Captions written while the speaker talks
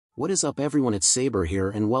What is up everyone, it's Saber here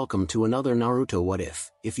and welcome to another Naruto What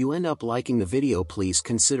If. If you end up liking the video, please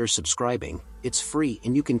consider subscribing. It's free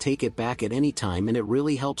and you can take it back at any time and it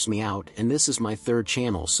really helps me out, and this is my third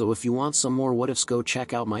channel, so if you want some more what ifs, go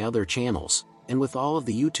check out my other channels. And with all of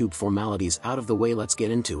the YouTube formalities out of the way, let's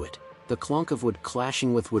get into it. The clunk of wood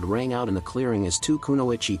clashing with wood rang out in the clearing as two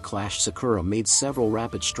kunoichi clashed. Sakura made several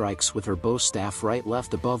rapid strikes with her bow staff, right,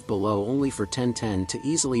 left, above, below, only for Tenten to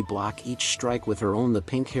easily block each strike with her own. The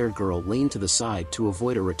pink-haired girl leaned to the side to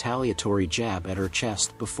avoid a retaliatory jab at her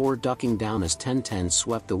chest before ducking down as Tenten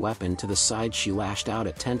swept the weapon to the side. She lashed out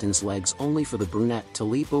at Tenten's legs only for the brunette to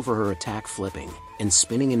leap over her attack, flipping and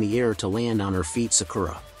spinning in the air to land on her feet.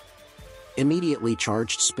 Sakura immediately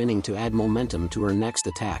charged, spinning to add momentum to her next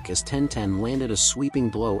attack as Tenten landed a sweeping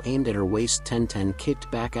blow aimed at her waist. Tenten kicked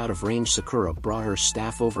back out of range. Sakura brought her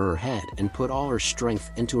staff over her head and put all her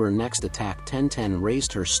strength into her next attack. Tenten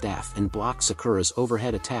raised her staff and blocked Sakura's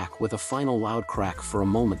overhead attack with a final loud crack. For a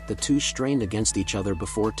moment the two strained against each other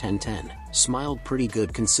before Tenten smiled. Pretty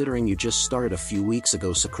good considering you just started a few weeks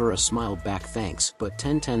ago. Sakura smiled back, thanks, but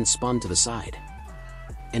Tenten spun to the side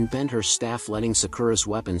and bent her staff, letting Sakura's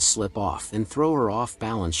weapon slip off and throw her off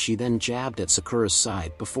balance. She then jabbed at Sakura's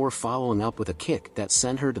side before following up with a kick that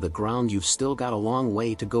sent her to the ground. You've still got a long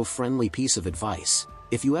way to go. Friendly piece of advice: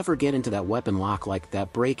 if you ever get into that weapon lock like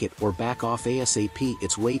that, break it or back off ASAP.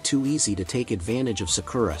 It's way too easy to take advantage of.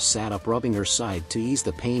 Sakura sat up, rubbing her side to ease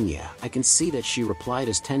the pain. Yeah, I can see that, she replied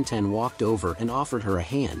as Tenten walked over and offered her a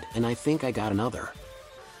hand, and I think I got another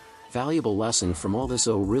valuable lesson from all this.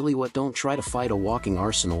 Oh really, what? Don't try to fight a walking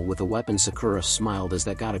arsenal with a weapon. Sakura smiled as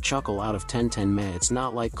that got a chuckle out of Tenten. Meh, it's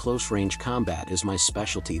not like close range combat is my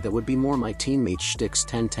specialty, that would be more my teammate's shticks,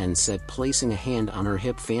 Tenten said, placing a hand on her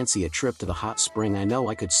hip. Fancy a trip to the hot spring? I know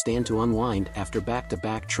I could stand to unwind after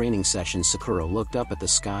back-to-back training sessions. Sakura looked up at the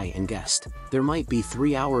sky and guessed there might be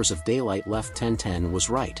 3 hours of daylight left. Tenten was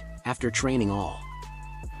right. After training all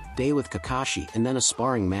day with Kakashi and then a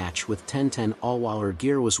sparring match with Tenten, all while her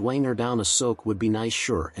gear was weighing her down, a soak would be nice,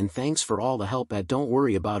 sure, and thanks for all the help. Don't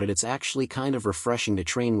worry about it, it's actually kind of refreshing to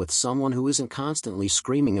train with someone who isn't constantly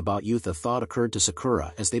screaming about youth. A thought occurred to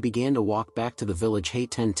Sakura as they began to walk back to the village. Hey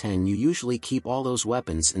Tenten, you usually keep all those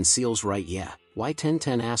weapons and seals, right? Yeah. Why?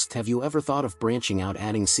 Tenten asked. Have you ever thought of branching out,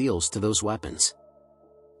 adding seals to those weapons?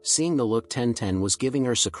 Seeing the look Tenten was giving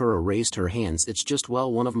her, Sakura raised her hands. It's just,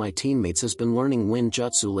 well, one of my teammates has been learning wind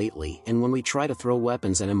jutsu lately, and when we try to throw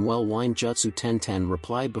weapons at him, well, wind jutsu, Tenten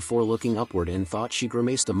replied before looking upward and thought. She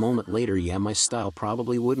grimaced a moment later. Yeah, my style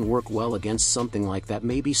probably wouldn't work well against something like that.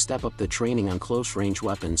 Maybe step up the training on close range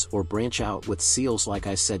weapons or branch out with seals like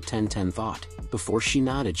I said, Tenten thought before she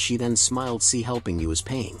nodded. She then smiled. See, helping you is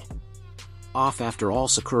paying off after all.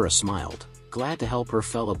 Sakura smiled, glad to help her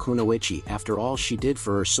fellow kunoichi. After all she did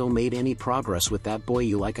for her, so made any progress with that boy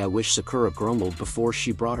you like? I wish, Sakura grumbled before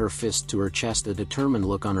she brought her fist to her chest, a determined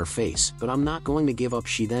look on her face. But I'm not going to give up.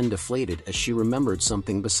 She then deflated as she remembered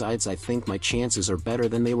something. Besides, I think my chances are better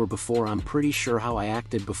than they were before. I'm pretty sure how I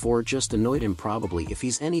acted before just annoyed him, probably, if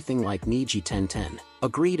he's anything like Niji. Tenten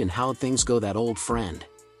agreed. And how'd things go? That old friend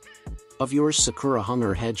of yours? Sakura hung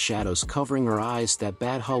her head, shadows covering her eyes. That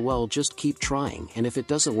bad? Huh, well, just keep trying, and if it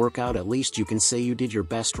doesn't work out, at least you can say you did your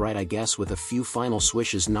best, right? I guess. With a few final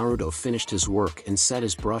swishes, Naruto finished his work and set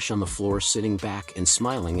his brush on the floor, sitting back and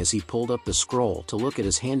smiling as he pulled up the scroll to look at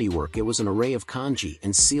his handiwork. It was an array of kanji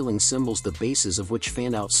and sealing symbols, the bases of which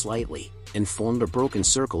fanned out slightly and formed a broken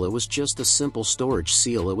circle. It was just a simple storage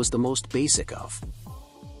seal. It was the most basic of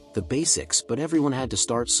the basics, but everyone had to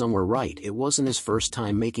start somewhere, right? It wasn't his first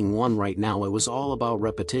time making one. Right now it was all about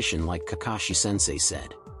repetition, like Kakashi-sensei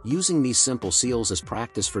said, using these simple seals as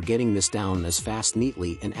practice for getting this down as fast,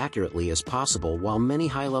 neatly, and accurately as possible. While many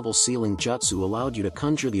high-level sealing jutsu allowed you to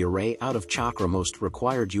conjure the array out of chakra, most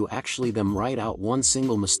required you actually them write out one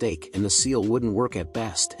single mistake and the seal wouldn't work at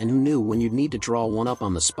best. And who knew when you'd need to draw one up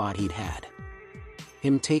on the spot? He'd had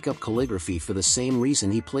him take up calligraphy for the same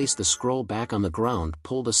reason. He placed the scroll back on the ground,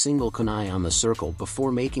 pulled a single kunai on the circle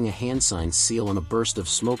before making a hand-signed seal. On a burst of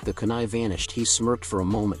smoke the kunai vanished. He smirked for a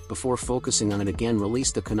moment before focusing on it again,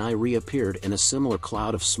 released. The kunai reappeared in a similar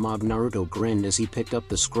cloud of smog. Naruto grinned as he picked up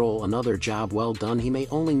the scroll. Another job well done. He may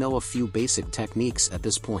only know a few basic techniques at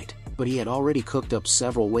this point, but he had already cooked up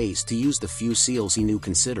several ways to use the few seals he knew.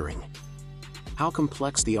 Considering how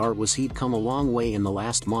complex the art was, he'd come a long way in the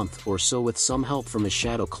last month or so with some help from his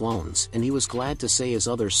shadow clones, and he was glad to say his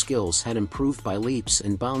other skills had improved by leaps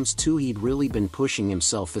and bounds too. He'd really been pushing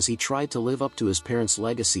himself as he tried to live up to his parents'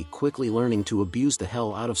 legacy, quickly learning to abuse the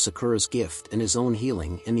hell out of Sakura's gift and his own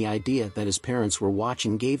healing, and the idea that his parents were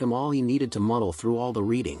watching gave him all he needed to muddle through all the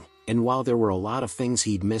reading. And while there were a lot of things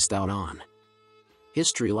he'd missed out on,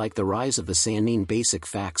 History, like the rise of the Sannin, basic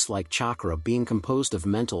facts like chakra being composed of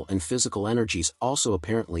mental and physical energies. Also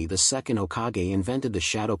apparently the second Hokage invented the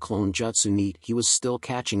shadow clone jutsu. Neat, he was still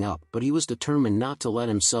catching up, but he was determined not to let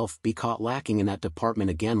himself be caught lacking in that department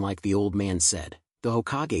again. Like the old man said, the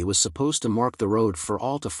Hokage was supposed to mark the road for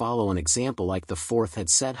all to follow, an example like the fourth had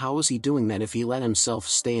said. How was he doing that if he let himself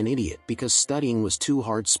stay an idiot because studying was too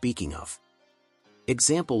hard? Speaking of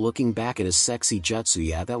example, looking back at his sexy jutsu,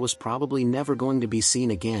 yeah, that was probably never going to be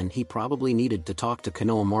seen again. He probably needed to talk to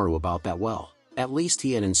Konohamaru about that. Well, at least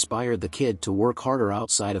he had inspired the kid to work harder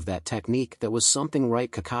outside of that technique. That was something right.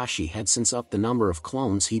 Kakashi had since upped the number of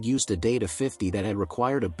clones he'd used a day to 50. That had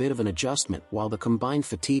required a bit of an adjustment. While the combined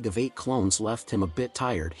fatigue of 8 clones left him a bit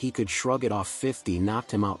tired, he could shrug it off. 50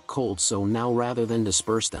 knocked him out cold, so now rather than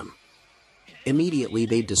disperse them immediately,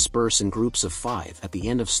 they'd disperse in groups of 5 at the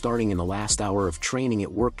end of starting in the last hour of training.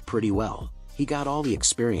 It worked pretty well. He got all the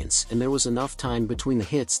experience, and there was enough time between the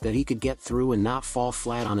hits that he could get through and not fall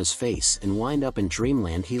flat on his face and wind up in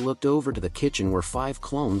dreamland. He looked over to the kitchen where 5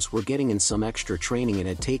 clones were getting in some extra training. It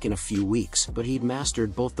had taken a few weeks, but he'd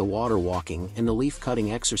mastered both the water walking and the leaf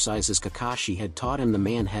cutting exercises Kakashi had taught him. The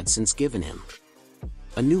man had since given him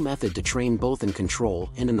a new method to train both in control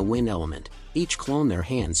and in the wind element. Each clone their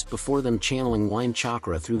hands before them, channeling wind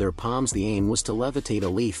chakra through their palms. The aim was to levitate a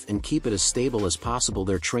leaf and keep it as stable as possible.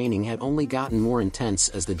 Their training had only gotten more intense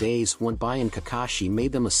as the days went by, and Kakashi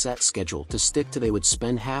made them a set schedule to stick to. They would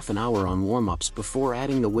spend half an hour on warm-ups before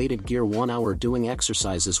adding the weighted gear, 1 hour doing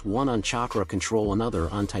exercises, 1 on chakra control, another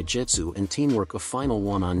on taijutsu and teamwork, a final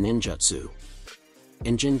 1 on ninjutsu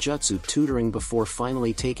and Jinjutsu tutoring before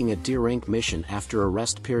finally taking a D-rank mission after a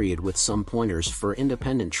rest period with some pointers for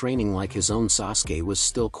independent training. Like his own, Sasuke was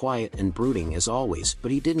still quiet and brooding as always,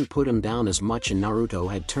 but he didn't put him down as much, and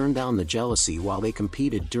Naruto had turned down the jealousy. While they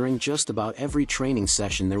competed during just about every training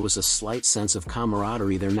session, there was a slight sense of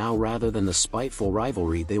camaraderie there now rather than the spiteful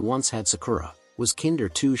rivalry they once had. Sakura was kinder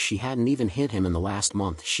too. She hadn't even hit him in the last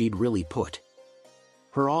month. She'd really put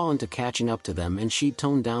her all into catching up to them, and she'd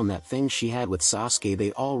toned down that thing she had with Sasuke.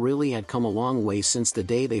 They all really had come a long way since the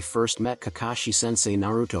day they first met. Kakashi-sensei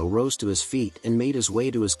Naruto rose to his feet and made his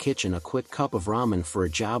way to his kitchen, a quick cup of ramen for a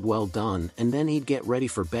job well done, and then he'd get ready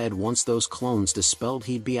for bed. Once those clones dispelled,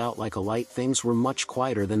 he'd be out like a light. Things were much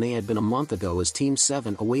quieter than they had been a month ago as Team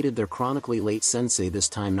 7 awaited their chronically late sensei. This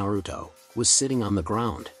time Naruto was sitting on the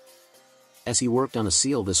ground as he worked on a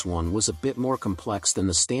seal. This one was a bit more complex than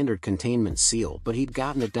the standard containment seal, but he'd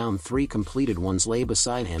gotten it down. 3 completed ones lay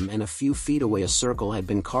beside him, and a few feet away a circle had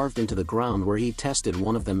been carved into the ground where he tested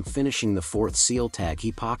one of them. Finishing the 4th seal tag,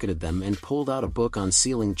 he pocketed them and pulled out a book on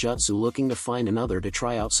sealing jutsu, looking to find another to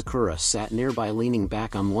try out. Sakura sat nearby, leaning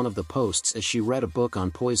back on one of the posts as she read a book on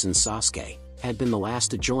poison. Sasuke had been the last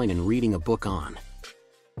to join in reading a book on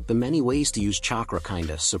the many ways to use chakra.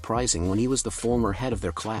 Kinda surprising when he was the former head of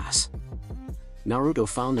their class. Naruto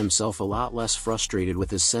found himself a lot less frustrated with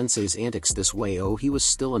his sensei's antics this way. Oh, he was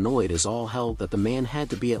still annoyed as all hell that the man had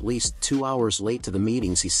to be at least 2 hours late to the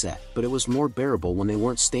meetings he set, but it was more bearable when they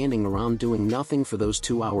weren't standing around doing nothing for those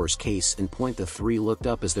 2 hours. Case in point, the 3 looked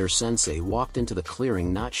up as their sensei walked into the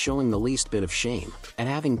clearing, not showing the least bit of shame at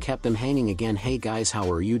having kept them hanging again. Hey guys,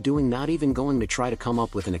 how are you doing? Not even going to try to come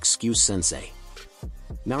up with an excuse, sensei?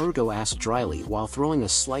 Naruto asked dryly while throwing a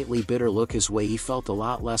slightly bitter look his way. He felt a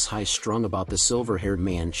lot less high-strung about the silver-haired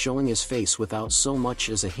man showing his face without so much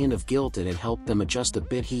as a hint of guilt. It had helped them adjust a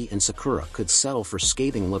bit. He and Sakura could settle for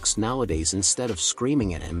scathing looks nowadays instead of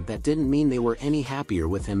screaming at him. That didn't mean they were any happier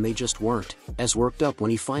with him, they just weren't as worked up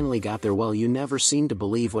when he finally got there. Well, you never seem to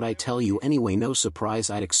believe what I tell you anyway. No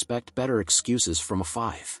surprise, I'd expect better excuses from a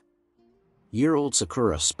 5-year-old.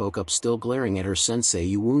 Sakura spoke up, still glaring at her sensei.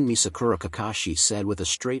 You wound me, Sakura, Kakashi said with a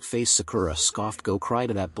straight face. Sakura scoffed. Go cry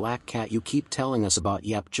to that black cat you keep telling us about.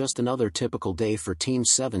 Yep, just another typical day for Team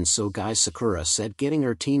 7. So guys, Sakura said, getting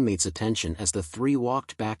her teammates' attention as the 3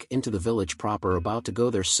 walked back into the village proper, about to go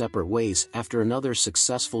their separate ways. After another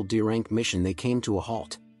successful D-rank mission, they came to a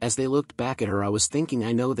halt. As they looked back at her, I was thinking,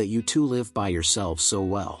 I know that you two live by yourselves so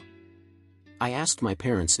well. I asked my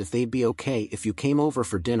parents if they'd be okay if you came over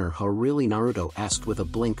for dinner. Huh, really? Naruto asked with a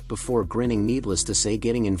blink before grinning. Needless to say,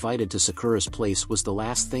 getting invited to Sakura's place was the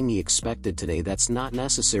last thing he expected today. That's not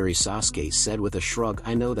necessary, Sasuke said with a shrug.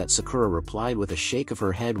 I know that, Sakura replied with a shake of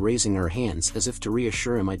her head, raising her hands as if to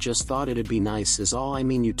reassure him. I just thought it'd be nice is all. I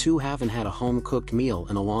mean, you two haven't had a home-cooked meal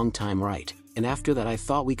in a long time, right? And after that I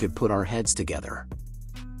thought we could put our heads together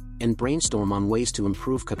and brainstorm on ways to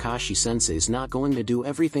improve. Kakashi-sensei's not going to do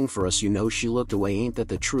everything for us, you know. She looked away. Ain't that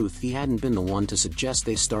the truth? He hadn't been the one to suggest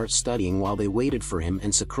they start studying while they waited for him,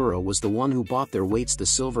 and Sakura was the one who bought their weights. The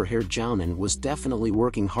silver-haired jounin was definitely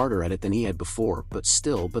working harder at it than he had before, but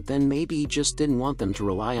then maybe he just didn't want them to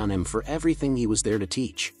rely on him for everything. He was there to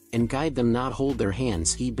teach and guide them, not hold their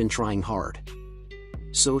hands. He'd been trying hard,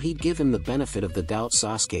 so he'd give him the benefit of the doubt.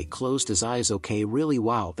 Sasuke closed his eyes. Okay, really?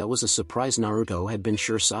 Wow, that was a surprise. Naruto had been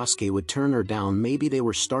sure Sasuke would turn her down. Maybe they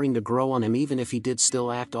were starting to grow on him. Even if he did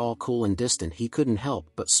still act all cool and distant, he couldn't help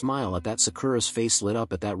but smile at that. Sakura's face lit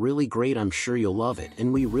up at that. Really great, I'm sure you'll love it,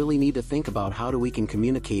 and we really need to think about how we can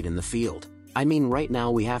communicate in the field. I mean, right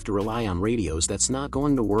now we have to rely on radios. That's not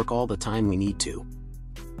going to work all the time. We need to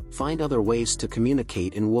find other ways to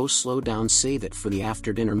communicate, and whoa, slow down, save it for the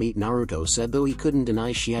after-dinner meet, Naruto said, though he couldn't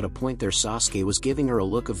deny she had a point there. Sasuke was giving her a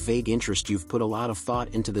look of vague interest. You've put a lot of thought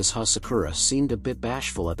into this, huh? Sakura seemed a bit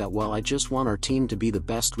bashful at that. Well, I just want our team to be the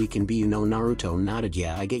best we can be, you know. Naruto nodded.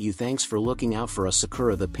 Yeah, I get you, thanks for looking out for us.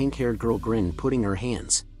 Sakura, the pink-haired girl, grinned, putting her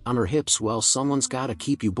hands on her hips. Well, someone's gotta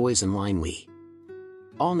keep you boys in line. We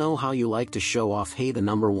all know how you like to show off. Hey, the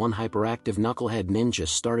 #1 hyperactive knucklehead ninja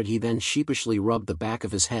started. He then sheepishly rubbed the back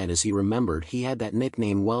of his head as he remembered he had that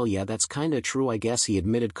nickname. Well, yeah, that's kinda true, I guess, he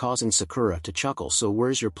admitted, causing Sakura to chuckle. So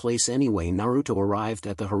where's your place anyway? Naruto arrived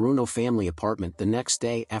at the Haruno family apartment the next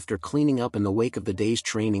day after cleaning up in the wake of the day's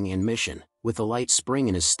training and mission, with a light spring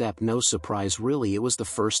in his step. No surprise, really. It was the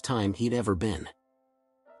first time he'd ever been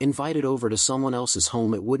invited over to someone else's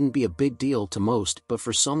home. It wouldn't be a big deal to most, but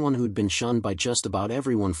for someone who'd been shunned by just about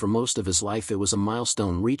everyone for most of his life, it was a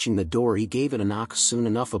milestone. Reaching the door, he gave it a knock. Soon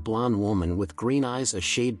enough, a blonde woman with green eyes a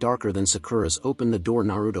shade darker than Sakura's opened the door.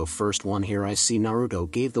 Naruto, first one here, I see. Naruto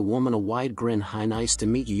gave the woman a wide grin. Hi, nice to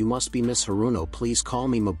meet you. You must be Miss Haruno. Please call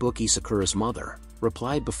me Mabuki. Sakura's mother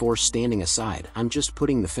replied before standing aside. I'm just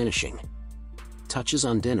putting the finishing touches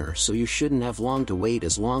on dinner, so you shouldn't have long to wait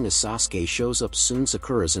as long as Sasuke shows up soon.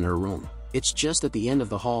 Sakura's in her room. It's just at the end of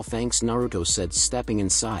the hall. Thanks, Naruto said, stepping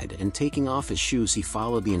inside and taking off his shoes. He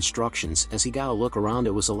followed the instructions. As he got a look around,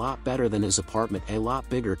 it was a lot better than his apartment, a lot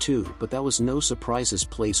bigger too, but that was no surprise. His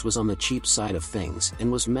place was on the cheap side of things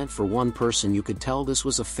and was meant for one person. You could tell this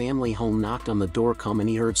was a family home. Knocked on the door. Come in,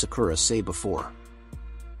 he heard Sakura say before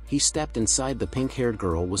he stepped inside. The pink-haired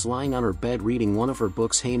girl was lying on her bed reading one of her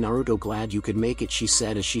books. Hey, Naruto, glad you could make it, she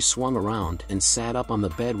said as she swung around and sat up on the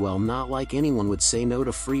bed. Well, not like anyone would say no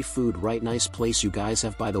to free food, right? Nice place you guys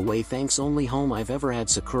have, by the way. Thanks, only home I've ever had,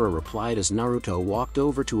 Sakura replied as Naruto walked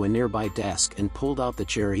over to a nearby desk and pulled out the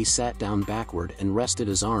chair. He sat down backward and rested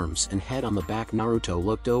his arms and head on the back. Naruto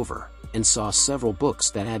looked over and saw several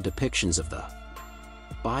books that had depictions of the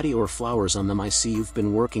body or flowers on them. I see you've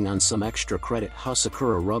been working on some extra credit, huh?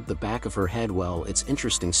 Sakura rubbed the back of her head. Well, it's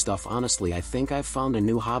interesting stuff. Honestly, I think I've found a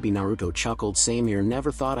new hobby. Naruto chuckled. Same here.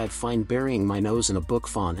 Never thought I'd find burying my nose in a book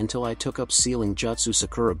font until I took up sealing jutsu.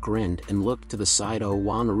 Sakura grinned and looked to the side. Oh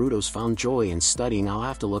wow, Naruto's found joy in studying. I'll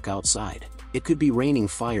have to look outside. It could be raining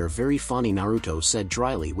fire. Very funny, Naruto said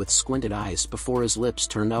dryly with squinted eyes before his lips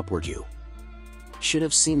turned upward. You should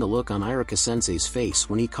have seen the look on Irika-sensei's face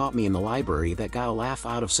when he caught me in the library. That got a laugh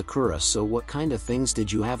out of Sakura. So what kind of things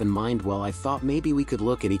did you have in mind? Well, I thought maybe we could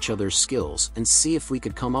look at each other's skills and see if we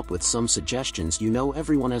could come up with some suggestions. You know,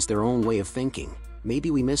 everyone has their own way of thinking.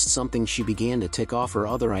 Maybe we missed something. She began to tick off her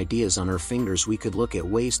other ideas on her fingers. We could look at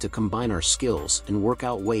ways to combine our skills and work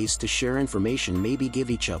out ways to share information, maybe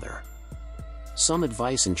give each other some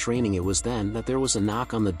advice and training. It was then that there was a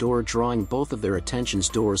knock on the door, drawing both of their attentions.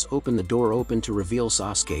 Doors open. The door opened to reveal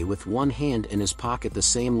Sasuke with one hand in his pocket, the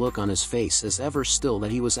same look on his face as ever. Still that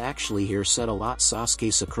he was actually here said a lot.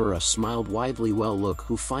 Sasuke. Sakura smiled widely. Well, look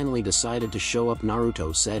who finally decided to show up,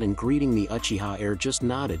 Naruto said, and greeting the Uchiha heir just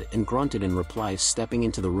nodded and grunted in reply, stepping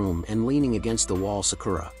into the room and leaning against the wall.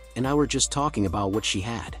 Sakura and I were just talking about what she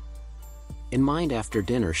had in mind after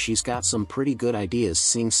dinner. She's got some pretty good ideas.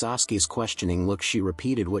 Seeing Sasuke's questioning look, she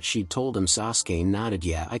repeated what she'd told him. Sasuke nodded.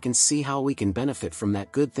 Yeah, I can see how we can benefit from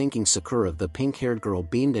that. Good thinking, Sakura. The pink-haired girl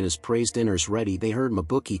beamed at his praise. Dinner's ready. They heard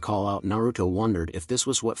Mabuki call out. Naruto wondered if this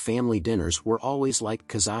was what family dinners were always like.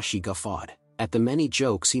 Kazashi guffawed at the many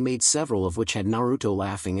jokes he made, several of which had Naruto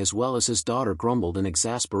laughing, as well as his daughter grumbled in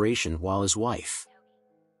exasperation while his wife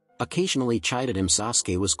occasionally chided him.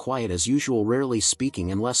 Sasuke was quiet as usual, rarely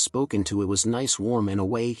speaking unless spoken to. It was nice, warm in a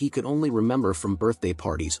way he could only remember from birthday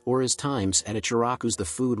parties or his times at Ichiraku's. The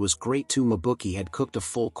food was great too. Mabuki had cooked a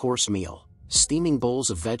full-course meal, steaming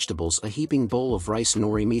bowls of vegetables, a heaping bowl of rice,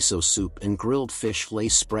 nori miso soup, and grilled fish fillet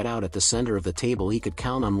spread out at the center of the table. He could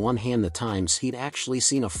count on one hand the times he'd actually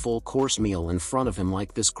seen a full-course meal in front of him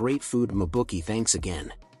like this. Great food, Mabuki. Thanks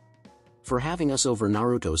again. For having us over,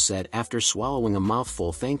 Naruto said after swallowing a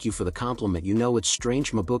mouthful. Thank you for the compliment. You know, it's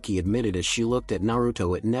strange, Mabuki admitted as she looked at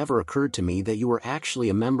Naruto. It never occurred to me that you were actually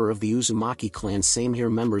a member of the Uzumaki clan. Same here,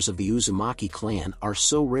 members of the Uzumaki clan are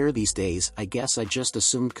so rare these days. I guess I just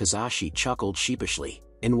assumed. Kazashi chuckled sheepishly.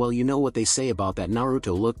 And well, you know what they say about that.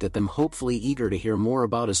 Naruto looked at them hopefully, eager to hear more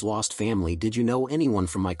about his lost family. Did you know anyone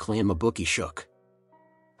from my clan? Mabuki shook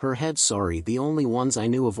her head. Sorry, the only ones I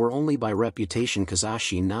knew of were only by reputation.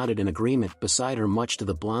 Kazashi nodded in agreement beside her, much to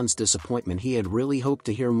the blonde's disappointment. He had really hoped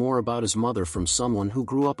to hear more about his mother from someone who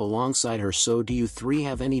grew up alongside her. So do you three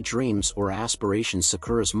have any dreams or aspirations?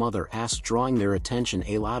 Sakura's mother asked, drawing their attention.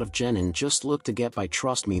 A lot of genin, just look to get by.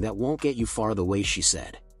 Trust me, that won't get you far. The way she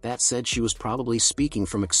said that said she was probably speaking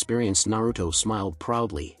from experience. Naruto smiled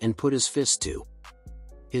proudly and put his fist to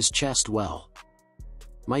his chest. Well,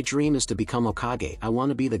 my dream is to become Hokage. I want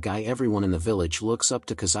to be the guy everyone in the village looks up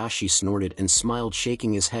to. Kazashi snorted and smiled,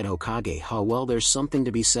 shaking his head. Hokage, huh? Well, there's something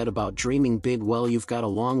to be said about dreaming big. Well, you've got a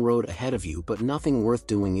long road ahead of you, but nothing worth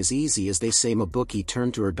doing is easy, as they say. Mabuki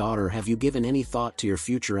turned to her daughter. Have you given any thought to your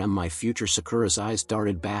future? My future? Sakura's eyes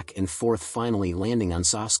darted back and forth, finally landing on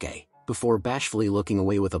Sasuke, before bashfully looking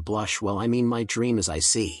away with a blush. Well, I mean, my dream is I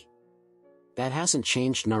see. That hasn't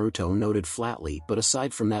changed, Naruto noted flatly, but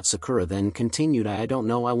aside from that. Sakura then continued, I don't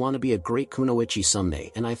know, I want to be a great kunoichi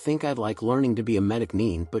someday, and I think I'd like learning to be a medic.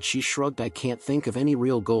 But she shrugged. I can't think of any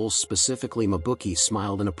real goals specifically. Mabuki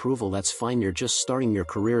smiled in approval. That's fine, you're just starting your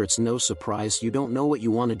career. It's no surprise you don't know what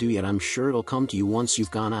you want to do yet. I'm sure it'll come to you once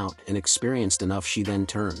you've gone out and experienced enough. She then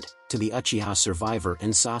turned to the Uchiha survivor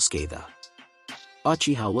and Sasuke. The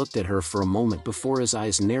Uchiha looked at her for a moment before his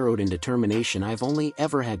eyes narrowed in determination. I've only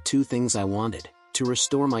ever had two things I wanted: to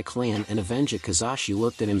restore my clan and avenge it. Kazashi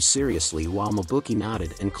looked at him seriously while Mabuki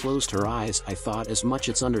nodded and closed her eyes. I thought as much.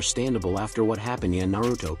 It's understandable after what happened. Yeah,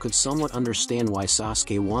 Naruto could somewhat understand why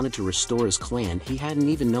Sasuke wanted to restore his clan. He hadn't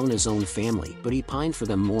even known his own family, but he pined for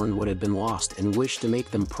them, mourned what had been lost, and wished to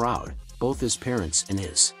make them proud, both his parents and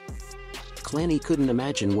his clan. He couldn't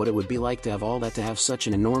imagine what it would be like to have all that, to have such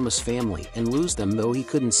an enormous family and lose them, though he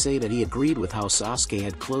couldn't say that he agreed with how Sasuke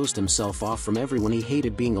had closed himself off from everyone. He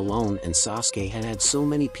hated being alone, and Sasuke had had so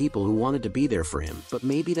many people who wanted to be there for him, but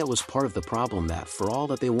maybe that was part of the problem, that for all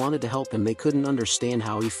that they wanted to help him, they couldn't understand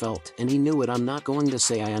how he felt, and he knew it. I'm not going to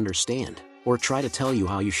say I understand, or try to tell you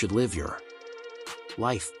how you should live your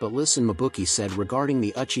life, but listen, Mabuki said regarding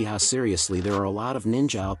the Uchiha seriously. There are a lot of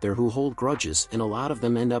ninja out there who hold grudges, and a lot of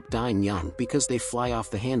them end up dying young because they fly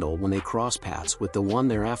off the handle when they cross paths with the one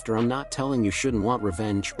they're after. I'm not telling you shouldn't want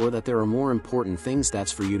revenge or that there are more important things.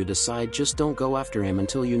 That's for you to decide. Just don't go after him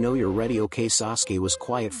until you know you're ready. Okay. Sasuke was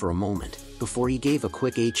quiet for a moment before he gave a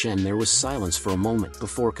quick HN. There was silence for a moment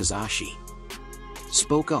before Kazashi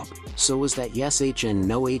spoke up. So is that yes HN,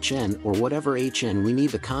 no HN, or whatever HN? We need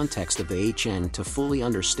the context of the HN to fully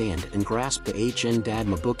understand and grasp the HN. Dad.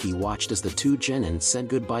 Mabuki watched as the two genin said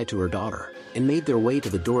goodbye to her daughter and made their way to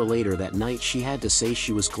the door. Later that night she had to say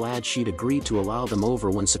she was glad she'd agreed to allow them over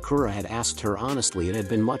when Sakura had asked her honestly. It had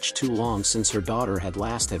been much too long since her daughter had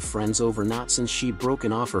last had friends over, not since she'd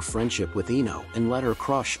broken off her friendship with Ino and let her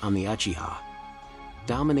crush on the Uchiha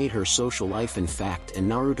dominate her social life. In fact, and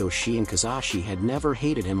Naruto, she and Kazashi had never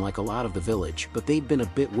hated him like a lot of the village, but they'd been a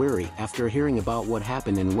bit wary after hearing about what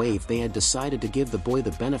happened in Wave. They had decided to give the boy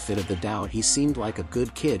the benefit of the doubt. He seemed like a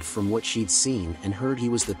good kid from what she'd seen and heard. He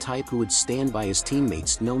was the type who would stand by his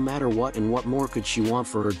teammates no matter what, and what more could she want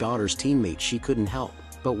for her daughter's teammates? She couldn't help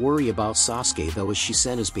but worry about Sasuke, though as she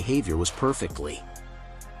said his behavior was perfectly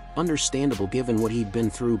understandable given what he'd been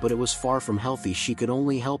through, but it was far from healthy. She could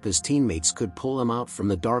only help his teammates could pull him out from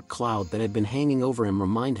the dark cloud that had been hanging over him,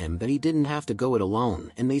 remind him that he didn't have to go it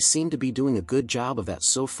alone, and they seemed to be doing a good job of that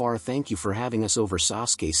so far. Thank you for having us over,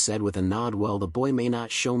 Sasuke said with a nod. Well, the boy may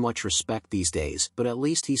not show much respect these days, but at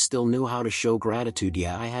least he still knew how to show gratitude.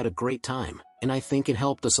 Yeah, I had a great time, and I think it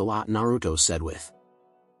helped us a lot, Naruto said with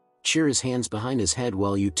cheer, his hands behind his head.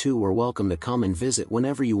 Well, you two are welcome to come and visit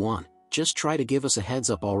whenever you want. Just try to give us a heads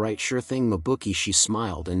up. Alright, sure thing, Mabuki. She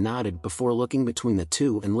smiled and nodded before looking between the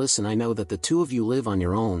two. And listen, I know that the two of you live on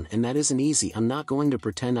your own, and that isn't easy. I'm not going to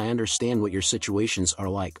pretend I understand what your situations are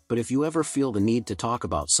like, but if you ever feel the need to talk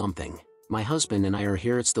about something, my husband and I are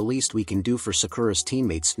here. It's the least we can do for Sakura's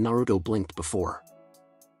teammates. Naruto blinked before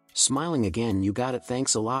smiling again. You got it,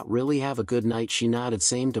 thanks a lot, really, have a good night. She nodded.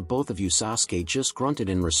 Same to both of you. Sasuke just grunted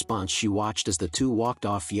in response. She watched as the two walked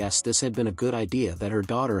off. Yes, this had been a good idea that her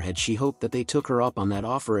daughter had. She hoped that they took her up on that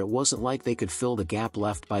offer. It wasn't like they could fill the gap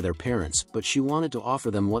left by their parents, but she wanted to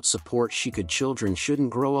offer them what support she could. Children shouldn't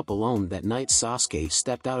grow up alone. That night Sasuke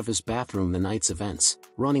stepped out of his bathroom, the night's events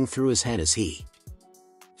running through his head as he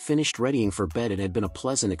finished readying for bed. It had been a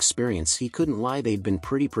pleasant experience, he couldn't lie. They'd been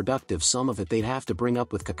pretty productive. Some of it they'd have to bring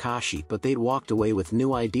up with Kakashi, but they'd walked away with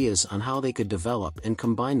new ideas on how they could develop and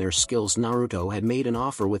combine their skills. Naruto had made an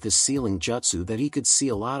offer with his sealing jutsu that he could see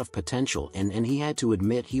a lot of potential in, and he had to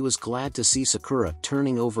admit he was glad to see Sakura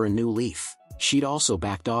turning over a new leaf. She'd also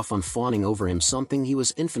backed off on fawning over him, something he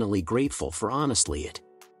was infinitely grateful for. Honestly, it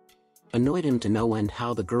annoyed him to no end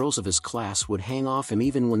how the girls of his class would hang off him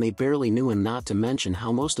even when they barely knew him, not to mention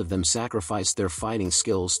how most of them sacrificed their fighting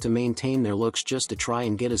skills to maintain their looks just to try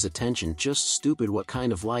and get his attention. Just stupid. What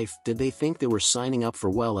kind of life did they think they were signing up for?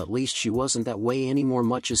 Well, at least she wasn't that way anymore.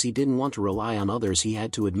 Much as he didn't want to rely on others, he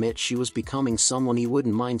had to admit she was becoming someone he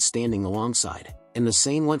wouldn't mind standing alongside. And the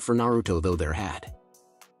same went for Naruto, though there had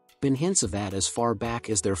been hints of that as far back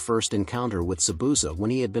as their first encounter with Zabuza.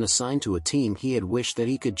 When he had been assigned to a team, he had wished that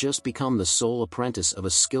he could just become the sole apprentice of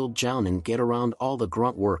a skilled jounin, get around all the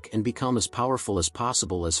grunt work and become as powerful as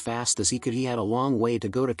possible as fast as he could. He had a long way to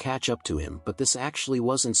go to catch up to him, but this actually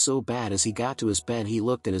wasn't so bad. As he got to his bed, he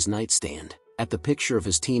looked at his nightstand, at the picture of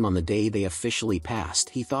his team on the day they officially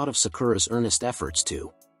passed. He thought of Sakura's earnest efforts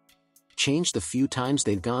to change the few times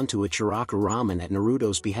they'd gone to Ichiraku Ramen at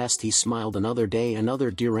Naruto's behest. He smiled. Another day,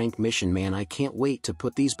 another D-rank mission. Man, I can't wait to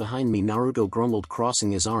put these behind me, Naruto grumbled,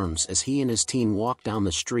 crossing his arms as he and his team walked down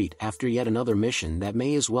the street after yet another mission that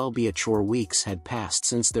may as well be a chore. Weeks had passed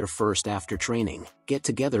since their first after-training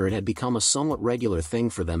get-together. It had become a somewhat regular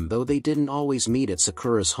thing for them, though they didn't always meet at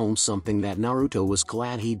Sakura's home, something that Naruto was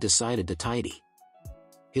glad he'd decided to tidy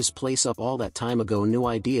his place up all that time ago. New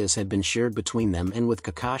ideas had been shared between them, and with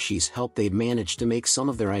Kakashi's help they'd managed to make some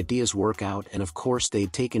of their ideas work out, and of course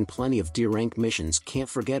they'd taken plenty of D-rank missions. Can't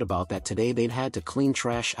forget about that. Today they'd had to clean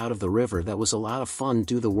trash out of the river. That was a lot of fun.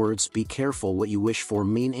 Do the words "be careful what you wish for"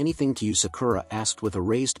 mean anything to you? Sakura asked with a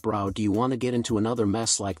raised brow. Do you want to get into another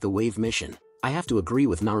mess like the wave mission? I have to agree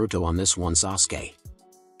with Naruto on this one, Sasuke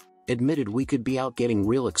admitted. We could be out getting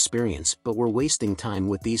real experience, but we're wasting time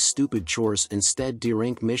with these stupid chores. Instead,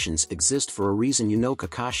 D-rank missions exist for a reason. You know,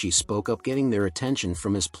 Kakashi spoke up, getting their attention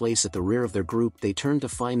from his place at the rear of their group. They turned to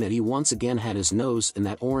find that he once again had his nose in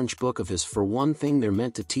that orange book of his. For one thing, they're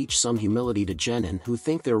meant to teach some humility to genin who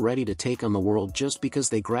think they're ready to take on the world just because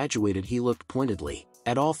they graduated. He looked pointedly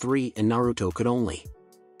at all three, and Naruto could only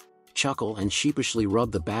chuckle and sheepishly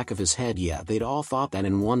rub the back of his head. Yeah, they'd all thought that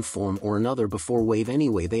in one form or another before. Wave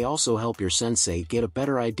anyway. They also help your sensei get a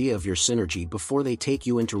better idea of your synergy before they take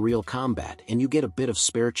you into real combat, and you get a bit of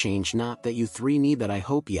spare change. Not that you three need that, I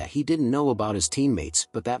hope. Yeah, he didn't know about his teammates,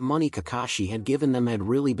 but that money Kakashi had given them had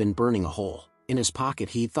really been burning a hole in his pocket.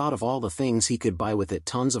 He'd thought of all the things he could buy with it: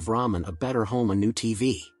 tons of ramen, a better home, a new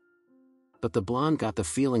TV. But the blonde got the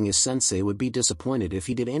feeling his sensei would be disappointed if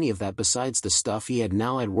he did any of that. Besides, the stuff he had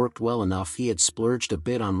now had worked well enough. He had splurged a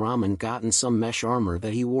bit on ramen, gotten some mesh armor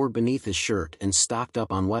that he wore beneath his shirt, and stocked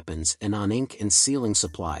up on weapons and on ink and sealing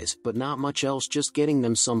supplies, but not much else. Just getting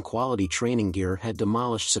them some quality training gear had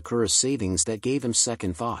demolished Sakura's savings. That gave him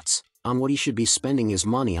second thoughts on what he should be spending his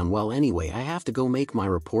money on. Well, anyway, I have to go make my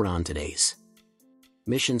report on today's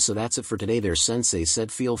mission, so that's it for today. Their sensei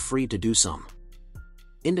said feel free to do some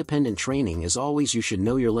independent training. As always, you should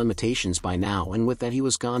know your limitations by now. And with that, he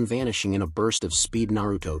was gone, vanishing in a burst of speed.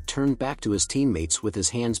 Naruto turned back to his teammates with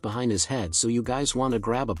his hands behind his head. So you guys want to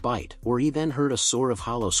grab a bite? Or he then heard a sort of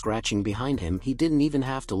hollow scratching behind him. He didn't even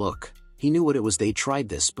have to look. He knew what it was. They tried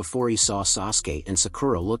this before. He saw Sasuke and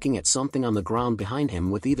Sakura looking at something on the ground behind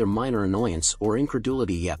him with either minor annoyance or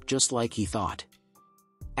incredulity. Yep, just like he thought.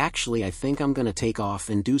 Actually, I think I'm gonna take off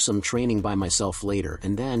and do some training by myself later.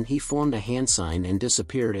 And then he formed a hand sign and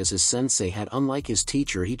disappeared. As his sensei had, unlike his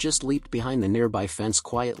teacher, he just leaped behind the nearby fence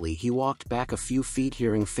quietly. He walked back a few feet,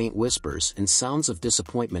 hearing faint whispers and sounds of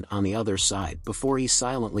disappointment on the other side, before he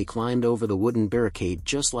silently climbed over the wooden barricade.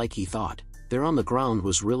 Just like he thought, there on the ground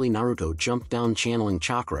was really Naruto. Jumped down, channeling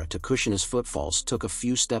chakra to cushion his footfalls, took a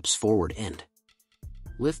few steps forward and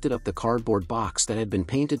lifted up the cardboard box that had been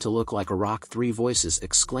painted to look like a rock. Three voices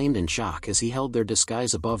exclaimed in shock as he held their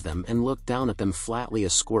disguise above them and looked down at them flatly. A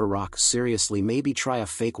square rock? Seriously? Maybe try a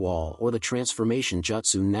fake wall or the transformation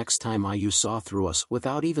jutsu next time. You saw through us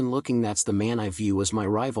without even looking. That's the man I view as my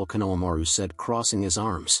rival, Konohamaru said, crossing his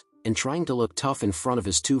arms and trying to look tough in front of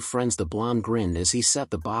his two friends. The blonde grinned as he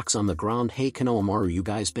set the box on the ground. Hey Konohamaru, you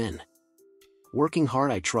guys been working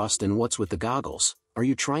hard, I trust. And what's with the goggles? Are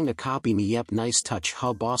you trying to copy me? Yep, nice touch,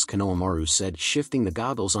 huh boss, Konohamaru said, shifting the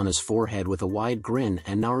goggles on his forehead with a wide grin.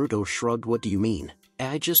 And Naruto shrugged. What do you mean?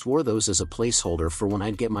 I just wore those as a placeholder for when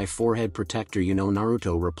I'd get my forehead protector, you know,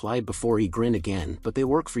 Naruto replied before he grinned again. But they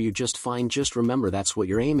work for you just fine. Just remember that's what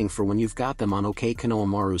you're aiming for when you've got them on. Okay,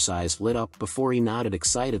 Konohamaru's eyes lit up before he nodded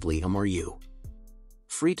excitedly. Are you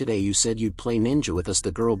Free today, you said you'd play ninja with us.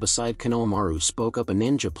 The girl beside Konohamaru spoke up. A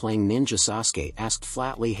ninja playing ninja? Sasuke asked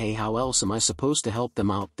flatly. Hey, how else am I supposed to help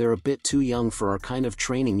them out? They're a bit too young for our kind of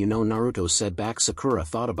training, you know, Naruto said back. Sakura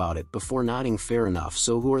thought about it before nodding. Fair enough.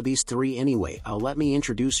 So who are these three anyway? Let me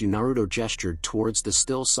introduce you. Naruto gestured towards the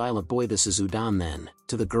still silent boy. This is Udan then.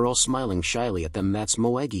 To the girl smiling shyly at them, that's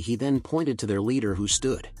Moegi. He then pointed to their leader who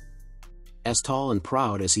stood as tall and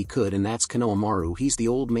proud as he could, and that's Konohamaru. He's the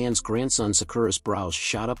old man's grandson. Sakura's brows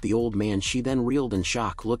shot up. The old man? She then reeled in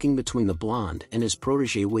shock, looking between the blonde and his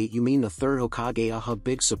protege. Wait, you mean the third Hokage?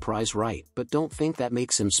 Big surprise, right? But don't think that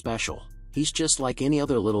makes him special. He's just like any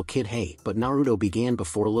other little kid. Hey, but Naruto began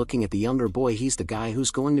before looking at the younger boy. He's the guy who's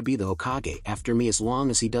going to be the Hokage after me, as long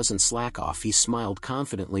as he doesn't slack off. He smiled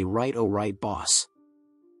confidently. Right, oh right, boss.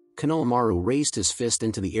 Konohamaru raised his fist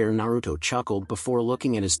into the air. Naruto chuckled before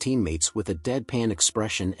looking at his teammates with a deadpan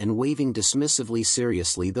expression and waving dismissively.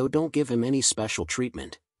 Seriously though, don't give him any special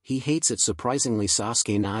treatment. He hates it. Surprisingly,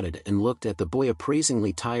 Sasuke nodded and looked at the boy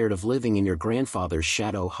appraisingly. Tired of living in your grandfather's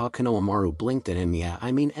shadow? Konohamaru blinked at him. Yeah,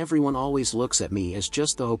 I mean everyone always looks at me as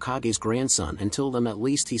just the Hokage's grandson until them, at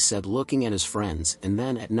least, he said, looking at his friends and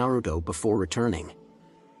then at Naruto before returning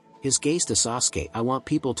his gaze to Sasuke. I want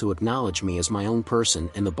people to acknowledge me as my own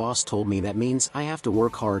person, and the boss told me that means I have to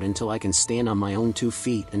work hard until I can stand on my own 2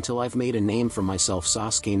 feet, until I've made a name for myself.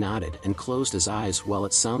 Sasuke nodded and closed his eyes. Well,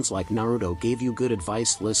 it sounds like Naruto gave you good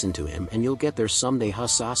advice. Listen to him and you'll get there someday.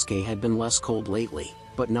 Sasuke had been less cold lately,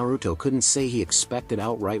 but Naruto couldn't say he expected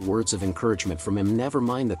outright words of encouragement from him. Never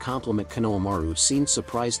mind the compliment. Konohamaru seemed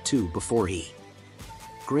surprised too before he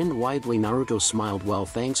grinned widely. Naruto smiled. Well,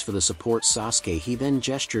 thanks for the support, Sasuke. He then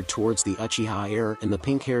gestured towards the Uchiha heir and the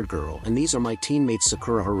pink-haired girl. And these are my teammates,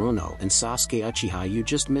 Sakura, Haruno, and Sasuke. Uchiha, you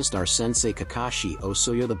just missed our sensei Kakashi. Oh,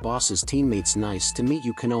 so you're the boss's teammates. Nice to meet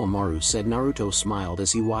you, Konohamaru said. Naruto smiled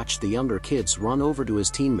as he watched the younger kids run over to his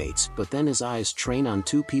teammates, but then his eyes trained on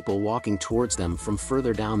 2 people walking towards them from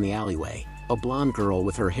further down the alleyway. A blonde girl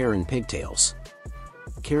with her hair in pigtails,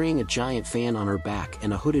 carrying a giant fan on her back,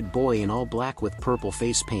 and a hooded boy in all black with purple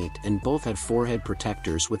face paint, and both had forehead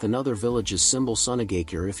protectors with another village's symbol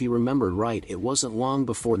Sunagaker. If he remembered right, it wasn't long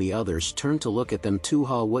before the others turned to look at them too.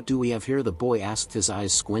 What do we have here? The boy asked. His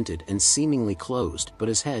eyes squinted and seemingly closed, but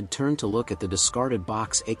his head turned to look at the discarded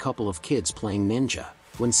box. A couple of kids playing ninja.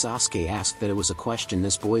 When Sasuke asked that it was a question,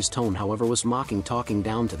 this boy's tone however was mocking, talking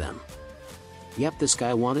down to them. Yep, this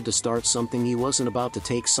guy wanted to start something. He wasn't about to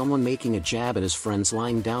take someone making a jab at his friends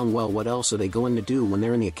lying down. Well, what else are they going to do when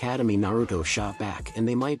they're in the academy? Naruto shot back. And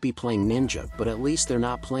they might be playing ninja, but at least they're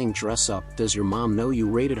not playing dress up. Does your mom know you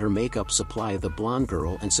raided her makeup supply? The blonde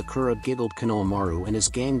girl and Sakura giggled. Konohamaru and his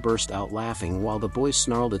gang burst out laughing while the boy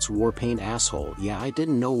snarled, it's war paint, asshole. Yeah, I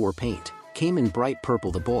didn't know war paint came in bright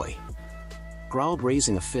purple. The boy growled,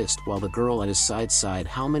 raising a fist, while the girl at his side sighed.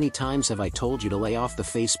 How many times have I told you to lay off the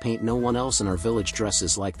face paint? No one else in our village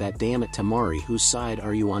dresses like that. Damn it. Tamari, whose side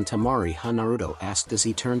are you on? Tamari, huh? Naruto asked as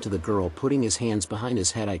he turned to the girl, putting his hands behind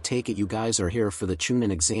his head. I take it you guys are here for the Chunin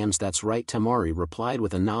exams? That's right, Tamari replied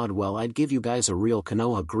with a nod. Well, I'd give you guys a real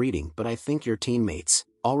Konoha greeting, but I think your teammates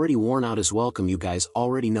already worn out his welcome. You guys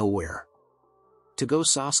already know where to go.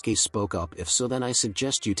 Sasuke spoke up. If so, then I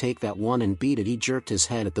suggest you take that one and beat it. He jerked his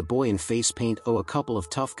head at the boy in face paint. Oh, a couple of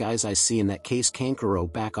tough guys I see. In that case,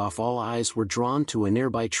 Kankuro, back off. All eyes were drawn to a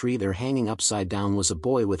nearby tree. There, hanging upside down, was a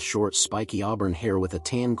boy with short spiky auburn hair with a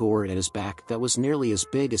tan gourd at his back that was nearly as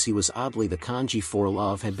big as he was. Oddly, the kanji for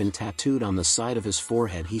love had been tattooed on the side of his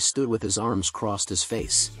forehead. He stood with his arms crossed, his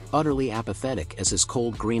face utterly apathetic as his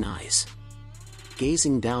cold green eyes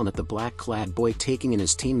gazing down at the black-clad boy. Taking in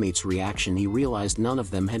his teammates' reaction, he realized none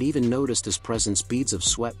of them had even noticed his presence. Beads of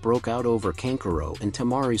sweat broke out over Kankuro and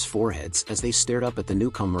Tamari's foreheads as they stared up at the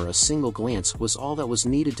newcomer. A single glance was all that was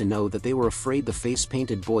needed to know that they were afraid. The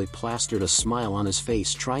face-painted boy plastered a smile on his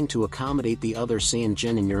face, trying to accommodate the other. Saying,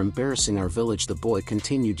 Jenin, you're embarrassing our village. The boy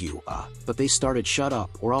continued. But they started. Shut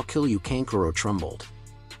up, or I'll kill you. Kankuro trembled.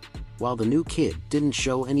 While the new kid didn't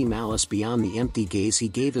show any malice beyond the empty gaze he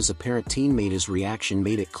gave his apparent teammate, his reaction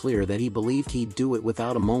made it clear that he believed he'd do it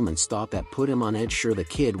without a moment's thought. That put him on edge. Sure, the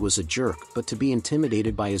kid was a jerk, but to be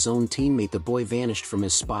intimidated by his own teammate. The boy vanished from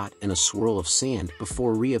his spot in a swirl of sand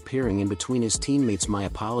before reappearing in between his teammates. My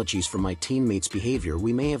apologies for my teammate's behavior.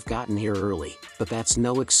 We may have gotten here early, but that's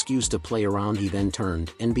no excuse to play around. He then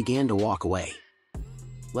turned and began to walk away.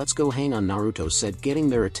 Let's go. Hang on, Naruto said, getting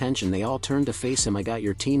their attention. They all turned to face him. I got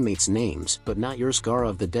your teammates' names, but not yours. Gaara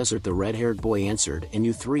of the desert, the red-haired boy answered. And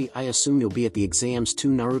you three, I assume you'll be at the exams too?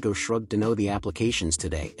 Naruto shrugged. To know the applications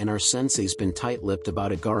today, and our sensei's been tight-lipped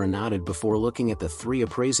about it. Gaara nodded before looking at the three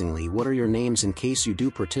appraisingly. What are your names in case you do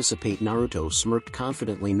participate? Naruto smirked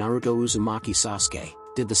confidently. Naruto, Uzumaki, Sasuke.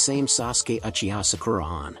 Did the same Sasuke Uchiha Sakura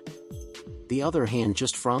on the other hand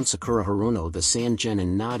just frowned. Sakura Haruno the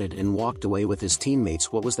Sangenin nodded and walked away with his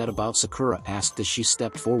teammates. What was that about? Sakura asked as she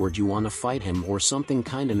stepped forward. You wanna fight him or something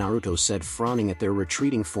kinda? Naruto said, frowning at their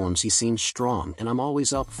retreating forms. He seemed strong and I'm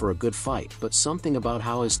always up for a good fight, but something about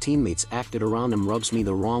how his teammates acted around him rubs me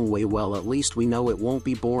the wrong way. Well, at least we know it won't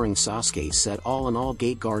be boring, Sasuke said. All in all,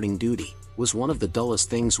 gate guarding duty was one of the dullest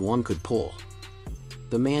things one could pull.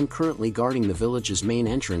 The man currently guarding the village's main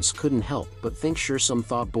entrance couldn't help but think sure some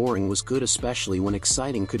thought boring was good, especially when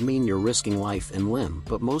exciting could mean you're risking life and limb,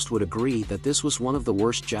 but most would agree that this was one of the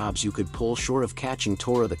worst jobs you could pull short of catching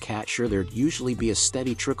Tora the cat. Sure, there'd usually be a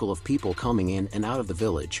steady trickle of people coming in and out of the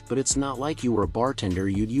village, but it's not like you were a bartender.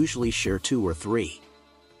 You'd usually share 2 or 3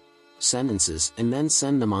 sentences and then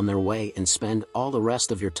send them on their way and spend all the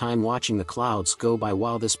rest of your time watching the clouds go by.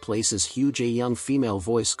 Wow, this place is huge. A young female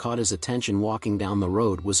voice caught his attention. Walking down the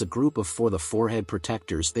road was a group of 4 the forehead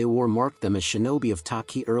protectors they wore marked them as shinobi of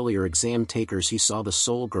Taki, earlier exam takers. He saw the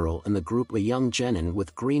soul girl in the group. A young genin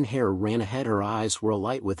with green hair ran ahead. Her eyes were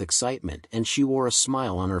alight with excitement and she wore a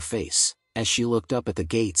smile on her face as she looked up at the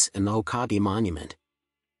gates and the Hokage monument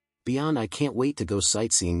beyond. I can't wait to go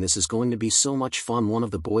sightseeing. This is going to be so much fun. One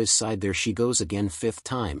of the boys sighed. There she goes again, 5th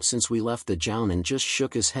time since we left the Jounin. Just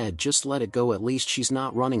shook his head. Just let it go, at least she's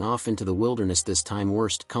not running off into the wilderness this time.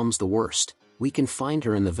 Worst comes the worst, we can find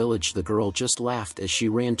her in the village. The girl just laughed as she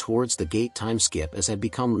ran towards the gate. Time skip as had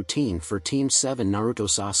become routine for Team 7. Naruto,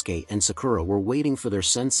 Sasuke and Sakura were waiting for their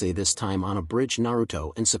sensei. This time on a bridge,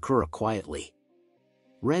 Naruto and Sakura quietly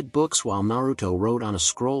read books while Naruto wrote on a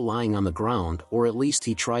scroll lying on the ground, or at least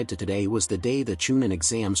he tried to. Today was the day the Chunin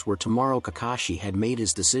exams were. Tomorrow Kakashi had made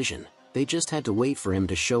his decision. They just had to wait for him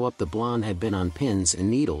to show up. The blonde had been on pins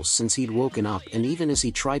and needles since he'd woken up, and even as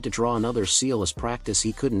he tried to draw another seal as practice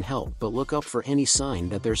he couldn't help but look up for any sign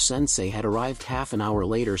that their sensei had arrived. Half an hour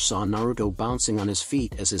later saw Naruto bouncing on his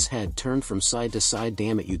feet as his head turned from side to side.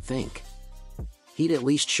 Damn it, you'd think he'd at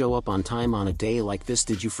least show up on time on a day like this.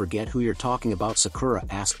 Did you forget who you're talking about? Sakura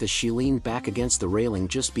asked as she leaned back against the railing.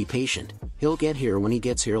 Just be patient, he'll get here when he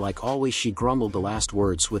gets here. Like always, she grumbled the last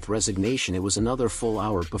words with resignation. It was another full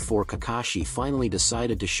hour before Kakashi finally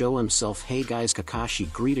decided to show himself. Hey guys,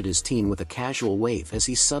 Kakashi greeted his team with a casual wave as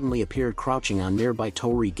he suddenly appeared crouching on nearby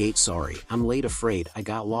Torii Gate. Sorry, I'm late, afraid I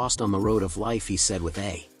got lost on the road of life, he said with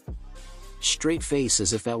a straight face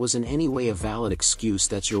as if that was in any way a valid excuse.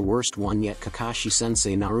 That's your worst one yet,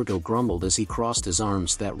 Kakashi-sensei, Naruto grumbled as he crossed his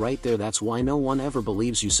arms. That right there, that's why no one ever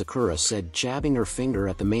believes you, Sakura said, jabbing her finger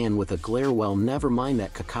at the man with a glare. Well, never mind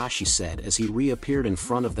that, Kakashi said as he reappeared in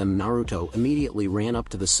front of them. Naruto immediately ran up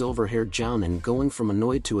to the silver-haired Jounin, going from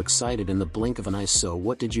annoyed to excited in the blink of an eye. So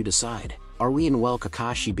what did you decide? Are we in? Well,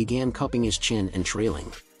 Kakashi began, cupping his chin and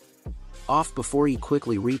trailing off before he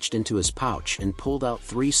quickly reached into his pouch and pulled out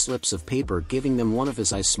 3 slips of paper, giving them one of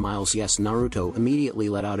his eye smiles. Yes, Naruto immediately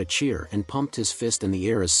let out a cheer and pumped his fist in the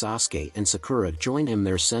air as Sasuke and Sakura joined him.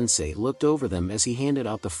 Their sensei looked over them as he handed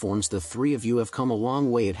out the forms. The 3 of you have come a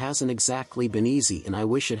long way. It hasn't exactly been easy and I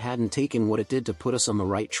wish it hadn't taken what it did to put us on the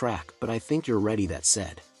right track, but I think you're ready. That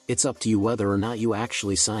said, it's up to you whether or not you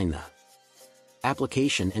actually sign the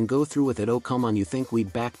application and go through with it. Oh come on, you think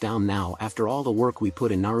we'd back down now after all the work we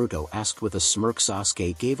put in? Naruto asked with a smirk.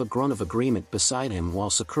 Sasuke gave a grunt of agreement beside him while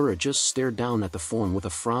Sakura just stared down at the form with a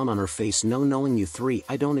frown on her face. No, knowing you 3,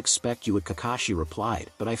 I don't expect you would, Kakashi replied,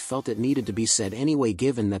 but I felt it needed to be said anyway.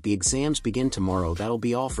 Given that the exams begin tomorrow, that'll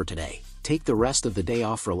be all for today. Take the rest of the day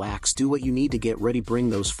off, relax, do what you need to get ready. Bring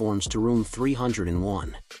those forms to room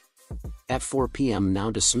 301 at 4 p.m. Now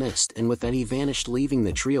dismissed, and with that he vanished, leaving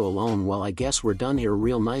the trio alone. Well, I guess we're done here.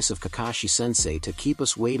 Real nice of Kakashi-sensei to keep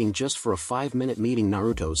us waiting just for a 5-minute meeting,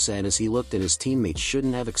 Naruto said as he looked at his teammates.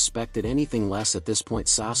 Shouldn't have expected anything less at this point,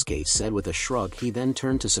 Sasuke said with a shrug. He then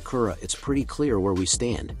turned to Sakura. It's pretty clear where we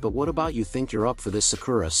stand, but what about you? Think you're up for this?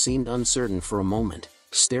 Sakura seemed uncertain for a moment,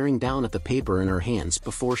 staring down at the paper in her hands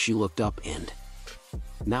before she looked up and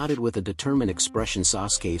nodded with a determined expression.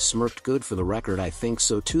 Sasuke smirked. Good, for the record, I think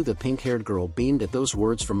so too. The pink-haired girl beamed at those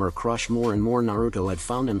words from her crush. More and more Naruto had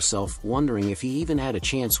found himself wondering if he even had a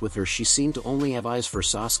chance with her. She seemed to only have eyes for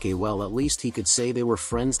Sasuke. Well, at least he could say they were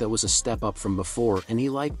friends. That was a step up from before, and he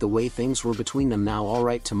liked the way things were between them now.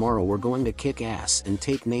 Alright, tomorrow we're going to kick ass and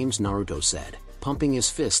take names, Naruto said, pumping his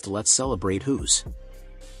fist. Let's celebrate. Who's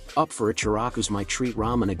up for it? Chiraku's my treat.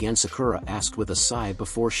 Ramen again, Sakura asked with a sigh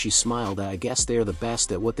before she smiled. I guess they're the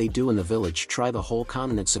best at what they do in the village. Try the whole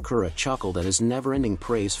continent. Sakura chuckled at his never-ending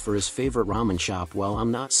praise for his favorite ramen shop. Well,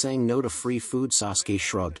 I'm not saying no to free food, Sasuke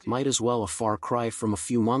shrugged. Might as well. A far cry from a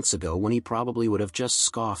few months ago when he probably would have just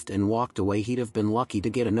scoffed and walked away. He'd have been lucky to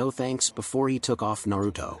get a no thanks before he took off.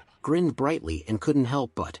 Naruto grinned brightly and couldn't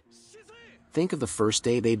help but think of the first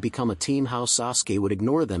day they'd become a team, how Sasuke would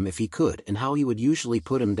ignore them if he could, and how he would usually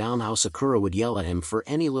put him down, how Sakura would yell at him for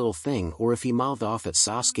any little thing, or if he mouthed off at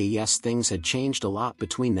Sasuke. Yes, things had changed a lot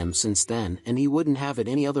between them since then, and he wouldn't have it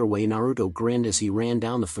any other way. Naruto grinned as he ran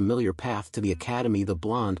down the familiar path to the academy. The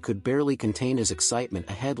blonde could barely contain his excitement.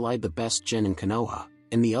 Ahead lied the best gen in Konoha,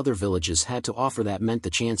 and the other villages had to offer. That meant the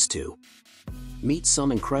chance to meet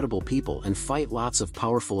some incredible people and fight lots of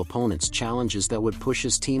powerful opponents, challenges that would push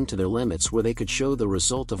his team to their limits, where they could show the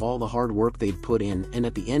result of all the hard work they'd put in, and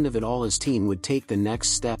at the end of it all his team would take the next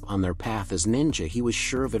step on their path as ninja. He was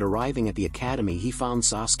sure of it. Arriving at the academy, he found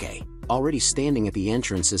Sasuke already standing at the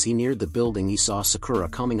entrance. As he neared the building, he saw Sakura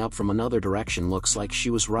coming up from another direction. Looks like she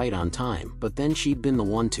was right on time, but then she'd been the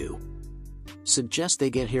one to suggest they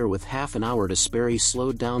get here with half an hour to spare. He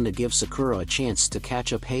slowed down to give Sakura a chance to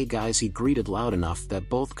catch up. Hey guys, he greeted loud enough that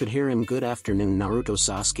both could hear him. Good afternoon, Naruto.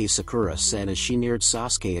 Sasuke, Sakura said as she neared.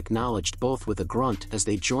 Sasuke acknowledged both with a grunt. As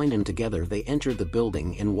they joined him together, they entered the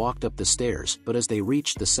building and walked up the stairs, but as they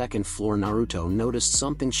reached the second floor, Naruto noticed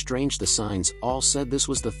something strange. The signs all said this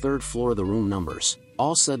was the third floor. The room numbers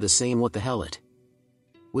all said the same. What the hell? It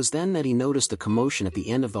was then that he noticed a commotion at the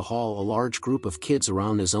end of the hall. A large group of kids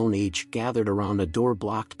around his own age gathered around a door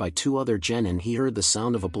blocked by two other genin. He heard the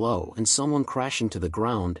sound of a blow and someone crashing to the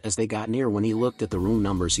ground. As they got near, when he looked at the room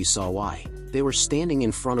numbers, he saw why. They were standing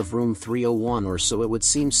in front of room 301, or so it would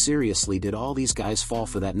seem. Seriously, did all these guys fall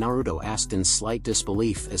for that? Naruto asked in slight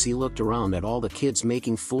disbelief as he looked around at all the kids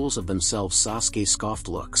making fools of themselves. Sasuke scoffed.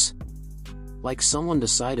 Looks like someone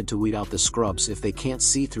decided to weed out the scrubs. If they can't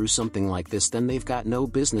see through something like this, then they've got no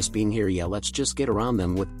business being here. Yeah, let's just get around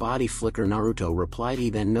them with body flicker, Naruto replied. He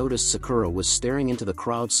then noticed Sakura was staring into the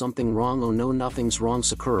crowd. Something wrong? Oh no, nothing's wrong,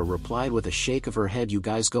 Sakura replied with a shake of her head. You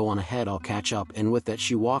guys go on ahead, I'll catch up. And with that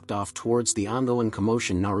she walked off towards the ongoing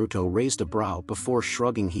commotion. Naruto raised a brow before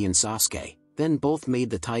shrugging. He and Sasuke then both made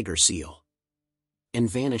the tiger seal and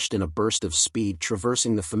vanished in a burst of speed,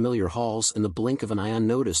 traversing the familiar halls in the blink of an eye.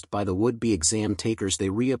 Unnoticed by the would-be exam takers, they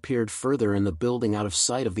reappeared further in the building out of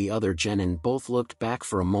sight of the other genin. Both looked back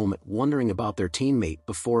for a moment, wondering about their teammate,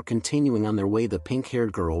 before continuing on their way. The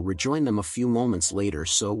pink-haired girl rejoined them a few moments later.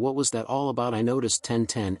 So what was that all about? I noticed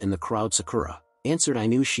 10-10 in the crowd, Sakura answered. I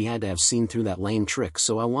knew she had to have seen through that lame trick,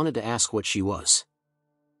 so I wanted to ask what she was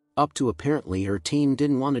up to. Apparently her team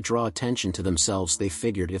didn't want to draw attention to themselves. They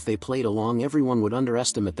figured if they played along, everyone would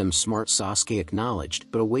underestimate them. Smart, Sasuke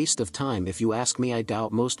acknowledged, but a waste of time if you ask me. I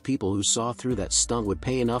doubt most people who saw through that stunt would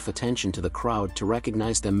pay enough attention to the crowd to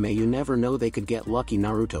recognize them. May you never know, they could get lucky,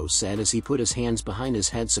 Naruto said as he put his hands behind his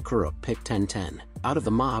head. Sakura picked 10-10 out of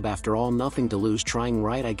the mob. After all, nothing to lose trying,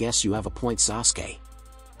 right? I guess you have a point, Sasuke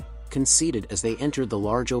conceded as they entered the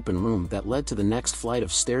large open room that led to the next flight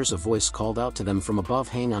of stairs. A voice called out to them from above.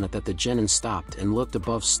 Hang on it. That the genin stopped and looked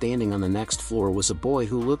above. Standing on the next floor was a boy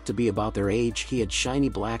who looked to be about their age. He had shiny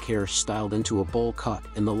black hair styled into a bowl cut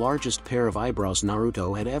and the largest pair of eyebrows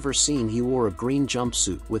Naruto had ever seen. He wore a green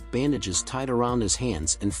jumpsuit with bandages tied around his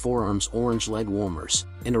hands and forearms, orange leg warmers,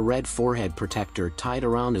 and a red forehead protector tied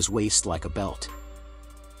around his waist like a belt.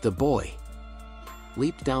 The boy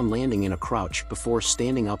leaped down, landing in a crouch before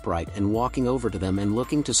standing upright and walking over to them and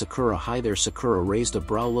looking to Sakura. Hi there. Sakura raised a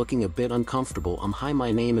brow, looking a bit uncomfortable. Hi,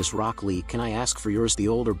 my name is Rock Lee. Can I ask for yours? The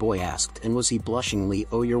older boy asked, and was he blushing? Lee,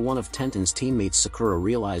 oh, you're one of Tenten's teammates, Sakura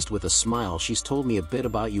realized with a smile. She's told me a bit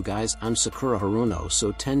about you guys. I'm Sakura Haruno,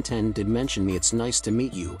 so Tenten did mention me. It's nice to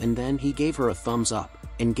meet you. And then he gave her a thumbs up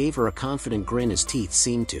and gave her a confident grin. His teeth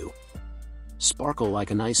seemed to sparkle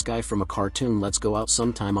like a nice guy from a cartoon. Let's go out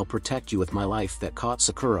sometime, I'll protect you with my life. That caught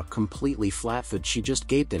Sakura completely flat-footed. She just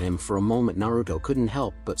gaped at him for a moment. Naruto couldn't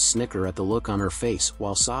help but snicker at the look on her face,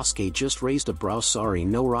 while Sasuke just raised a brow. Sorry,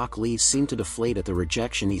 no. Rock Lee seemed to deflate at the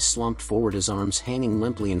rejection. He slumped forward, his arms hanging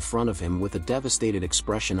limply in front of him with a devastated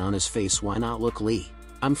expression on his face. Why not? Look, Lee,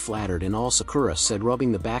 I'm flattered and all, Sakura said,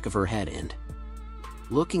 rubbing the back of her head and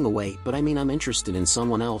looking away. But I mean, I'm interested in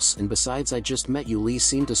someone else, and besides, I just met you. Lee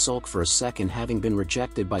seemed to sulk for a second, having been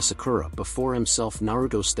rejected by Sakura before himself.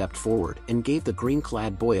 Naruto stepped forward and gave the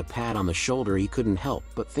green-clad boy a pat on the shoulder. He couldn't help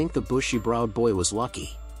but think the bushy-browed boy was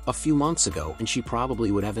lucky a few months ago, and she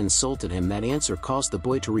probably would have insulted him. That answer caused the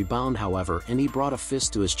boy to rebound, however, and he brought a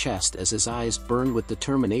fist to his chest as his eyes burned with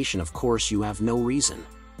determination. Of course, you have no reason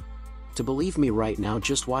to believe me right now.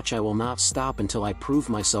 Just watch. I will not stop until I prove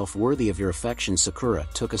myself worthy of your affection. Sakura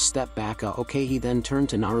took a step back. Okay. He then turned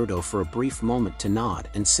to Naruto for a brief moment to nod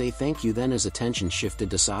and say thank you. Then his attention shifted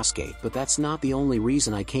to Sasuke. But that's not the only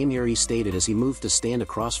reason I came here, he stated as he moved to stand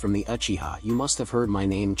across from the Uchiha. You must have heard my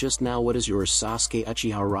name just now. What is yours, Sasuke?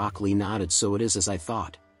 Uchiha. Rock Lee nodded. So it is as I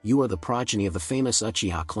thought. You are the progeny of the famous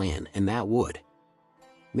Uchiha clan, and that would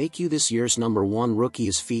make you this year's #1 rookie.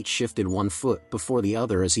 His feet shifted 1 foot before the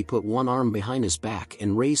other as he put one arm behind his back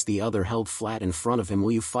and raised the other held flat in front of him.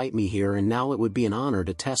 Will you fight me here and now? It would be an honor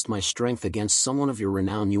to test my strength against someone of your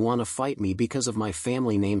renown. You want to fight me because of my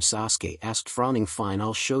family name? Sasuke asked, frowning. Fine,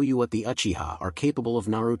 I'll show you what the Uchiha are capable of.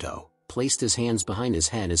 Naruto placed his hands behind his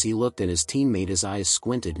head as he looked at his teammate, his eyes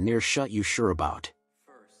squinted near shut. You sure about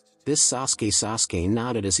this, Sasuke? Sasuke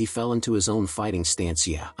nodded as he fell into his own fighting stance.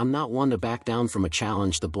 Yeah, I'm not one to back down from a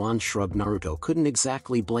challenge. The blonde shrugged. Naruto couldn't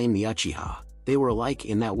exactly blame the Uchiha. They were alike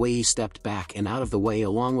in that way. He stepped back and out of the way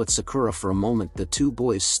along with Sakura. For a moment the two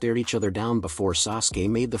boys stared each other down before Sasuke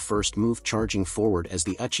made the first move, charging forward as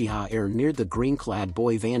the Uchiha heir neared the green-clad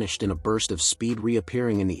boy, vanished in a burst of speed,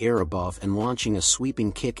 reappearing in the air above and launching a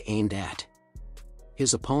sweeping kick aimed at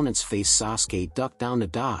his opponent's face. Sasuke ducked down to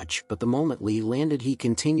dodge, but the moment Lee landed he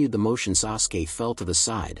continued the motion. Sasuke fell to the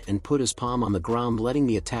side and put his palm on the ground, letting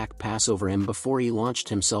the attack pass over him before he launched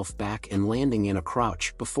himself back and landing in a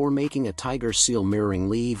crouch before making a tiger seal mirroring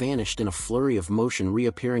Lee. He vanished in a flurry of motion,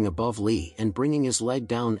 reappearing above Lee and bringing his leg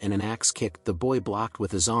down and an axe kick. The boy blocked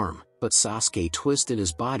with his arm, but Sasuke twisted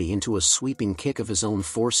his body into a sweeping kick of his own,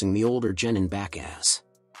 forcing the older genin back as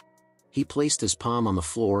he placed his palm on the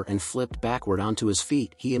floor and flipped backward onto his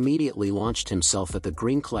feet. He immediately launched himself at the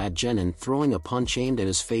green-clad genin, throwing a punch aimed at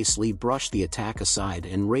his face. Lee brushed the attack aside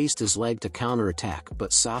and raised his leg to counterattack,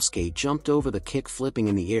 but Sasuke jumped over the kick, flipping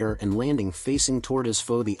in the air and landing facing toward his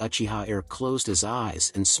foe. The Uchiha heir closed his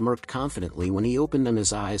eyes and smirked confidently. When he opened them,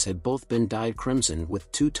 his eyes had both been dyed crimson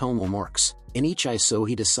with 2 tomo marks in each eye, so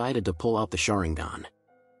he decided to pull out the Sharingan.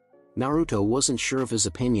 Naruto wasn't sure of his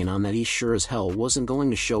opinion on that. He sure as hell wasn't going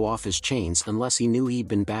to show off his chains unless he knew he'd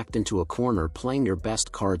been backed into a corner. Playing your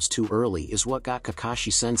best cards too early is what got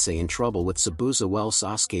Kakashi-sensei in trouble with Zabuza. Well,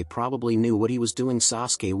 Sasuke probably knew what he was doing.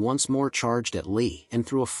 Sasuke once more charged at Lee and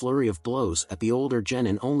threw a flurry of blows at the older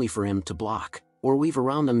genin, only for him to block or weave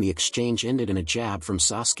around them. The exchange ended in a jab from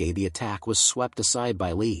Sasuke. The attack was swept aside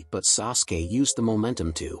by Lee, but Sasuke used the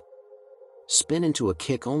momentum to spin into a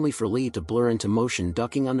kick, only for Lee to blur into motion,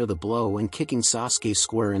 ducking under the blow and kicking Sasuke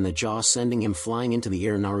square in the jaw, sending him flying into the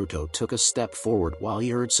air. Naruto took a step forward while he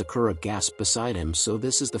heard Sakura gasp beside him. So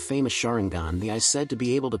this is the famous Sharingan, the eye said to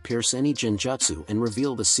be able to pierce any genjutsu and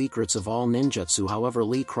reveal the secrets of all ninjutsu. However,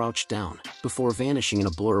 Lee crouched down before vanishing in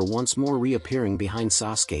a blur, once more reappearing behind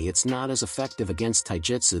Sasuke. It's not as effective against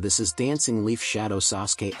taijutsu. This is dancing leaf shadow,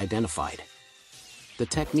 Sasuke identified the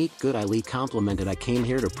technique. Good eye, Lee complimented. I came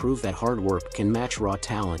here to prove that hard work can match raw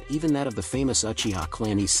talent, even that of the famous Uchiha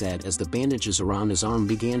clan, he said as the bandages around his arm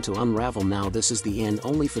began to unravel. Now this is the end,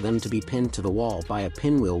 only for them to be pinned to the wall by a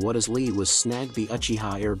pinwheel. What as Lee was snagged, the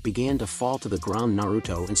Uchiha heir began to fall to the ground.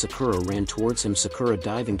 Naruto and Sakura ran towards him, Sakura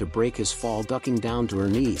diving to break his fall, ducking down to her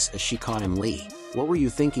knees as she caught him. Lee, what were you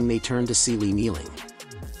thinking? They turned to see Lee kneeling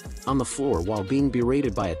on the floor while being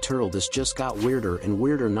berated by a turtle. This just got weirder and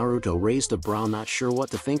weirder. Naruto raised a brow, not sure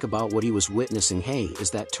what to think about what he was witnessing. Hey,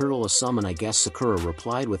 is that turtle a summon? I guess, Sakura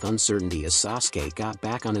replied with uncertainty as Sasuke got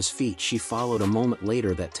back on his feet. She followed a moment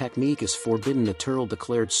later. That technique is forbidden, the turtle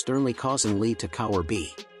declared sternly, causing Lee to cower.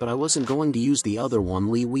 But I wasn't going to use the other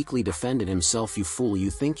one, Lee weakly defended himself. You fool,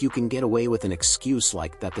 you think you can get away with an excuse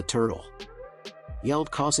like that? The turtle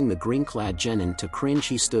yelled, causing the green-clad genin to cringe.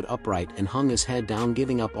 He stood upright and hung his head down,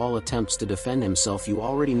 giving up all attempts to defend himself. You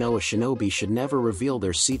already know a shinobi should never reveal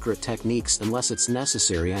their secret techniques unless it's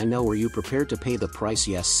necessary. I know. Are you prepared to pay the price?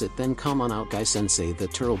 Yes, sit then, come on out, Gai-sensei. The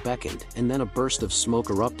turtle beckoned, and then a burst of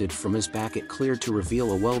smoke erupted from his back. It cleared to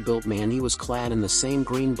reveal a well-built man. He was clad in the same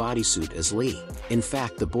green bodysuit as Lee. In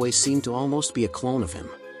fact, the boy seemed to almost be a clone of him.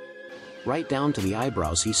 Right down to the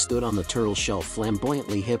eyebrows. He stood on the turtle shell,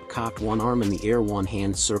 flamboyantly hip-cocked, one arm in the air, one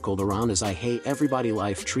hand circled around his eye. Hey everybody,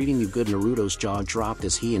 life treating you good? Naruto's jaw dropped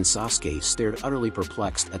as he and Sasuke stared utterly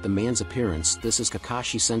perplexed at the man's appearance. This is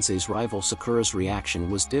Kakashi-sensei's rival. Sakura's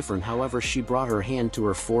reaction was different, however. She brought her hand to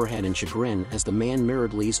her forehead in chagrin as the man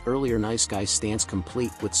mirrored Lee's earlier nice guy stance,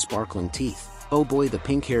 complete with sparkling teeth. Oh boy, the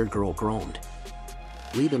pink-haired girl groaned.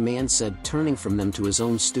 Lee, the man said, turning from them to his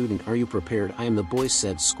own student. Are you prepared? I am, the boy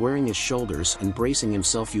said, squaring his shoulders and bracing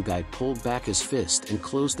himself. You guy pulled back his fist and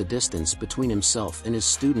closed the distance between himself and his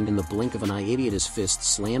student in the blink of an eye. Idiot. His fist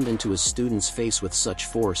slammed into his student's face with such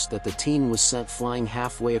force that the teen was sent flying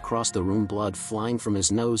halfway across the room, blood flying from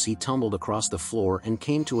his nose. He tumbled across the floor and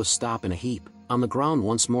came to a stop in a heap on the ground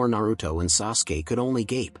once more. Naruto and Sasuke could only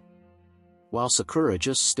gape While Sakura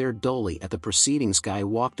just stared dully at the proceedings, Guy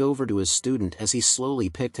walked over to his student. As he slowly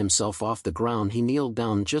picked himself off the ground, he kneeled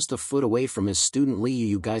down just a foot away from his student. Lee,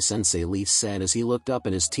 you Guy-sensei, Lee said as he looked up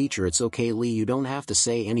at his teacher. It's okay, Lee, you don't have to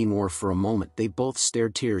say any more. For a moment they both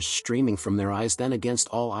stared, tears streaming from their eyes. Then against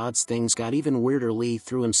all odds things got even weirder. Lee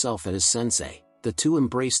threw himself at his sensei. The two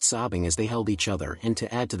embraced, sobbing as they held each other, and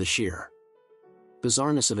to add to the sheer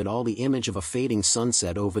bizarreness of it all, the image of a fading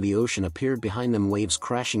sunset over the ocean appeared behind them, waves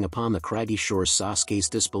crashing upon the craggy shores. Sasuke's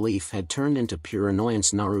disbelief had turned into pure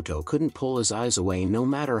annoyance. Naruto couldn't pull his eyes away no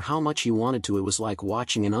matter how much he wanted to. It was like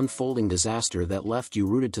watching an unfolding disaster that left you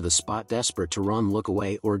rooted to the spot, desperate to run, look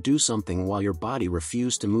away, or do something while your body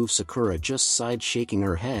refused to move. Sakura just sighed, shaking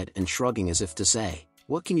her head and shrugging as if to say,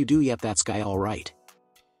 "What can you do?" "Yep, that's Guy, all right."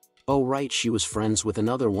 Oh right, she was friends with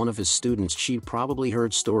another one of his students. She'd probably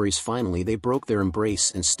heard stories. Finally they broke their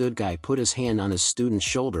embrace and stood. Guy put his hand on his student's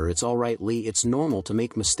shoulder. "It's all right, Lee, it's normal to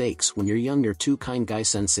make mistakes when you're young. You're too kind,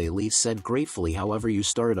 Guy-sensei," Lee said gratefully. "However, you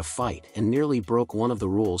started a fight and nearly broke one of the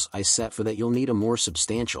rules I set. For that you'll need a more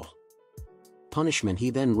substantial punishment."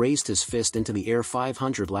 He then raised his fist into the air.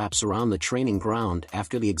 500 laps around the training ground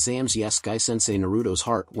after the exams. Yes, Guy-sensei. Naruto's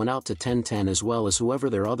heart went out to Tenten as well as whoever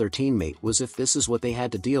their other teammate was. If this is what they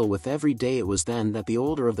had to deal with every day, it was then that the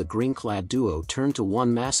older of the green-clad duo turned to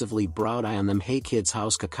one massively browed eye on them. "Hey kids,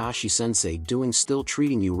 how's Kakashi-sensei doing? Still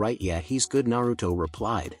treating you right?" "Yeah, he's good," Naruto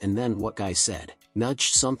replied. And then what Guy said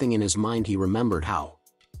nudged something in his mind. He remembered how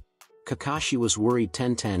Kakashi was worried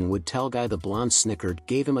Tenten would tell Guy. The blonde snickered,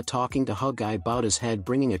 gave him a talking to. Hug Guy bowed his head,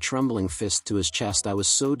 bringing a trembling fist to his chest. "I was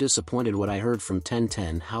so disappointed what I heard from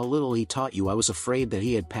Tenten, how little he taught you. I was afraid that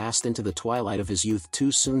he had passed into the twilight of his youth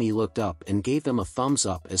too soon." He looked up and gave them a thumbs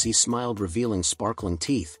up as he smiled, revealing sparkling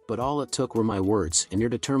teeth. "But all it took were my words and your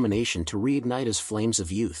determination to reignite his flames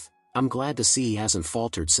of youth. I'm glad to see he hasn't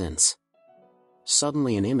faltered since."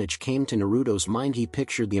 Suddenly an image came to Naruto's mind. He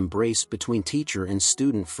pictured the embrace between teacher and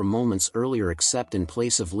student from moments earlier, except in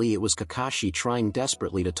place of Lee it was Kakashi trying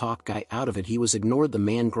desperately to talk Guy out of it. He was ignored. The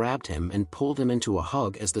man grabbed him and pulled him into a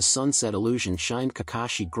hug. As the sunset illusion shined,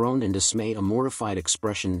 Kakashi groaned in dismay, a mortified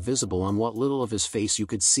expression visible on what little of his face you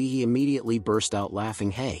could see. He immediately burst out laughing.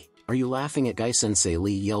 "Hey, are you laughing at Guy-sensei?"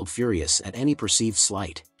 Lee yelled, furious at any perceived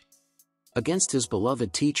slight against his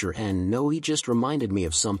beloved teacher. "And no, he just reminded me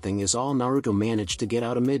of something," is all Naruto managed to get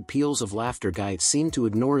out amid peals of laughter. Guy seemed to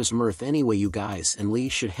ignore his mirth. "Anyway, you guys and Lee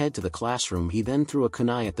should head to the classroom." He then threw a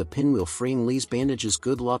kunai at the pinwheel, freeing Lee's bandages.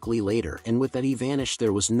 "Good luck, Lee." Later, and with that he vanished.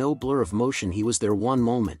 There was no blur of motion. He was there one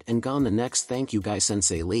moment and gone the next. "Thank you,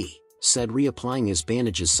 Guy-sensei," Lee said, reapplying his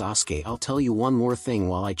bandages. "Sasuke, I'll tell you one more thing.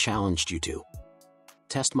 While I challenged you to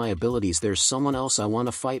test my abilities, there's someone else I want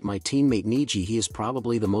to fight, my teammate Neji. He is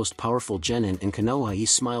probably the most powerful genin in Konoha." He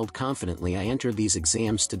smiled confidently. "I entered these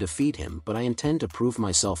exams to defeat him, but I intend to prove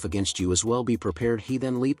myself against you as well. Be prepared." He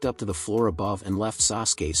then leaped up to the floor above and left.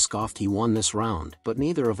 Sasuke scoffed. "He won this round, but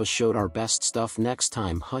neither of us showed our best stuff. Next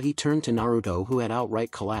time, huh?" He turned to Naruto, who had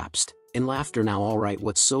outright collapsed in laughter. "Now all right,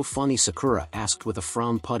 what's so funny?" Sakura asked with a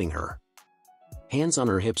frown, putting her hands on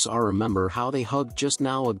her hips. "Remember how they hugged just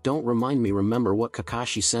now? Don't remind me." "Remember what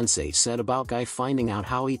Kakashi-sensei said about Guy finding out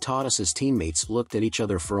how he taught us?" His teammates looked at each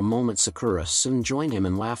other for a moment. Sakura soon joined him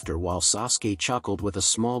in laughter, while Sasuke chuckled with a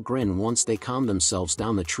small grin. Once they calmed themselves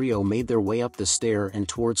down, the trio made their way up the stair and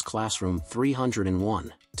towards classroom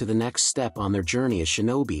 301, to the next step on their journey as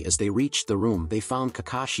shinobi. As they reached the room, they found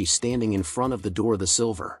Kakashi standing in front of the door. The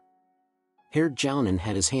silver-haired Jounin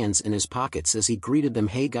had his hands in his pockets as he greeted them.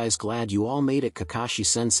 "Hey guys, glad you all made it.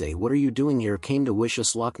 Kakashi-sensei, what are you doing here?" "Came to wish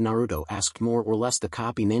us luck," Naruto asked. "More or less," the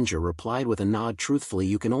copy ninja replied with a nod. "Truthfully,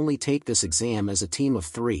 you can only take this exam as a team of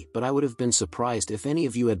 3, but I would have been surprised if any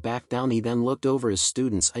of you had backed down." He then looked over his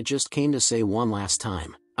students. "I just came to say one last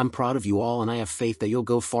time, I'm proud of you all and I have faith that you'll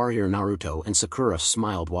go far here." Naruto and Sakura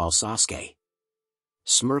smiled while Sasuke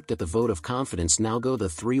smirked at the vote of confidence. "Now go." The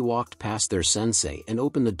three walked past their sensei and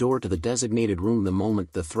opened the door to the designated room. The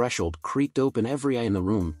moment the threshold creaked open, every eye in the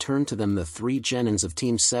room turned to them. The three genins of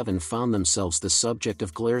Team 7 found themselves the subject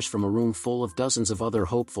of glares from a room full of dozens of other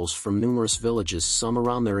hopefuls from numerous villages, some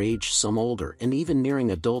around their age, some older, and even nearing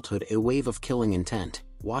adulthood. A wave of killing intent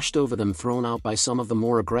washed over them, thrown out by some of the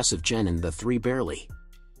more aggressive genin. The three barely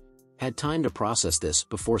had time to process this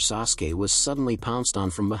before Sasuke was suddenly pounced on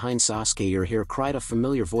from behind. "Sasuke, you're here!" cried a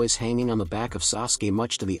familiar voice. Hanging on the back of Sasuke,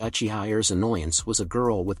 much to the Uchiha heir's annoyance, was a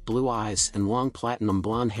girl with blue eyes and long platinum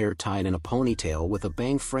blonde hair tied in a ponytail with a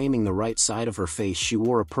bang framing the right side of her face. She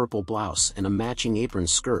wore a purple blouse and a matching apron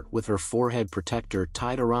skirt with her forehead protector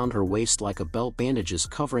tied around her waist like a belt, bandages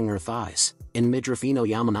covering her thighs. In midriff, Ino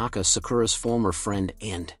Yamanaka, Sakura's former friend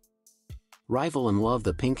and Rival in love.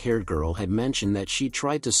 The pink-haired girl had mentioned that she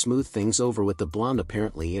tried to smooth things over with the blonde.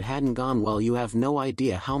 Apparently it hadn't gone well. You have no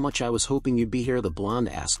idea how much I was hoping you'd be here, the blonde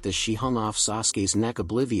asked as she hung off Sasuke's neck,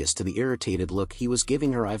 oblivious to the irritated look he was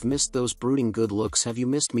giving her. I've missed those brooding good looks. Have you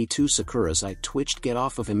missed me too? Sakura's eye twitched. Get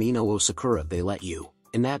off of him, Ino. Oh Sakura, they let you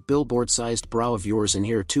in that billboard-sized brow of yours in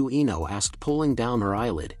here too? Ino asked, pulling down her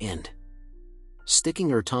eyelid and sticking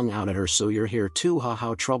her tongue out at her. So you're here too? Ha,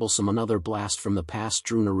 how troublesome. Another blast from the past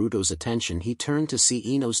drew Naruto's attention. He turned to see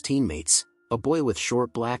Ino's teammates. A boy with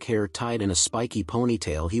short black hair tied in a spiky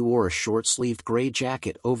ponytail. He wore a short-sleeved gray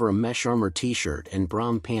jacket over a mesh armor t-shirt and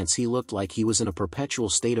brown pants. He looked like he was in a perpetual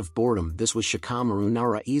state of boredom. This was Shikamaru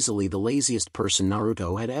Nara, easily the laziest person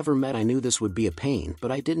Naruto had ever met. I knew this would be a pain,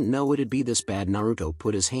 but I didn't know it'd be this bad. Naruto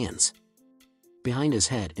put his hands behind his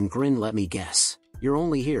head and grinned. Let me guess. You're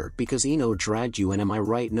only here because Ino dragged you in, am I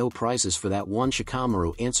right? No prizes for that one,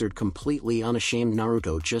 Shikamaru answered, completely unashamed.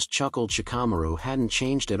 Naruto just chuckled. Shikamaru hadn't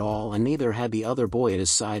changed at all, and neither had the other boy at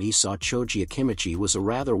his side. He saw Choji Akimichi was a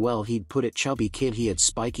rather, well, he'd put it, chubby kid. He had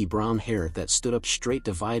spiky brown hair that stood up straight,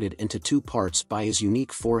 divided into two parts by his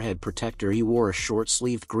unique forehead protector. He wore a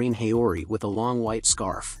short-sleeved green haori with a long white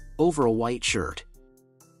scarf over a white shirt,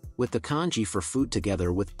 with the kanji for food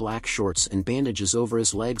together with black shorts and bandages over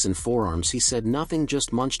his legs and forearms. He said nothing,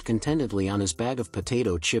 just munched contentedly on his bag of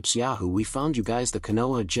potato chips. Yahoo, we found you guys. The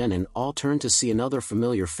Konoha Genin all turned to see another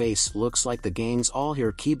familiar face. Looks like the gang's all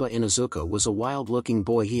here. Kiba Inuzuka was a wild-looking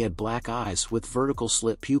boy. He had black eyes with vertical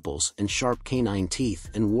slit pupils and sharp canine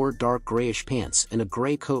teeth, and wore dark grayish pants and a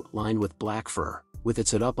gray coat lined with black fur. With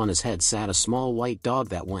its hood up on his head sat a small white dog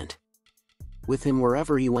that went with him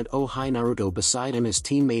wherever he went. Oh hi, Naruto. Beside him his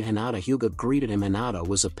teammate Hinata Hyuga greeted him. Hinata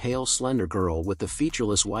was a pale, slender girl with the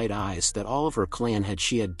featureless white eyes that all of her clan had.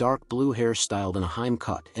 She had dark blue hair styled in a Heim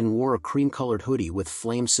cut and wore a cream-colored hoodie with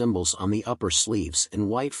flame symbols on the upper sleeves and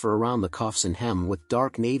white fur around the cuffs and hem, with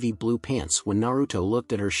dark navy blue pants. When Naruto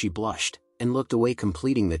looked at her she blushed and looked away.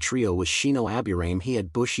 Completing the trio was Shino Aburame. He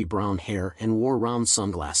had bushy brown hair and wore round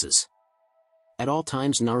sunglasses at all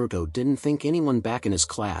times. Naruto didn't think anyone back in his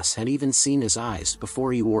class had even seen his eyes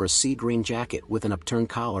before. He wore a sea green jacket with an upturned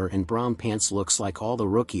collar and brown pants. Looks like all the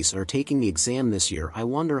rookies are taking the exam this year. I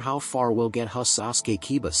wonder how far we'll get. Sasuke,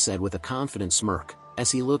 Kiba said with a confident smirk as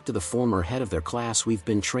he looked to the former head of their class. We've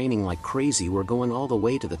been training like crazy. We're going all the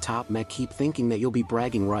way to the top. Mech, keep thinking that you'll be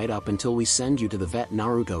bragging right up until we send you to the vet.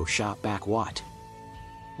 Naruto shot back. What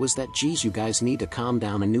was that? Geez, you guys need to calm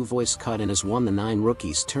down. A new voice cut in as the 9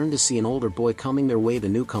 rookies turned to see an older boy coming their way. The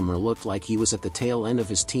newcomer looked like he was at the tail end of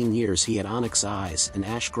his teen years. He had onyx eyes and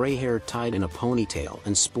ash gray hair tied in a ponytail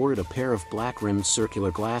and sported a pair of black-rimmed circular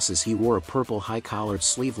glasses. He wore a purple high-collared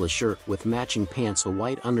sleeveless shirt with matching pants, a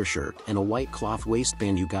white undershirt, and a white cloth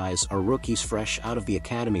waistband. You guys are rookies fresh out of the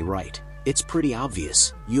academy, right? It's pretty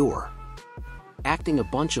obvious. You're acting a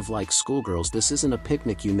bunch of like schoolgirls. This isn't a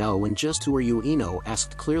picnic, you know. And just who are you? Ino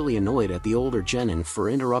asked, clearly annoyed at the older Genin for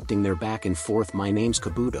interrupting their back and forth. My name's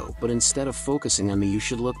Kabuto, but instead of focusing on me you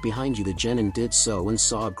should look behind you. The Genin did so and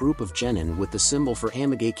saw a group of Genin with the symbol for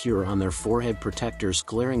Amigakure on their forehead protectors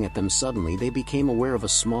glaring at them. Suddenly they became aware of a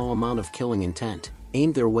small amount of killing intent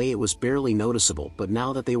aimed their way. It was barely noticeable, but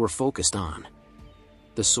now that they were focused on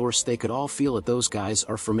the source they could all feel it. Those guys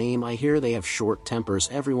are from AIM. I hear they have short tempers.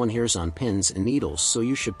 Everyone here's on pins and needles, so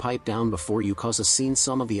you should pipe down before you cause a scene.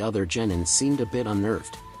 Some of the other Genin seemed a bit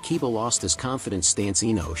unnerved. Kiba lost his confident stance.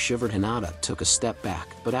 Ino shivered. Hinata took a step back,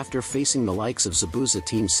 but after facing the likes of Zabuza,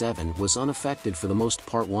 Team 7 was unaffected for the most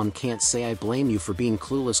part. One can't say I blame you for being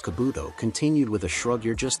clueless. Kabuto continued with a shrug.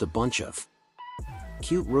 You're just a bunch of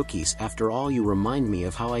cute rookies. After all, you remind me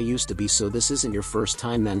of how I used to be. So this isn't your first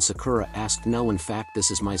time then? Sakura asked. No, in fact this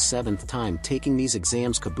is my 7th time taking these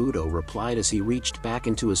exams, Kabuto replied as he reached back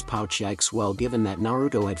into his pouch. Yikes. Well, given that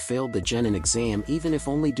Naruto had failed the Genin exam, even if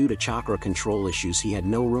only due to chakra control issues, he had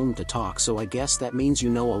no room to talk. So I guess that means you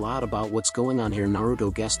know a lot about what's going on here,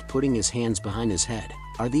 Naruto guessed, putting his hands behind his head.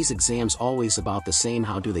 Are these exams always about the same?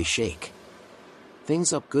 How do they shake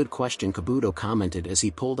things up? Good question, Kabuto commented as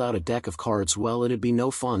he pulled out a deck of cards. Well, it'd be no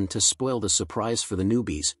fun to spoil the surprise for the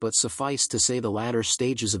newbies, but suffice to say the latter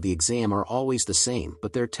stages of the exam are always the same,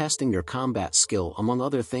 but they're testing your combat skill among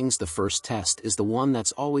other things. The first test is the one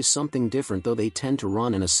that's always something different, though they tend to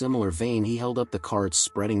run in a similar vein. He held up the cards,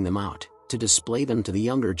 spreading them out to display them to the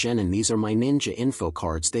younger Genin. These are my ninja info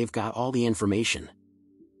cards. They've got all the information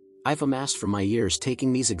I've amassed from my years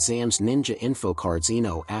taking these exams ninja info cards.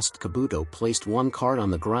 Ino asked. Kabuto placed one card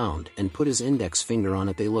on the ground and put his index finger on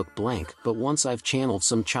it. They look blank, but once I've channeled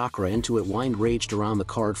some chakra into it. Wind raged around the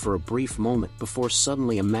card for a brief moment before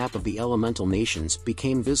suddenly a map of the elemental nations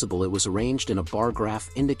became visible. It was arranged in a bar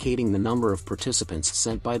graph indicating the number of participants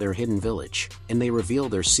sent by their hidden village, and they reveal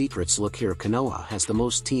their secrets. Look here, Konoha has the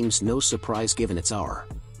most teams, no surprise given it's our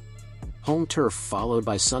home turf, followed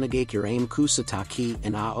by Sunagakure, Aim, Kusataki,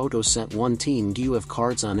 and Aoto sent one team. Do you have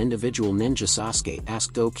cards on individual ninja? Sasuke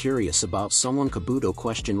asked. Oh, curious about someone? Kabuto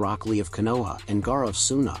questioned. Rock Lee of Konoha and Gaara of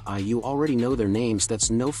Suna. You already know their names.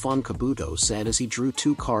 That's no fun, Kabuto said as he drew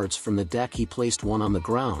two cards from the deck. He placed one on the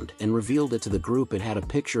ground and revealed it to the group. It had a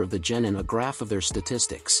picture of the genin, a graph of their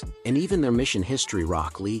statistics, and even their mission history.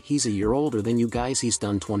 Rock Lee, he's a year older than you guys. He's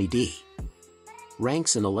done 20D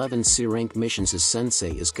ranks and 11 C rank missions. His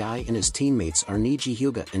sensei is Guy and his teammates are Niji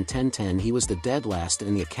Hyuga and Tenten. He was the dead last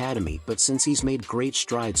in the academy, but since he's made great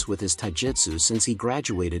strides with his taijutsu since he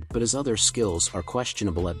graduated, but his other skills are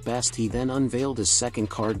questionable at best. He then unveiled his second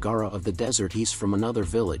card, Gaara of the Desert. He's from another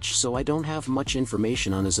village, so I don't have much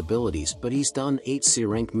information on his abilities, but he's done 8 C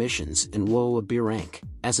rank missions and whoa, a B rank.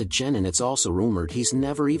 As a genin, it's also rumored he's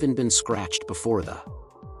never even been scratched before. The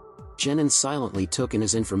genin silently took in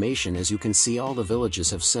his information. As you can see, all the villages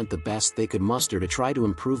have sent the best they could muster to try to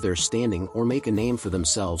improve their standing or make a name for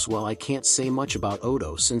themselves. Well, I can't say much about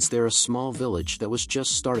Oto since they're a small village that was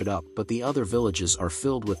just started up, but the other villages are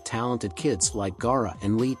filled with talented kids like Gaara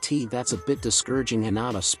and Lee T. That's a bit discouraging.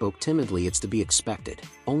 Hinata spoke timidly. It's to be expected.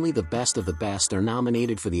 Only the best of the best are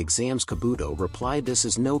nominated for the exams, Kabuto replied. This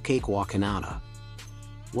is no cakewalk. Hinata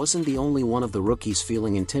wasn't the only one of the rookies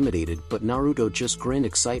feeling intimidated, but Naruto just grinned,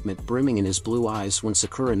 excitement brimming in his blue eyes. When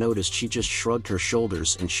Sakura noticed, she just shrugged her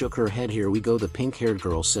shoulders and shook her head. Here we go, the pink-haired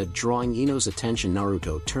girl said, drawing Ino's attention.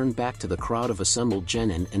 Naruto turned back to the crowd of assembled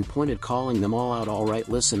genin and pointed, calling them all out. All right,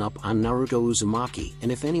 listen up, I'm Naruto Uzumaki, and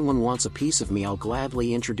if anyone wants a piece of me, I'll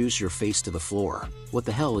gladly introduce your face to the floor. What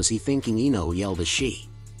the hell is he thinking? Ino yelled as she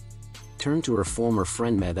turned to her former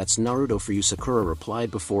friend. That's Naruto for you, Sakura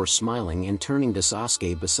replied before smiling and turning to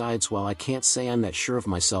Sasuke. Besides, while I can't say I'm that sure of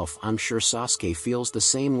myself, I'm sure Sasuke feels the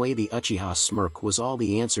same way. The Uchiha smirk was all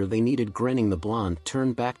the answer they needed. Grinning, the blonde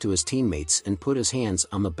turned back to his teammates and put his hands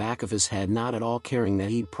on the back of his head, not at all caring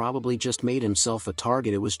that he'd probably just made himself a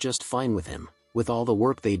target. It was just fine with him. With all the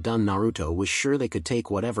work they'd done, Naruto was sure they could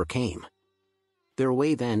take whatever came their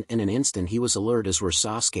way. Then, in an instant, he was alert, as were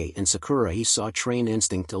Sasuke and Sakura. He saw trained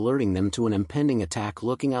instinct alerting them to an impending attack.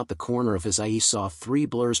 Looking out the corner of his eye, he saw 3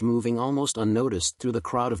 blurs moving almost unnoticed through the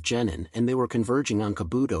crowd of genin, and they were converging on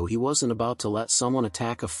Kabuto. He wasn't about to let someone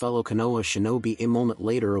attack a fellow Konoha shinobi. A moment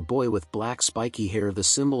later, a boy with black spiky hair, the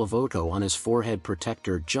symbol of Oto on his forehead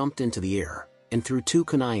protector, jumped into the air and threw 2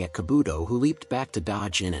 kunai at Kabuto, who leaped back to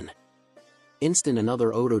dodge. In an instant,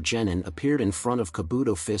 another Oto genin appeared in front of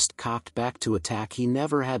Kabuto, fist cocked back to attack. He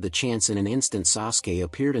never had the chance. In an instant, Sasuke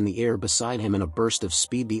appeared in the air beside him in a burst of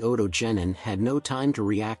speed. The Oto genin had no time to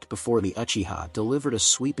react before the Uchiha delivered a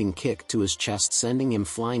sweeping kick to his chest, sending him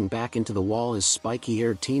flying back into the wall. His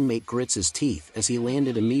spiky-haired teammate grits his teeth as he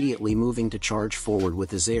landed, immediately moving to charge forward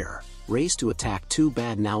with his air raised to attack. Too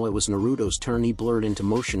bad. Now it was Naruto's turn. He blurred into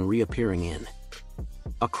motion, reappearing in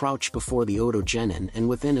a crouch before the Oto genin, and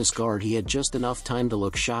within his guard he had just enough time to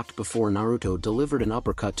look shocked before Naruto delivered an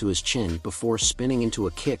uppercut to his chin before spinning into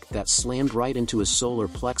a kick that slammed right into his solar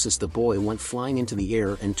plexus. The boy went flying into the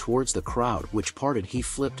air and towards the crowd, which parted. He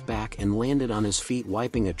flipped back and landed on his feet,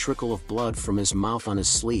 wiping a trickle of blood from his mouth on his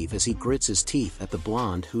sleeve as he grits his teeth at the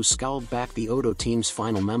blonde, who scowled back. The Oto team's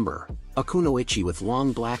final member, a kunoichi with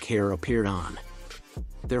long black hair, appeared on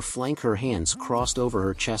their flank. Her hands crossed over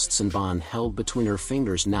her chest, Senbon held between her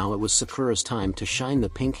fingers. Now it was Sakura's time to shine. The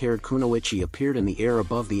pink-haired kunoichi appeared in the air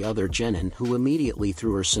above the other genin, who immediately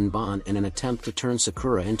threw her Senbon in an attempt to turn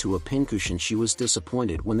Sakura into a pincushion. She was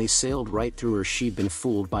disappointed when they sailed right through her. She'd been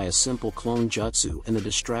fooled by a simple clone jutsu, and the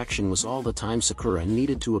distraction was all the time Sakura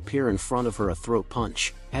needed to appear in front of her. A throat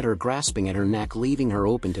punch had her grasping at her neck, leaving her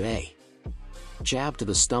open to a jab to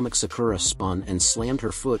the stomach. Sakura spun and slammed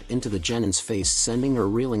her foot into the genin's face, sending her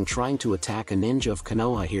reeling. Trying to attack a ninja of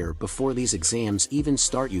Konoha here before these exams even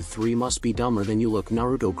start? You 3 must be dumber than you look,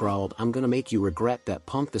 Naruto growled. I'm gonna make you regret that,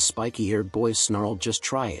 punk, the spiky-haired boy snarled. Just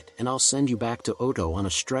try it, and I'll send you back to Oto on a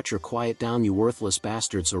stretcher. Quiet down, you worthless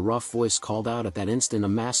bastards, a rough voice called out. At that instant, a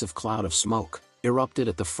massive cloud of smoke erupted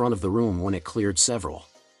at the front of the room. When it cleared, several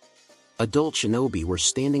adult shinobi were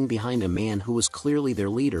standing behind a man who was clearly their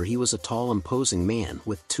leader. He was a tall, imposing man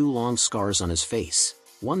with 2 long scars on his face.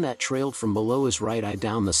 One that trailed from below his right eye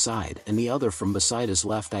down the side and the other from beside his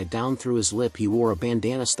left eye down through his lip. He wore a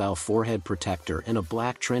bandana-style forehead protector and a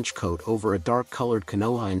black trench coat over a dark-colored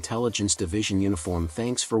Konoha Intelligence Division uniform.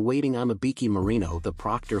 Thanks for waiting. I'm Ibiki Marino, the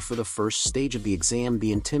proctor for the first stage of the exam.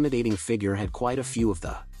 The intimidating figure had quite a few of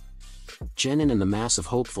the genin and the mass of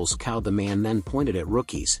hopefuls cowed. The man then pointed at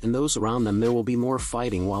rookies and those around them. There will be more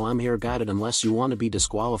fighting while I'm here, guided, unless you want to be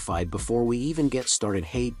disqualified before we even get started.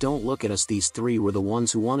 Hey, don't look at us, these three were the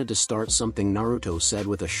ones who wanted to start something, Naruto said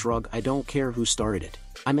with a shrug. I don't care who started it.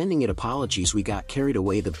 I'm ending it. Apologies, we got carried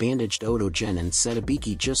away, the bandaged Oto genin said.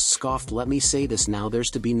 Ibiki just scoffed. Let me say this now,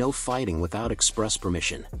 there's to be no fighting without express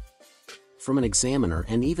permission from an examiner,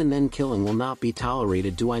 and even then killing will not be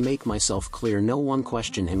tolerated. Do I make myself clear? No one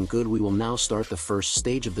question him. Good, we will now start the first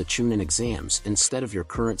stage of the Chunin exams. Instead of your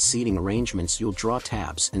current seating arrangements, you'll draw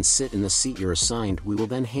tabs and sit in the seat you're assigned. We will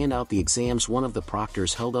then hand out the exams. One of the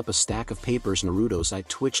proctors held up a stack of papers. Naruto's eye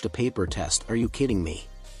twitched. A paper test? Are you kidding me?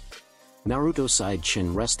 Naruto sighed,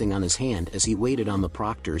 chin resting on his hand as he waited on the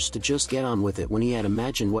proctors to just get on with it. When he had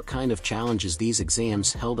imagined what kind of challenges these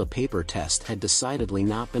exams held, a paper test had decidedly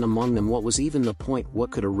not been among them. What was even the point?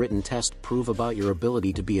 What could a written test prove about your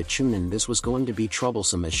ability to be a Chunin? This was going to be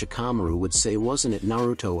troublesome, as Shikamaru would say, wasn't it?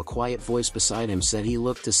 Naruto, a quiet voice beside him, said. He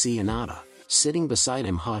looked to see Hinata sitting beside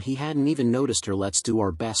him. He hadn't even noticed her. Let's do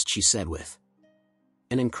our best, she said with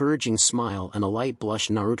an encouraging smile and a light blush.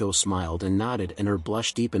 Naruto smiled and nodded, and her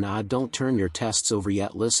blush deepened. Don't turn your tests over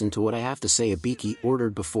yet. Listen to what I have to say, Ibiki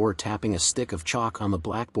ordered before tapping a stick of chalk on the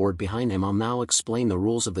blackboard behind him. I'll now explain the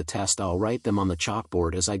rules of the test. I'll write them on the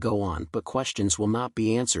chalkboard as I go on, but questions will not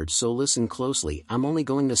be answered, so listen closely. I'm only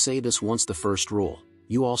going to say this once. The first rule: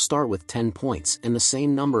 you all start with 10 points and the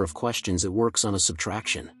same number of questions. It works on a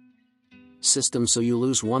subtraction system, so you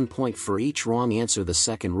lose 1 point for each wrong answer. The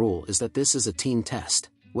second rule is that this is a team test.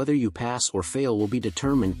 Whether you pass or fail will be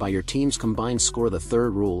determined by your team's combined score. The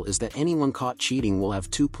third rule is that anyone caught cheating will have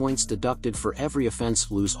 2 points deducted for every offense.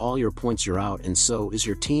 Lose all your points, you're out, and so is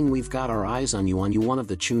your team. We've got our eyes on you, one of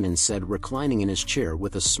the Chunin said, reclining in his chair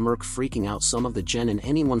with a smirk. Freaking out, some of the genin.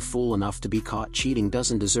 Anyone fool enough to be caught cheating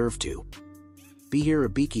doesn't deserve to be here,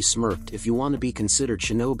 Ibiki smirked. If you want to be considered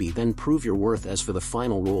shinobi, then prove your worth. As for the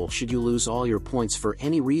final rule, should you lose all your points for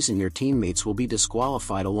any reason, your teammates will be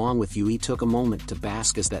disqualified along with you. He took a moment to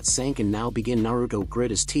bask as that sank in. Now begin. Naruto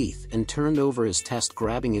grit his teeth and turned over his test,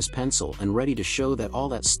 grabbing his pencil and ready to show that all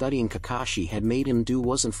that studying Kakashi had made him do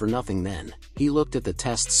wasn't for nothing. Then he looked at the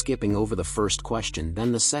test, skipping over the first question,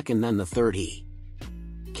 then the second, then the third. He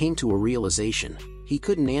came to a realization. He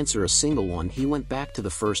couldn't answer a single one. He went back to the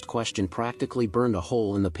first question, practically burned a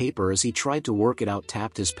hole in the paper as he tried to work it out,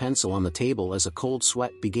 tapped his pencil on the table as a cold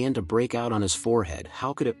sweat began to break out on his forehead.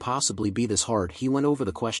 How could it possibly be this hard? He went over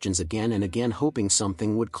the questions again and again, hoping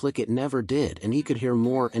something would click. It never did, and he could hear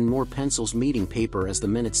more and more pencils meeting paper as the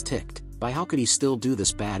minutes ticked by. How could he still do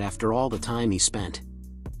this bad after all the time he spent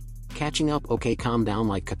catching up? Okay, calm down,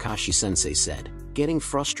 like Kakashi-sensei said. Getting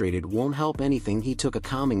frustrated won't help anything. He took a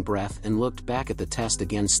calming breath and looked back at the test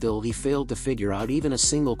again. Still, he failed to figure out even a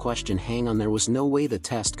single question. Hang on, there was no way the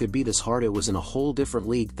test could be this hard. It was in a whole different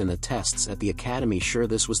league than the tests at the academy. Sure,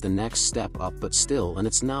 this was the next step up, but still, and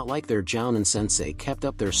it's not like their Jounin sensei kept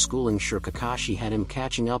up their schooling. Sure, Kakashi had him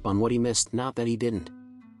catching up on what he missed, not that he didn't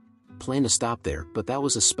plan to stop there, but that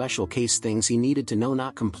was a special case. Things he needed to know,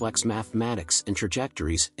 not complex mathematics and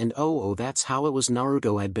trajectories, and oh, that's how it was.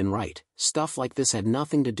 Naruto had been right. Stuff like this had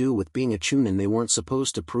nothing to do with being a Chunin. They weren't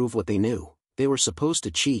supposed to prove what they knew. They were supposed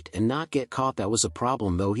to cheat and not get caught. That was a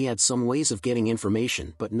problem, though. He had some ways of getting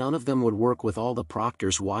information, but none of them would work with all the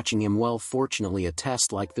proctors watching him. Well, fortunately, a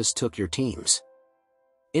test like this took your team's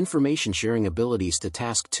information sharing abilities to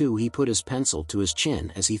task. 2. He put his pencil to his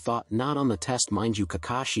chin as he thought. Not on the test, mind you.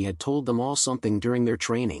 Kakashi had told them all something during their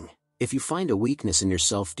training. If you find a weakness in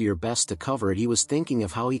yourself, do your best to cover it. He was thinking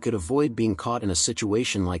of how he could avoid being caught in a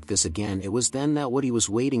situation like this again. It was then that what he was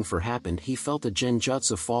waiting for happened. He felt a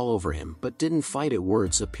genjutsu fall over him, but didn't fight it.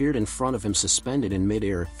 Words appeared in front of him, suspended in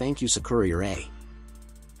mid-air. Thank you, Sakura, you're a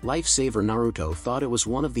lifesaver. Naruto thought it was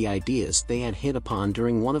one of the ideas they had hit upon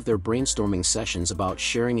during one of their brainstorming sessions about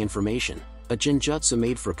sharing information. A genjutsu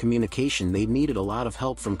made for communication. They needed a lot of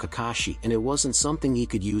help from Kakashi, and it wasn't something he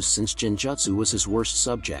could use since genjutsu was his worst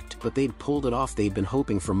subject, but they'd pulled it off. They'd been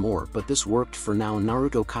hoping for more, but this worked for now.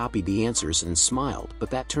 Naruto copied the answers and smiled, but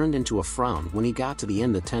that turned into a frown when he got to the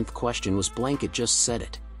end. The 10th question was blank. It just said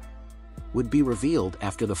it would be revealed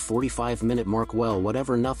after the 45-minute mark. Well,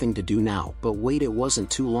 whatever, nothing to do now. But wait, it wasn't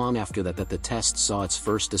too long after that the test saw its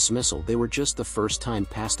first dismissal. They were just the first time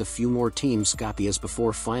past. A few more teams got the as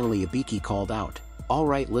before. Finally, Ibiki called out,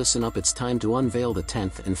 Alright, listen up, it's time to unveil the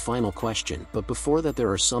 10th and final question, but before that there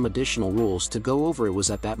are some additional rules to go over. It was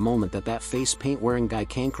at that moment that face paint wearing guy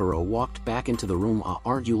Kankuro walked back into the room.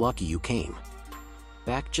 Aren't you lucky you came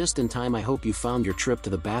back just in time? I hope you found your trip to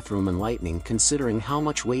the bathroom enlightening, considering how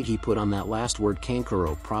much weight he put on that last word.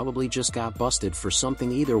 Kankuro probably just got busted for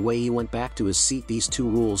something. Either way, he went back to his seat. These 2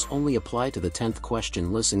 rules only apply to the 10th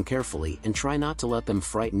question. Listen carefully and try not to let them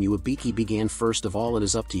frighten you. Ibiki began. First of all, it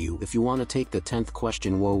is up to you if you want to take the 10th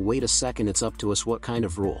question. Whoa, wait a second, it's up to us. What kind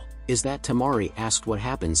of rule is that? Tamari asked. What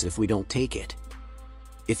happens if we don't take it?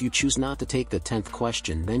 If you choose not to take the 10th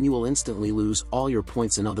question, then you will instantly lose all your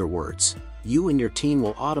points. In other words, you and your team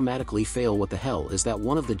will automatically fail. What the hell is that?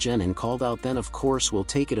 One of the genin called out. Then of course we'll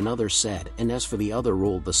take it, another said. And as for the other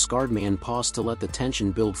rule, the scarred man paused to let the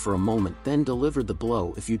tension build for a moment, then delivered the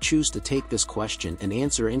blow. If you choose to take this question and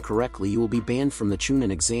answer incorrectly, you will be banned from the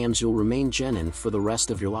Chunin exams. You'll remain genin for the rest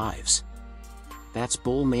of your lives. That's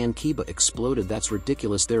bull, man. Kiba exploded. That's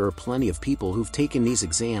ridiculous. There are plenty of people who've taken these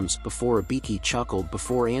exams before. Ibiki chuckled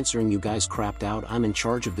before answering. You guys crapped out. I'm in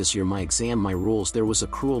charge of this year. My exam, my rules. There was a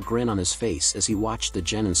cruel grin on his face as he watched the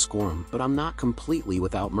genin squirm. But I'm not completely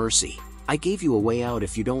without mercy. I gave you a way out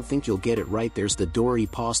if you don't think you'll get it right. There's the door. He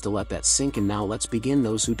paused to let that sink in. Now let's begin.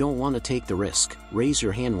 Those who don't want to take the risk, raise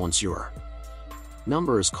your hand once your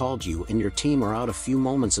number is called. You and your team are out. A few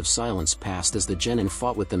moments of silence passed as the genin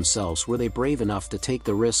fought with themselves. Were they brave enough to take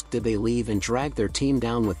the risk? Did they leave and drag their team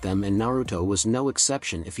down with them? And Naruto was no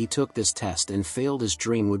exception. If he took this test and failed, his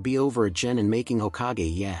dream would be over. A genin making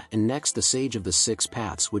Hokage, yeah, and next the sage of the 6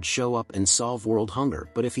 paths would show up and solve world hunger.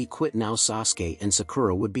 But if he quit now, Sasuke and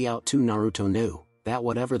Sakura would be out too. Naruto knew that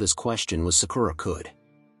whatever this question was, Sakura could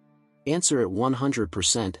answer it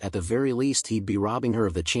 100%. At the very least, he'd be robbing her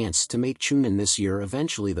of the chance to make Chunin this year.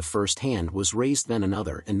 Eventually the first hand was raised, then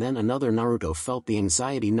another, and then another. Naruto felt the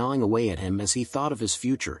anxiety gnawing away at him as he thought of his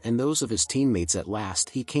future and those of his teammates. At last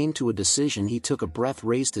he came to a decision. He took a breath,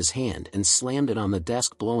 raised his hand and slammed it on the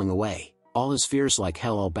desk, blowing away all his fears. Like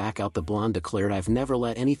hell, I'll back out, the blonde declared. I've never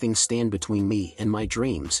let anything stand between me and my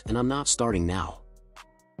dreams, and I'm not starting now.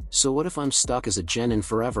 So what if I'm stuck as a genin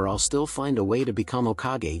forever? I'll still find a way to become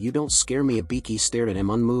Hokage. You don't scare me. Ibiki stared at him,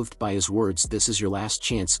 unmoved by his words. This is your last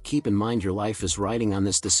chance. Keep in mind your life is riding on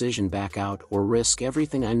this decision. Back out or risk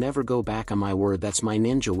everything. I never go back on my word. That's my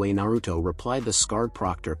ninja way, Naruto replied. The scarred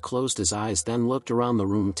proctor closed his eyes, then looked around the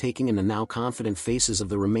room, taking in the now confident faces of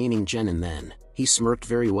the remaining genin. Then he smirked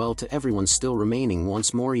very well to everyone still remaining.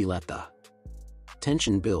 Once more he let the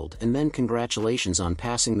tension build, and then congratulations on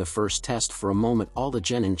passing the first test. For a moment all the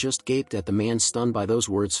genin just gaped at the man, stunned by those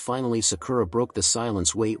words. Finally Sakura broke the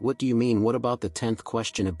silence. Wait, what do you mean? What about the 10th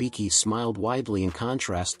question? Ibiki smiled widely. In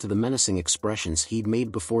contrast to the menacing expressions he'd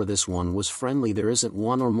made before, this one was friendly. There isn't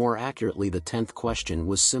one, or more accurately the 10th question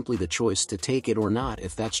was simply the choice to take it or not.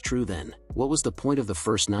 If that's true, then what was the point of the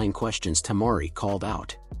first 9 questions? Tamari called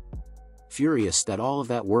out, furious that all of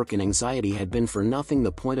that work and anxiety had been for nothing.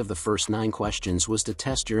 The point of the first 9 questions was to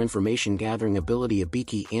test your information gathering ability.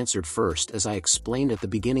 Ibiki answered, first, as I explained at the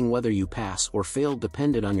beginning, whether you pass or fail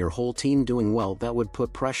depended on your whole team doing well. That would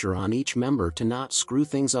put pressure on each member to not screw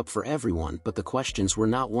things up for everyone, but the questions were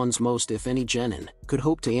not ones most, if any, genin could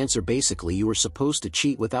hope to answer. Basically, you were supposed to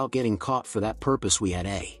cheat without getting caught. For that purpose we had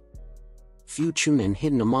a few Chunin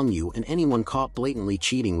hidden among you, and anyone caught blatantly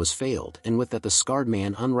cheating was failed. And with that the scarred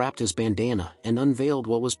man unwrapped his bandana and unveiled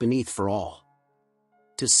what was beneath for all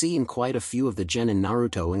to see, and quite a few of the genin,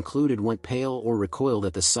 Naruto included, went pale or recoiled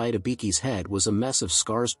at the sight. Ibiki's head was a mess of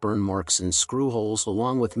scars, burn marks and screw holes,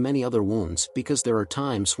 along with many other wounds, because there are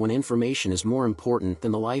times when information is more important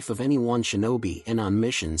than the life of any one shinobi, and on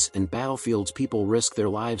missions and battlefields people risk their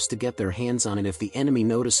lives to get their hands on it. If the enemy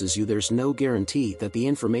notices you, there's no guarantee that the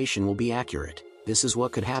information will be accurate. This is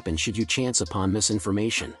what could happen should you chance upon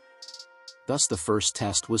misinformation. Thus the first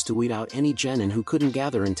test was to weed out any genin who couldn't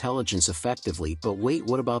gather intelligence effectively. But wait,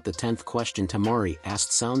 what about the 10th question? Tamari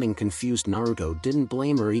asked, sounding confused. Naruto didn't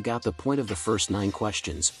blame her. He got the point of the first 9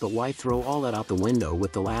 questions, but why throw all that out the window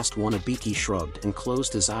with the last one? Ibiki shrugged and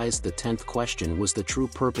closed his eyes. The 10th question was the true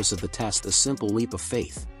purpose of the test, a simple leap of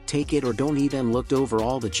faith. Take it or don't. He then looked over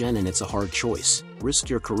all the genin. It's a hard choice. Risk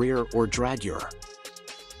your career or drag your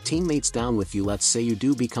teammates down with you. Let's say you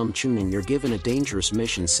do become Chunin. You're given a dangerous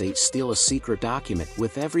mission, say steal a secret document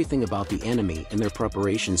with everything about the enemy and their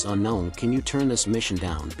preparations unknown. Can you turn this mission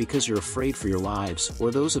down because you're afraid for your lives or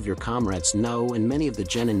those of your comrades? No. And many of the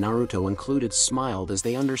genin, Naruto included, smiled as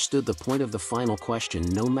they understood the point of the final question.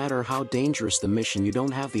 No matter how dangerous the mission, you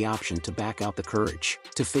don't have the option to back out, the courage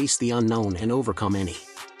to face the unknown and overcome any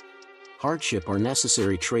Hardship are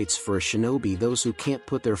necessary traits for a shinobi. Those who can't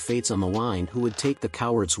put their fates on the line, who would take the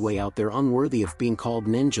coward's way out, they're unworthy of being called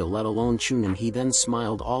ninja, let alone chunin. He then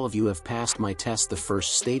smiled. All of you have passed my test. The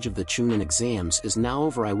first stage of the chunin exams is now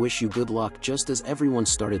over. I wish you good luck. Just as everyone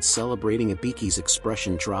started celebrating, Ibiki's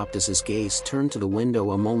expression dropped as his gaze turned to the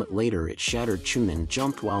window. A moment later it shattered. Chunin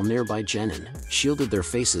jumped while nearby genin shielded their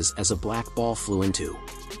faces as a black ball flew into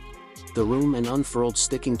the room and unfurled,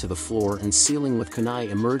 sticking to the floor and ceiling with kunai.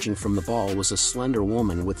 Emerging from the ball was a slender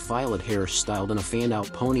woman with violet hair styled in a fanned-out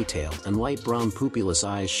ponytail and light brown pupilless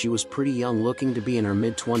eyes. She was pretty young, looking to be in her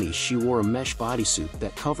mid-20s. She wore a mesh bodysuit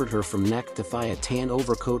that covered her from neck to thigh, a tan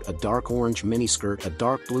overcoat, a dark orange miniskirt, a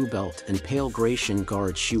dark blue belt, and pale gray shin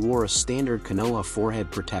guards. She wore a standard Konoha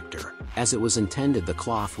forehead protector. As it was intended, the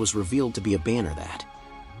cloth was revealed to be a banner that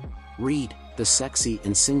read, "The sexy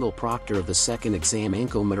and single proctor of the second exam,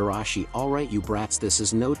 Anko Mitarashi." "Alright you brats, this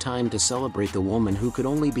is no time to celebrate." The woman, who could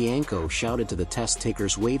only be Anko, shouted to the test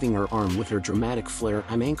takers, waving her arm with her dramatic flair.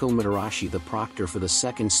 "I'm Anko Mitarashi, the proctor for the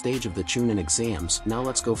second stage of the chunin exams. Now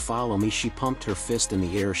let's go, follow me." She pumped her fist in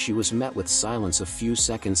the air. She was met with silence. A few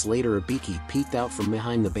seconds later Ibiki peeked out from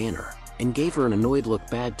behind the banner and gave her an annoyed look.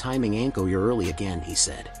 "Bad timing, Anko, you're early again," he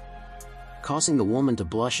said, causing the woman to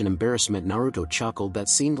blush in embarrassment. Naruto chuckled. That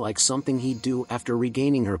seemed like something he'd do. After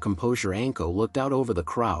regaining her composure, Anko looked out over the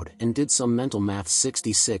crowd and did some mental math.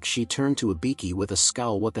 66. She turned to Ibiki with a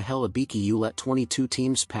scowl. "What the hell, Ibiki, you let 22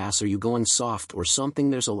 teams pass? Are you going soft or something?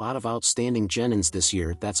 There's a lot of outstanding genins this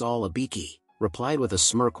year." "That's all," Ibiki replied with a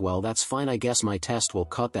smirk. "Well, that's fine. I guess my test will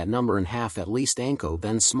cut that number in half at least." Anko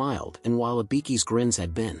then smiled, and while Ibiki's grins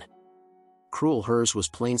had been cruel, hers was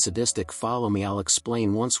plain sadistic. "Follow me, I'll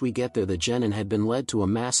explain." Once we get there, the genin had been led to a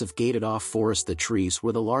massive gated-off forest. The trees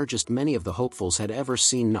were the largest many of the hopefuls had ever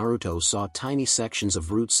seen. Naruto saw tiny sections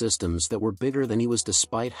of root systems that were bigger than he was.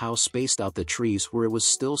 Despite how spaced out the trees were, it was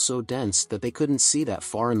still so dense that they couldn't see that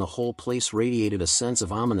far, and the whole place radiated a sense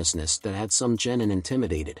of ominousness that had some genin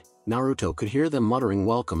intimidated. Naruto could hear them muttering,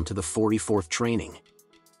 "Welcome to the 44th training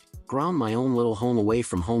ground, my own little home away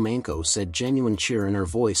from home." Anko said, genuine cheer in her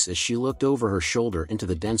voice as she looked over her shoulder into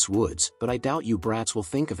the dense woods. "But I doubt you brats will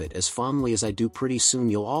think of it as fondly as I do. Pretty soon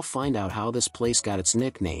you'll all find out how this place got its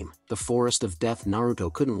nickname, the Forest of Death."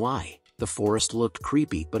 Naruto couldn't lie. The forest looked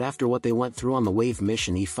creepy, but after what they went through on the wave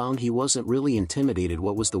mission, he found he wasn't really intimidated.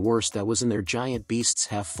 What was the worst that was in there? Giant beasts.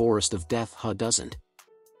 Have Forest of Death, huh? Doesn't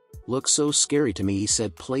look so scary to me, he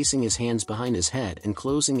said, placing his hands behind his head and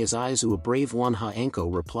closing his eyes. "Ooh, a brave one, huh?" Anko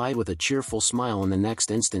replied with a cheerful smile, and the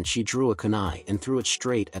next instant she drew a kunai and threw it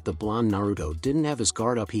straight at the blonde. Naruto didn't have his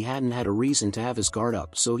guard up. He hadn't had a reason to have his guard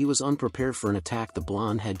up, so he was unprepared for an attack. The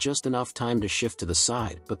blonde had just enough time to shift to the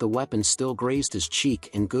side, but the weapon still grazed his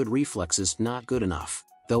cheek, and good reflexes not good enough,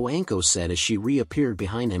 though, Anko said as she reappeared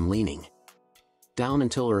behind him, leaning down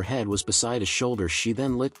until her head was beside his shoulder. She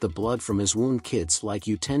then licked the blood from his wound. "Kids like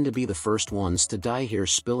you tend to be the first ones to die here,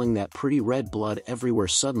 spilling that pretty red blood everywhere."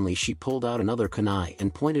 Suddenly she pulled out another kunai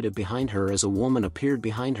and pointed it behind her as a woman appeared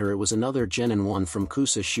behind her. It was another genin, one from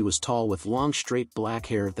Kusa. She was tall with long straight black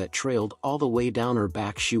hair that trailed all the way down her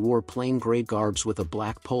back. She wore plain gray garbs with a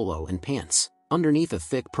black polo and pants underneath, a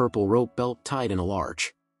thick purple rope belt tied in a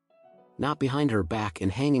large knot behind her back,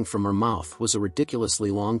 and hanging from her mouth was a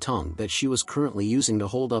ridiculously long tongue that she was currently using to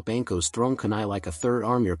hold up Anko's thrown kunai like a third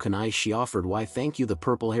arm. "Your kunai," she offered. "Why, thank you," the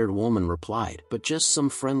purple-haired woman replied, "but just some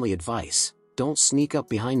friendly advice. Don't sneak up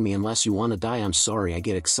behind me unless you want to die." "I'm sorry, I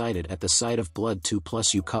get excited at the sight of blood too,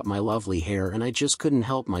 plus you cut my lovely hair and I just couldn't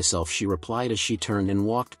help myself," she replied as she turned and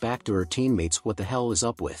walked back to her teammates. "What the hell is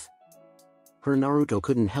up with her?" Naruto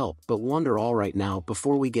couldn't help but wonder. "Alright, now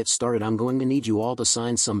before we get started, I'm going to need you all to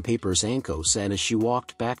sign some papers," Anko said as she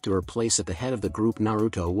walked back to her place at the head of the group.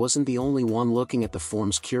 Naruto wasn't the only one looking at the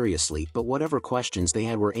forms curiously, but whatever questions they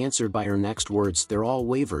had were answered by her next words. "They're all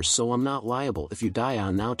waivers, so I'm not liable if you die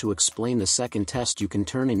on." "Now to explain the second test, you can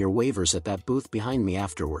turn in your waivers at that booth behind me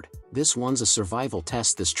afterward. This one's a survival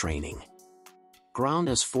test. This training ground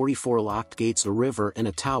has 44 locked gates, a river, and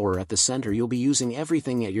a tower at the center. You'll be using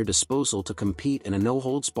everything at your disposal to compete in a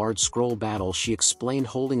no-holds-barred scroll battle," she explained,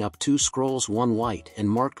 holding up 2 scrolls, one white and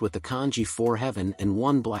marked with the kanji for heaven and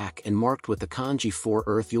one black and marked with the kanji for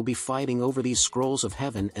earth. "You'll be fighting over these scrolls of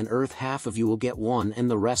heaven and earth. Half of you will get one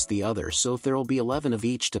and the rest the other, so there'll be 11 of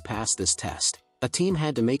each to pass this test. A team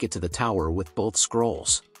had to make it to the tower with both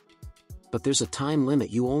scrolls, but there's a time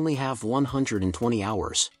limit. You only have 120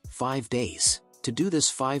 hours, 5 days. To do this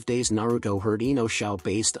 5 days, Naruto heard Ino shout.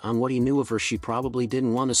 Based on what he knew of her, she probably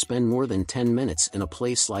didn't want to spend more than 10 minutes in a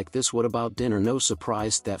place like this. What about dinner? No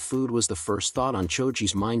surprise that food was the first thought on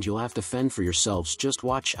Choji's mind. You'll have to fend for yourselves, just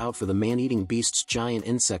watch out for the man-eating beasts, giant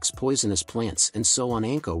insects, poisonous plants, and so on.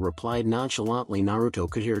 Anko replied nonchalantly. Naruto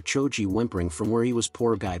could hear Choji whimpering from where he was.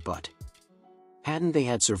 Poor guy, but hadn't they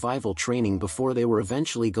had survival training before? They were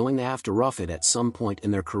eventually going to have to rough it at some point in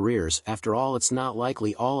their careers. After all, it's not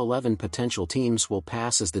likely all 11 potential teams will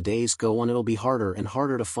pass as the days go on. It'll be harder and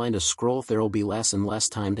harder to find a scroll. There'll be less and less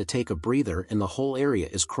time to take a breather, and the whole area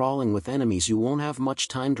is crawling with enemies. You won't have much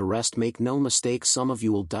time to rest. Make no mistake, some of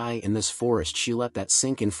you will die in this forest. She let that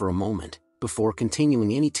sink in for a moment, before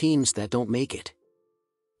continuing. Any teams that don't make it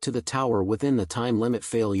to the tower within the time limit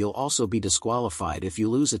fail. You'll also be disqualified if you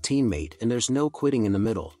lose a teammate, and there's no quitting in the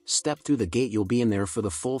middle. Step through the gate, you'll be in there for the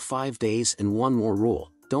full 5 days. And one more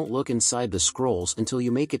rule: don't look inside the scrolls until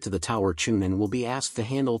you make it to the tower. Chunin will be asked to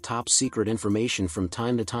handle top secret information from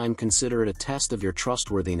time to time. Consider it a test of your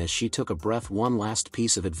trustworthiness. She took a breath. One last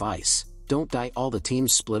piece of advice: don't die. All the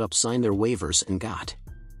teams split up, signed their waivers, and got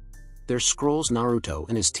their scrolls. Naruto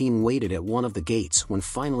and his team waited at one of the gates when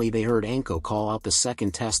finally they heard Anko call out. The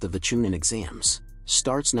second test of the Chunin exams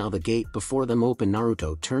starts now. The gate before them opened.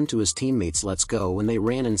 Naruto turned to his teammates. Let's go. When they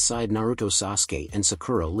ran inside, Naruto, Sasuke, and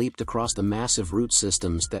Sakura leaped across the massive root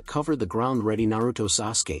systems that covered the ground. Ready? Naruto,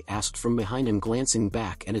 Sasuke asked from behind him, glancing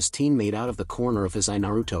back at his teammate out of the corner of his eye.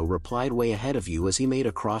 Naruto replied, way ahead of you, as he made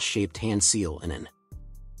a cross-shaped hand seal. In an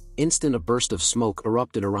instant, a burst of smoke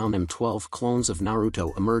erupted around him. 12 clones of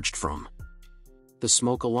Naruto emerged from the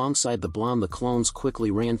smoke alongside the blonde. The clones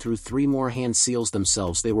quickly ran through 3 more hand seals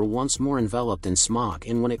themselves. They were once more enveloped in smog,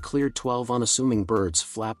 and when it cleared, 12 unassuming birds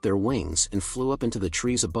flapped their wings and flew up into the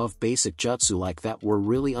trees above. Basic jutsu like that were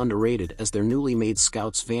really underrated. As their newly made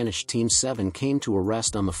scouts vanished, Team 7 came to a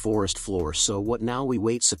rest on the forest floor. So what now? We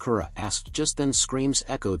wait? Sakura asked. Just then screams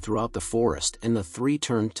echoed throughout the forest, and the 3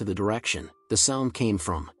 turned to the direction the sound came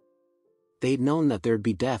from. They'd known that there'd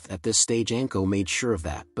be death at this stage. Anko made sure of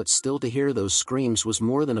that, but still, to hear those screams was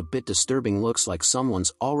more than a bit disturbing. Looks like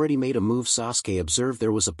someone's already made a move. Sasuke observed.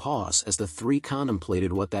 There was a pause as the 3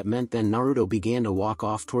 contemplated what that meant. Then Naruto began to walk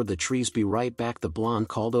off toward the trees. Be right back, the blonde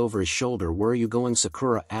called over his shoulder. Where are you going?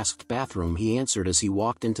 Sakura asked. Bathroom, he answered as he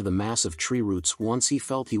walked into the massive tree roots. Once he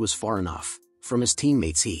felt he was far enough from his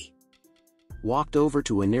teammates, he walked over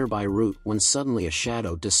to a nearby root when suddenly a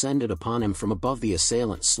shadow descended upon him from above. The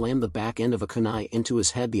assailant slammed the back end of a kunai into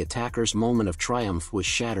his head. The attacker's moment of triumph was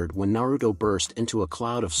shattered when Naruto burst into a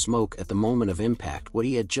cloud of smoke at the moment of impact. What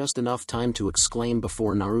he had just enough time to exclaim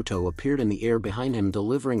before Naruto appeared in the air behind him,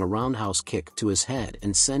 delivering a roundhouse kick to his head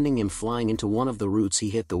and sending him flying into one of the roots.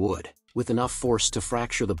 He hit the wood with enough force to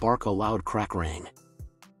fracture the bark. A loud crack rang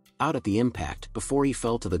out at the impact before he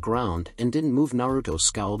fell to the ground and didn't move. Naruto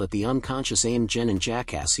scowled at the unconscious Aim Genin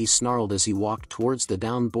jackass. He snarled as he walked towards the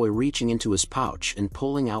downed boy, reaching into his pouch and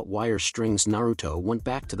pulling out wire strings. Naruto went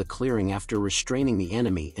back to the clearing after restraining the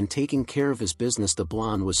enemy and taking care of his business. The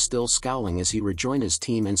blonde was still scowling as he rejoined his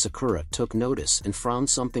team, and Sakura took notice and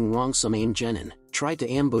frowned. Something wrong? Some Aim Genin tried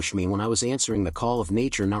to ambush me when I was answering the call of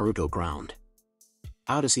nature. Naruto ground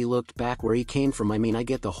out as he looked back where he came from. I mean, I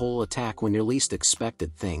get the whole attack when you're least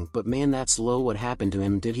expected thing, but man, that's low. What happened to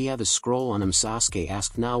him? Did he have a scroll on him? Sasuke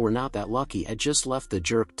asked. Now, we're not that lucky. I just left the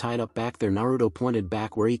jerk tied up back there. Naruto pointed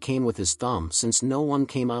back where he came with his thumb. Since no one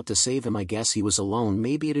came out to save him, I guess he was alone.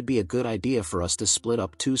 Maybe it'd be a good idea for us to split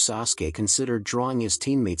up too. Sasuke considered, drawing his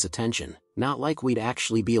teammates' attention. Not like we'd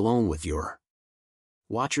actually be alone with your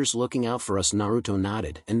watchers looking out for us. Naruto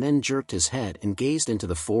nodded and then jerked his head and gazed into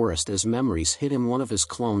the forest as memories hit him. One of his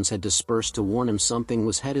clones had dispersed to warn him something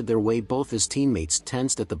was headed their way. Both his teammates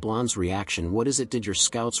tensed at the blonde's reaction. What is it? Did your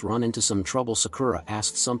scouts run into some trouble? Sakura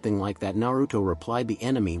asked. Something like that, Naruto replied. The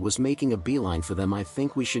enemy was making a beeline for them. I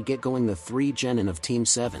think we should get going. The 3 genin of Team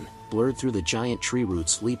 7 blurred through the giant tree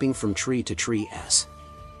roots, leaping from tree to tree as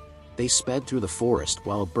they sped through the forest,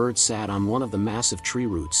 while a bird sat on one of the massive tree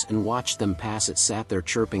roots and watched them pass. It sat there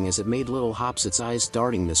chirping as it made little hops, its eyes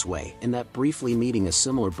darting this way and that, briefly meeting a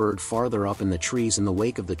similar bird farther up in the trees. In the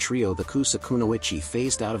wake of the trio, the Kunoichi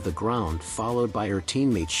phased out of the ground, followed by her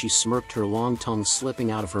teammates. She smirked, her long tongue slipping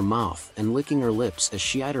out of her mouth and licking her lips as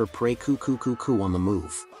she eyed her prey. Coo on the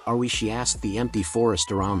move. Are we? She asked. The empty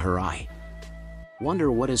forest around her eye.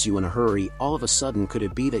 Wonder what is you in a hurry? All of a sudden, could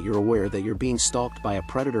it be that you're aware that you're being stalked by a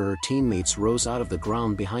predator? Her teammates rose out of the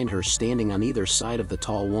ground behind her, standing on either side of the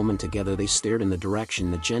tall woman. Together they stared in the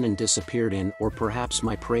direction the genin disappeared in. Or perhaps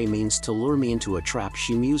my prey means to lure me into a trap,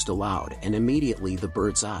 she mused aloud, and immediately the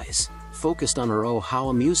bird's eyes focused on her. Oh, how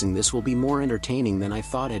amusing. This will be more entertaining than I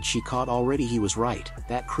thought. Had she caught already? He was right.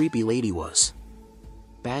 That creepy lady was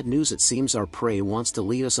Bad news, it seems our prey wants to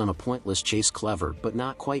lead us on a pointless chase. Clever but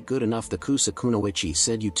not quite good enough. The Kunoichi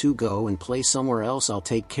said. You two go and play somewhere else, I'll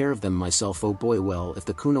take care of them myself. Oh boy, well, if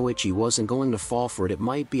the Kunoichi wasn't going to fall for it, it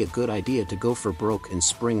might be a good idea to go for broke and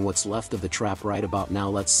spring what's left of the trap right about now.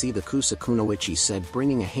 Let's see, the Kunoichi said,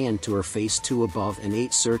 bringing a hand to her face. 2 above and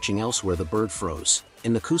 8 searching elsewhere. The bird froze,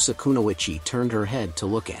 and the Kunoichi turned her head to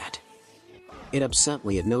look at it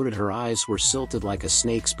absently. It noted her eyes were silted like a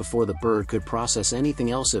snake's. Before the bird could process anything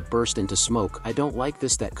else, it burst into smoke. I don't like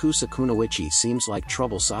this. That Kunoichi seems like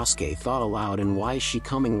trouble, Sasuke thought aloud. And why is she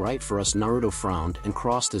coming right for us? Naruto frowned and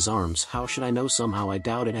crossed his arms. How should I know? Somehow I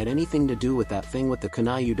doubt it had anything to do with that thing with the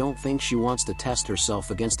kunai. You don't think she wants to test herself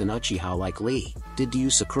against an Uchiha like Lee, did you?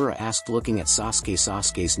 Sakura asked, looking at Sasuke.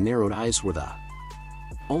 Sasuke's narrowed eyes were the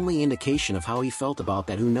only indication of how he felt about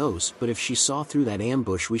that. Who knows, but if she saw through that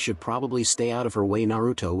ambush, we should probably stay out of her way.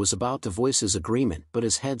 Naruto was about to voice his agreement, but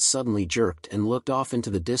his head suddenly jerked and looked off into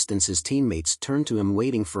the distance. His teammates turned to him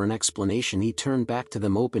waiting for an explanation. He turned back to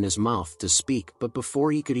them, opened his mouth to speak, but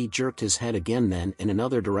before he could, he jerked his head again, then in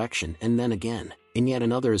another direction, and then again, in yet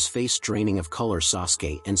another. His face draining of color.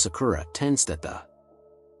 Sasuke and Sakura tensed at the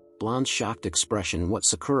blonde's shocked expression. What?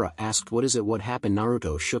 Sakura asked. What is it? What happened?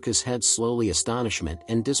 Naruto shook his head slowly, astonishment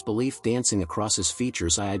and disbelief dancing across his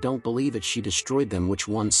features. I don't believe it. She destroyed them. Which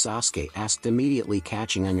one? Sasuke asked, immediately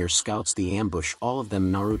catching on. Your scouts. The ambush. All of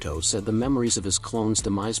them, Naruto said, the memories of his clone's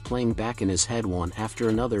demise playing back in his head one after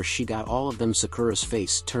another. She got all of them. Sakura's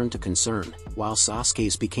face turned to concern, while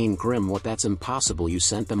Sasuke's became grim. What? That's impossible. You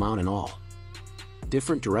sent them out in all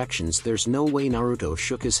different directions. There's no way. Naruto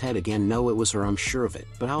shook his head again. No, it was her, I'm sure of it.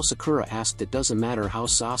 But how? Sakura asked. It doesn't matter how,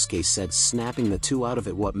 Sasuke said, snapping the two out of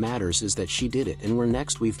it. What matters is that she did it, and we're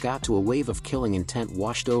next. We've got to. A wave of killing intent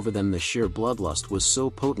washed over them. The sheer bloodlust was so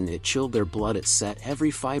potent it chilled their blood. It set every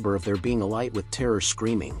fiber of their being alight with terror.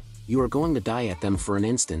 Screaming, you are going to die. At them for an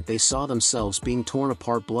instant they saw themselves being torn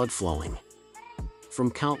apart, blood flowing from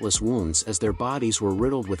countless wounds as their bodies were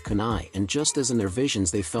riddled with kunai, and just as in their visions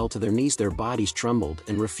they fell to their knees, their bodies trembled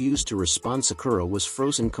and refused to respond. Sakura was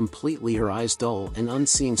frozen completely, her eyes dull and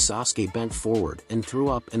unseeing. Sasuke bent forward and threw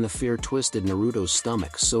up, and the fear twisted Naruto's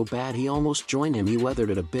stomach so bad he almost joined him. He weathered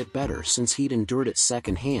it a bit better since he'd endured it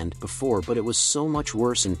secondhand before, but it was so much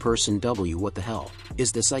worse in person. What the hell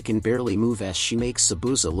is this? I can barely move. She makes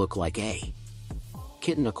Sabuza look like a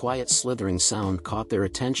kitten. A quiet slithering sound caught their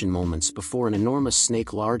attention moments before an enormous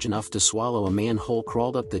snake large enough to swallow a man whole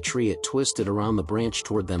crawled up the tree. It twisted around the branch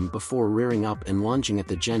toward them before rearing up and lunging at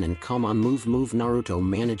the genin. Come on, move. Naruto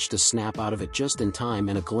managed to snap out of it just in time,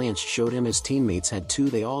 and a glance showed him his teammates had too.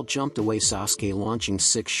 They all jumped away, Sasuke launching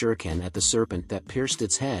 6 shuriken at the serpent that pierced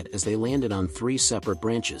its head as they landed on 3 separate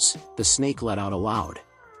branches. The snake let out a loud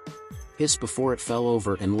hiss before it fell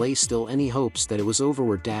over and lay still. Any hopes that it was over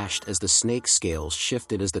were dashed as the snake's scales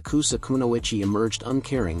shifted as the Kunoichi emerged,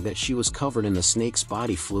 uncaring that she was covered in the snake's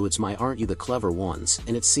body fluids. My, aren't you the clever ones?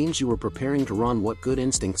 And it seems you were preparing to run. What good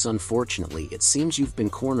instincts? Unfortunately it seems you've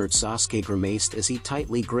been cornered. Sasuke grimaced as he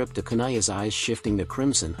tightly gripped a kunai, his eyes shifting to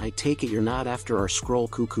crimson. I take it you're not after our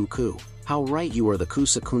scroll. How right you are, the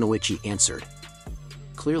Kunoichi answered,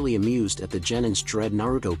 clearly amused at the genin's dread.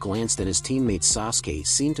 Naruto glanced at his teammate. Sasuke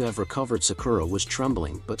seemed to have recovered. Sakura was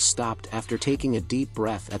trembling but stopped after taking a deep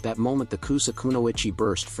breath. At that moment the Kunoichi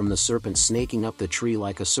burst from the serpent, snaking up the tree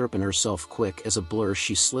like a serpent herself. Quick as a blur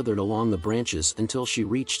she slithered along the branches until she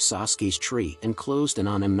reached Sasuke's tree and closed in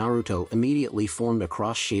on him. Naruto immediately formed a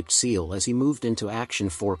cross-shaped seal as he moved into action.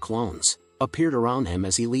 4 clones appeared around him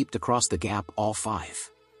as he leaped across the gap, all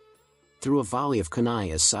 5 through a volley of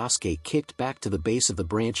kunai as Sasuke kicked back to the base of the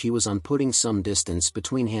branch he was on, putting some distance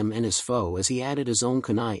between him and his foe as he added his own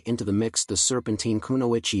kunai into the mix. The serpentine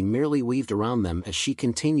Kunoichi merely weaved around them as she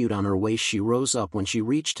continued on her way. She rose up when she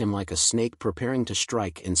reached him like a snake preparing to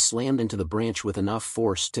strike, and slammed into the branch with enough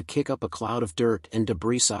force to kick up a cloud of dirt and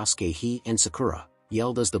debris. Sasuke, he and Sakura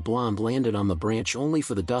yelled as the blonde landed on the branch, only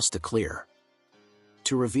for the dust to clear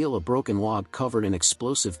to reveal a broken log covered in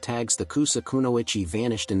explosive tags. The Kunoichi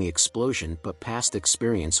vanished in the explosion, but past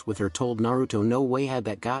experience with her told Naruto no way had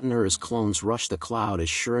that gotten her. His clones rushed the cloud as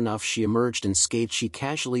sure enough she emerged unscathed. She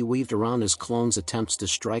casually weaved around his clones' attempts to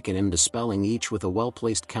strike at him, dispelling each with a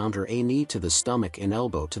well-placed counter, a knee to the stomach and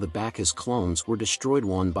elbow to the back. His clones were destroyed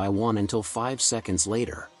one by one until 5 seconds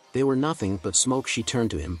later they were nothing but smoke. She turned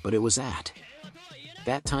to him, but it was at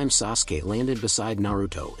that time Sasuke landed beside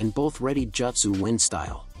Naruto and both readied jutsu wind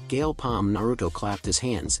style, Gale Palm Naruto clapped his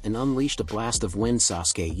hands and unleashed a blast of wind.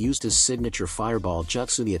 Sasuke used his signature fireball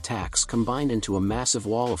jutsu. The attacks combined into a massive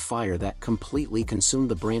wall of fire that completely consumed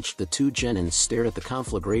the branch. The two genins stared at the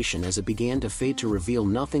conflagration as it began to fade to reveal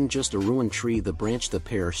nothing, just a ruined tree. The branch the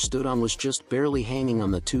pair stood on was just barely hanging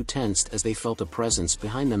on. The two tensed as they felt a presence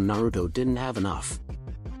behind them. Naruto didn't have enough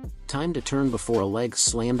time to turn before a leg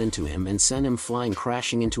slammed into him and sent him flying,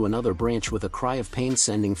 crashing into another branch with a cry of pain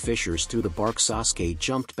sending fissures through the bark. Sasuke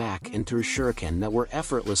jumped back and threw shuriken that were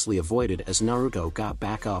effortlessly avoided as Naruto got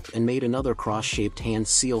back up and made another cross-shaped hand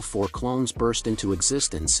seal. 4 clones burst into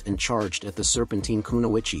existence and charged at the serpentine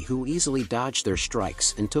kunoichi, who easily dodged their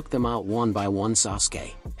strikes and took them out one by one.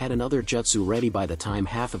 Sasuke had another jutsu ready by the time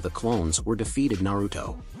half of the clones were defeated.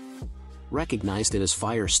 Naruto recognized it as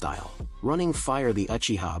fire style. Running fire, the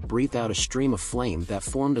Uchiha breathed out a stream of flame that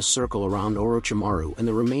formed a circle around Orochimaru and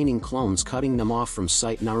the remaining clones, cutting them off from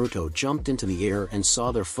sight. Naruto jumped into the air and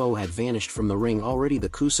saw their foe had vanished from the ring already. The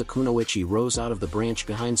Kusa Kunoichi rose out of the branch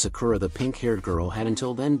behind Sakura. The pink-haired girl had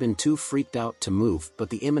until then been too freaked out to move, but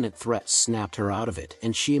the imminent threat snapped her out of it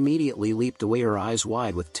and she immediately leaped away, her eyes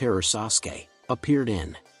wide with terror. Sasuke appeared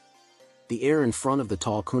in the air in front of the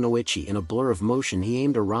tall kunoichi. In a blur of motion he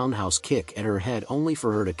aimed a roundhouse kick at her head, only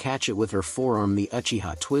for her to catch it with her forearm. The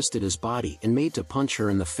Uchiha twisted his body and made to punch her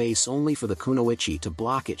in the face, only for the kunoichi to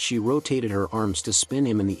block it. She rotated her arms to spin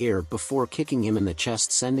him in the air before kicking him in the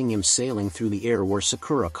chest, sending him sailing through the air where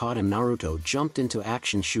Sakura caught him. Naruto jumped into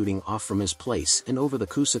action, shooting off from his place and over the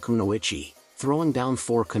Kusa kunoichi, throwing down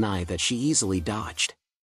 4 kunai that she easily dodged.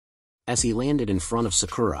 As he landed in front of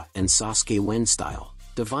Sakura and Sasuke, wind style,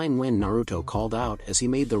 divine wind, Naruto called out as he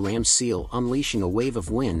made the ram seal, unleashing a wave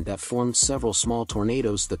of wind that formed several small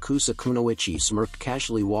tornadoes. The Kusa kunoichi smirked,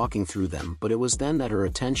 casually walking through them, but it was then that her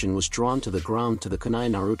attention was drawn to the ground, to the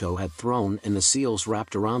kunai Naruto had thrown and the seals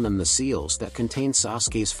wrapped around them. The seals that contained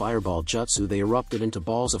Sasuke's fireball jutsu. They erupted into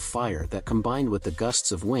balls of fire that combined with the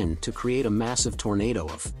gusts of wind to create a massive tornado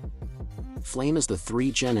of flame as the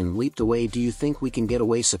 3 genin leaped away. Do you think we can get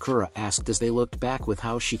away? Sakura asked as they looked back. With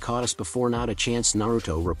how she caught us before, not a chance,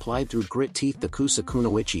 Naruto replied through grit teeth. The Kusa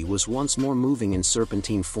kunoichi was once more moving in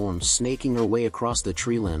serpentine form, snaking her way across the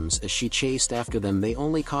tree limbs as she chased after them. They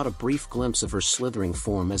only caught a brief glimpse of her slithering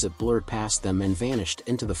form as it blurred past them and vanished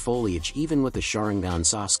into the foliage. Even with the Sharingan,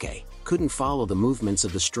 Sasuke couldn't follow the movements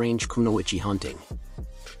of the strange kunoichi hunting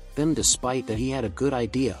them. Despite that he had a good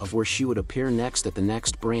idea of where she would appear next at the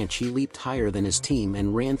next branch, he leaped higher than his team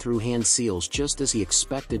and ran through hand seals. Just as he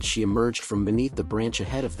expected, she emerged from beneath the branch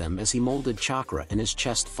ahead of them as he molded chakra in his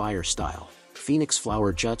chest. Fire style Phoenix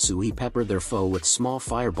Flower jutsu. He peppered their foe with small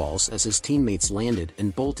fireballs as his teammates landed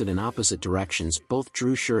and bolted in opposite directions. Both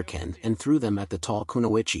drew shuriken and threw them at the tall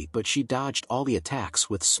kunoichi, but she dodged all the attacks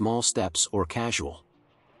with small steps or casual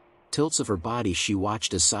tilts of her body. She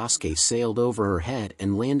watched as Sasuke sailed over her head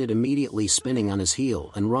and landed immediately, spinning on his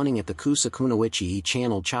heel and running at the Kusa kunoichi. He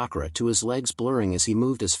channeled chakra to his legs, blurring as he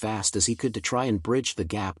moved as fast as he could to try and bridge the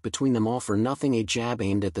gap between them. All for nothing. A jab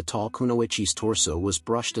aimed at the tall kunoichi's torso was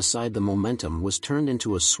brushed aside. The momentum was turned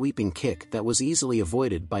into a sweeping kick that was easily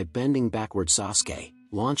avoided by bending backward. Sasuke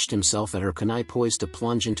launched himself at her kunai, poised to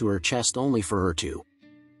plunge into her chest, only for her to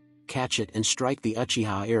catch it and strike the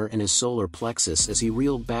Uchiha air in his solar plexus. As he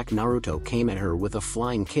reeled back, Naruto came at her with a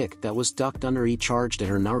flying kick that was ducked under. He charged at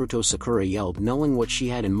her. Naruto, Sakura yelled, knowing what she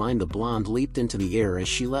had in mind. The blonde leaped into the air as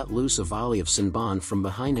she let loose a volley of Senbon from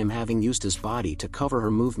behind him, having used his body to cover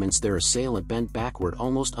her movements. Their assailant bent backward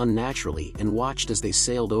almost unnaturally and watched as they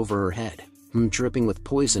sailed over her head. Dripping with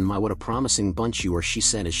poison. My, what a promising bunch you are, she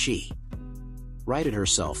said as she righted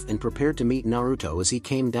herself and prepared to meet Naruto as he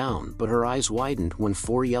came down, but her eyes widened when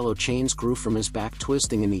 4 yellow chains grew from his back,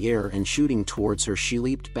 twisting in the air and shooting towards her. She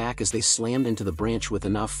leaped back as they slammed into the branch with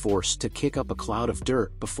enough force to kick up a cloud of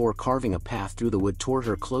dirt before carving a path through the wood toward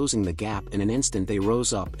her, closing the gap. In an instant they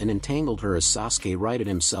rose up and entangled her as Sasuke righted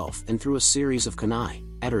himself and threw a series of kunai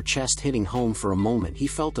at her chest, hitting home. For a moment he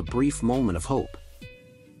felt a brief moment of hope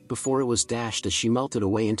before it was dashed as she melted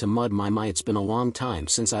away into mud. My, it's been a long time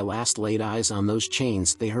since I last laid eyes on those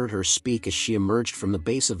chains. They heard her speak as she emerged from the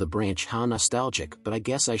base of the branch. How nostalgic, but I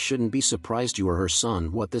guess I shouldn't be surprised you are her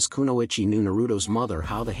son. What, this kunoichi knew Naruto's mother?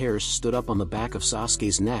 How the hairs stood up on the back of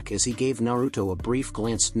Sasuke's neck as he gave Naruto a brief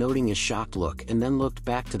glance, noting his shocked look, and then looked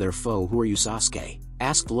back to their foe. Who are you? Sasuke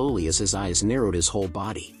asked lowly as his eyes narrowed his whole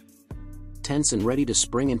body tense and ready to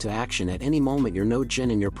spring into action at any moment. You're no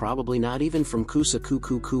Jin and you're probably not even from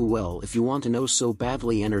Kusakukuku. Well, if you want to know so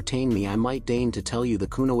badly, entertain me, I might deign to tell you, the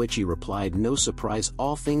kunoichi replied. No surprise,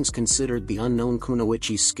 all things considered. The unknown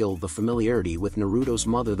kunoichi's skill, the familiarity with Naruto's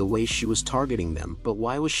mother, the way she was targeting them. But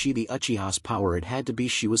why was she the Uchiha's power? It had to be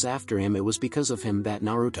she was after him. It was because of him that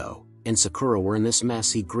Naruto and Sakura were in this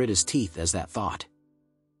mess. He grit his teeth as that thought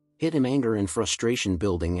hit him, anger and frustration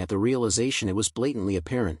building at the realization. It was blatantly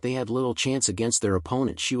apparent they had little chance against their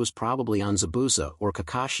opponent. She was probably on Zabuza or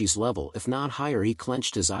Kakashi's level, if not higher. He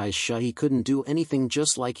clenched his eyes shut. He couldn't do anything,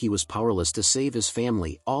 just like he was powerless to save his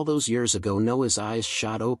family all those years ago. No, his eyes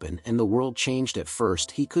shot open and the world changed. At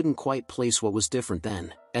first he couldn't quite place what was different.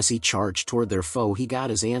 Then, as he charged toward their foe, he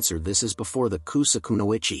got his answer. This is before the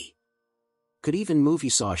Kusakunoichi could even move. He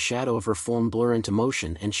saw a shadow of her form blur into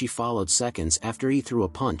motion, and she followed seconds after. He threw a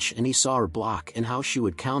punch and he saw her block and how she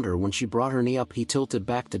would counter. When she brought her knee up, he tilted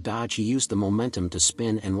back to dodge. He used the momentum to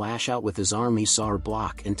spin and lash out with his arm. He saw her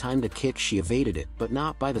block and timed a kick. She evaded it, but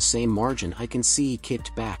not by the same margin. I can see he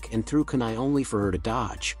kicked back and threw kunai only for her to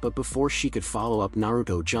dodge, but before she could follow up,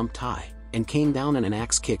 Naruto jumped high and came down in an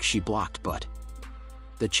axe kick. She blocked, but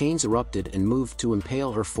the chains erupted and moved to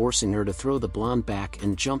impale her, forcing her to throw the blonde back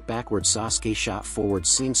and jump backward. Sasuke shot forward,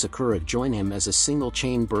 seeing Sakura join him as a single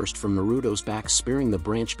chain burst from Naruto's back, spearing the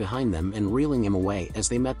branch behind them and reeling him away. As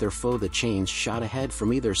they met their foe, the chains shot ahead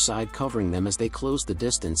from either side, covering them as they closed the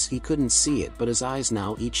distance. He couldn't see it, but his eyes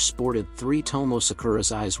now each sported 3 tomo.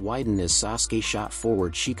 Sakura's eyes widened as Sasuke shot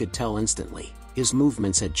forward. She could tell instantly his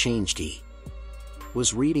movements had changed. He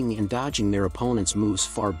was reading and dodging their opponent's moves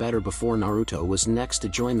far better. Before Naruto was next to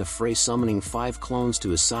join the fray, summoning 5 clones to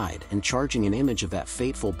his side and charging. An image of that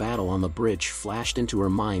fateful battle on the bridge flashed into her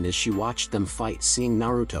mind as she watched them fight, seeing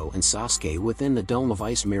Naruto and Sasuke within the dome of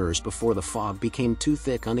ice mirrors before the fog became too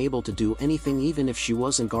thick, unable to do anything even if she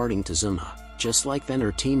wasn't guarding Tazuna. Just like then,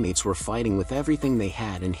 her teammates were fighting with everything they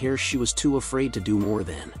had, and here she was too afraid to do more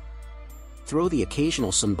than throw the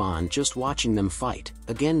occasional sunban. Just watching them fight.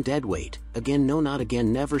 Again deadweight, again no, not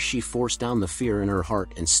again, never. She forced down the fear in her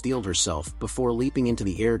heart and steeled herself before leaping into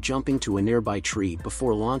the air, jumping to a nearby tree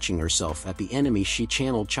before launching herself at the enemy. She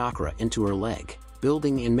channeled chakra into her leg,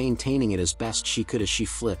 building and maintaining it as best she could. As she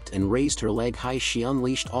flipped and raised her leg high, she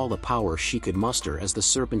unleashed all the power she could muster as the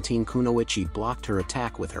serpentine kunoichi blocked her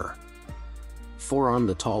attack with her forearm.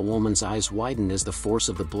 The tall woman's eyes widened as the force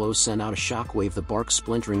of the blow sent out a shockwave, the bark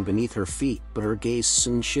splintering beneath her feet, but her gaze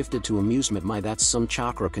soon shifted to amusement. My, that's some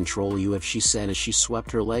chakra control you have, she said as she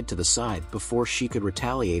swept her leg to the side before she could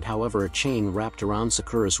retaliate. However, a chain wrapped around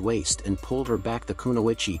Sakura's waist and pulled her back. The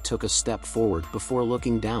kunoichi took a step forward before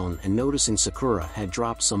looking down and noticing Sakura had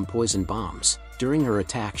dropped some poison bombs. During her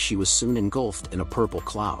attack, she was soon engulfed in a purple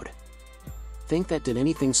cloud. Think that did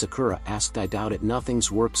anything? Sakura asked. I doubt it. Nothing's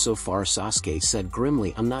worked so far, Sasuke said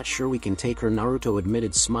grimly. I'm not sure we can take her, Naruto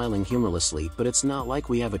admitted, smiling humorlessly, but it's not like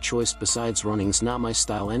we have a choice. Besides, running's not my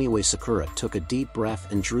style anyway. Sakura took a deep breath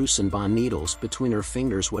and drew Senbon needles between her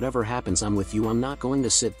fingers. Whatever happens, I'm with you. I'm not going to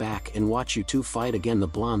sit back and watch you two fight again. The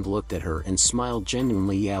blonde looked at her and smiled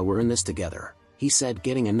genuinely. Yeah, we're in this together, he said,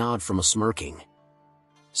 getting a nod from a smirking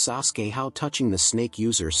Sasuke. How touching, the snake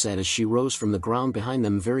user said as she rose from the ground behind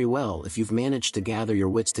them. Very well, if you've managed to gather your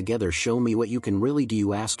wits together, show me what you can really do.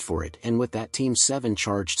 You asked for it. And with that, Team 7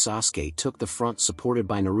 charged. Sasuke took the front, supported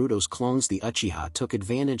by Naruto's clones. The Uchiha took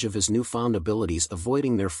advantage of his newfound abilities,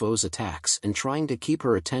 avoiding their foes' attacks and trying to keep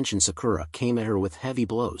her attention. Sakura came at her with heavy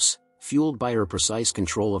blows. Fueled by her precise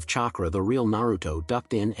control of chakra, the real Naruto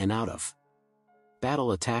ducked in and out of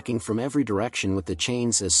battle, attacking from every direction with the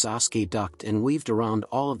chains. As Sasuke ducked and weaved around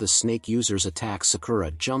all of the snake user's attacks,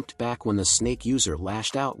 Sakura jumped back when the snake user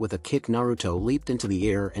lashed out with a kick. Naruto leaped into the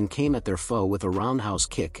air and came at their foe with a roundhouse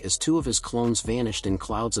kick. As 2 of his clones vanished in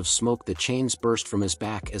clouds of smoke, the chains burst from his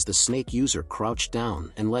back as the snake user crouched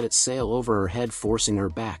down and let it sail over her head, forcing her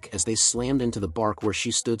back as they slammed into the bark where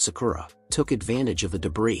she stood. Sakura took advantage of the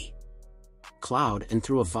debris cloud and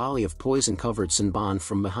threw a volley of poison-covered Senbon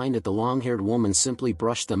from behind it. The long-haired woman simply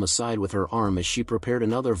brushed them aside with her arm as she prepared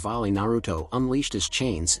another volley. Naruto unleashed his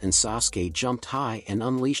chains and Sasuke jumped high and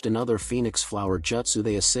unleashed another phoenix flower jutsu.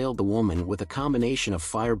 They assailed the woman with a combination of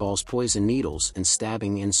fireballs, poison needles, and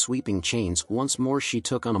stabbing and sweeping chains. Once more she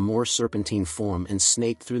took on a more serpentine form and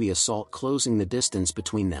snaked through the assault, closing the distance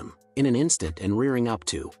between them in an instant and rearing up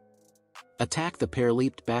to Attack! The pair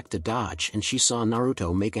leaped back to dodge and she saw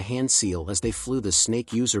Naruto make a hand seal as they flew. The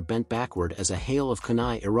snake user bent backward as a hail of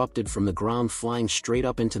kunai erupted from the ground, flying straight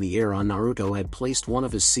up into the air. Naruto had placed one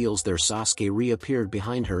of his seals there. Sasuke reappeared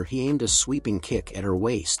behind her. He aimed a sweeping kick at her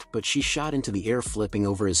waist, but she shot into the air, flipping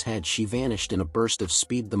over his head. She vanished in a burst of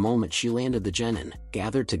speed the moment she landed. The genin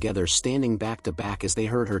gathered together, standing back to back as they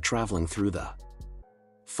heard her traveling through the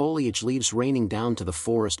foliage, leaves raining down to the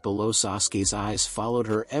forest below. Sasuke's eyes followed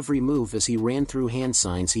her every move as he ran through hand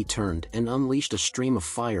signs. He turned and unleashed a stream of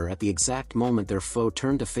fire at the exact moment their foe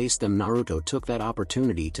turned to face them. Naruto took that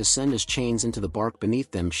opportunity to send his chains into the bark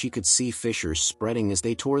beneath them. She could see fissures spreading as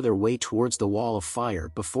they tore their way towards the wall of fire.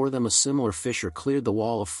 Before them a similar fissure cleared the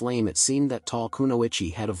wall of flame. It seemed that tall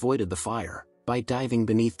Kunoichi had avoided the fire by diving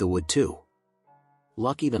beneath the wood too.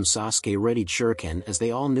 Lucky them. Sasuke readied shuriken as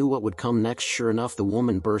they all knew what would come next. Sure enough, the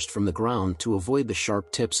woman burst from the ground to avoid the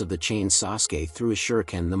sharp tips of the chains. Sasuke threw his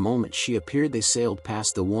shuriken. The moment she appeared they sailed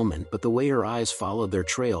past the woman, but the way her eyes followed their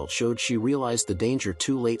trail showed she realized the danger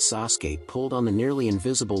too late. Sasuke pulled on the nearly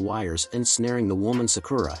invisible wires, ensnaring the woman.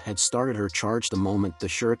 Sakura had started her charge. The moment the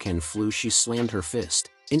shuriken flew, she slammed her fist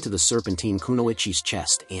into the serpentine Kunoichi's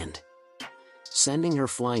chest and sending her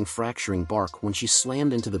flying, fracturing bark when she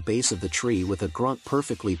slammed into the base of the tree with a grunt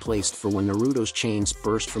perfectly placed for when Naruto's chains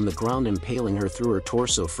burst from the ground, impaling her through her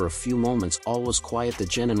torso. For a few moments all was quiet. The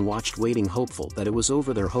genin watched, waiting, hopeful that it was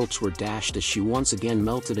over. Their hopes were dashed as she once again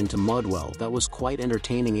melted into mud. Well, that was quite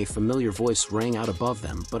entertaining. A familiar voice rang out above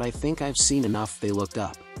them. But I think I've seen enough. They looked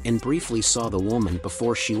up and briefly saw the woman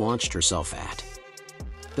before she launched herself at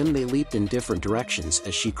them. They leaped in different directions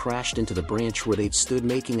as she crashed into the branch where they'd stood,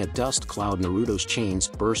 making a dust cloud. Naruto's chains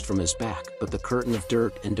burst from his back, but the curtain of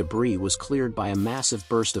dirt and debris was cleared by a massive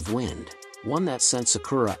burst of wind, one that sent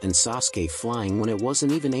Sakura and Sasuke flying when it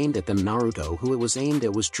wasn't even aimed at them. Naruto, who it was aimed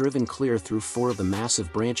at, was driven clear through 4 of the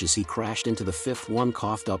massive branches. He crashed into the 5th one,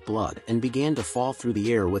 coughed up blood, and began to fall through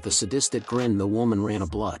the air with a sadistic grin. The woman ran a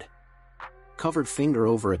blood covered finger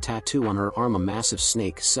over a tattoo on her arm. A massive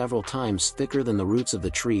snake, several times thicker than the roots of the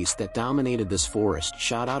trees that dominated this forest,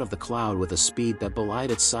 shot out of the cloud with a speed that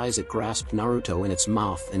belied its size. It grasped Naruto in its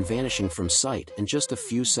mouth and vanishing from sight in just a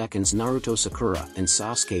few seconds. Naruto, Sakura, and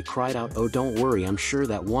Sasuke cried out, "Oh, don't worry, I'm sure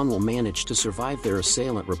that one will manage to survive." Their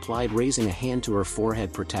assailant replied, raising a hand to her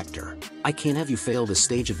forehead, "Protector, I can't have you fail this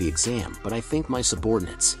stage of the exam, but I think my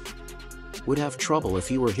subordinates would have trouble if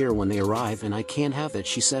you were here when they arrive, and I can't have that,"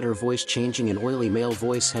 she said, her voice changing. An oily male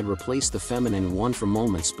voice had replaced the feminine one for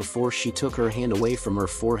moments before she took her hand away from her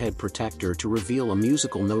forehead protector to reveal a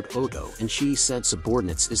musical note. "Oto," and she said,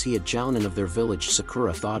 "subordinates is he a jounin of their village?"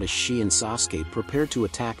 Sakura thought as she and Sasuke prepared to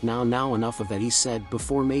attack. Now enough of that," he said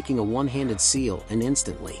before making a one-handed seal, and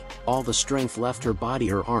instantly all the strength left her body.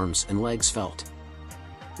 Her arms and legs felt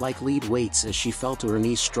like lead weights as she fell to her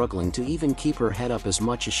knees, struggling to even keep her head up. As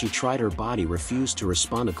much as she tried, her body refused to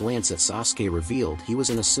respond. A glance at Sasuke revealed he was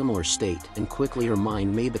in a similar state, and quickly her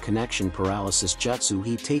mind made the connection. Paralysis jutsu.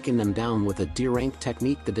 He'd taken them down with a D-rank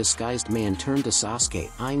technique. The disguised man turned to Sasuke,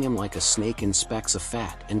 eyeing him like a snake inspects a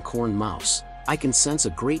fat and corn mouse. "I can sense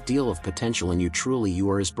a great deal of potential in you. Truly you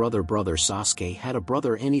are his brother." Sasuke had a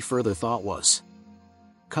brother. Any further thought was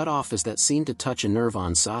cut off as that seemed to touch a nerve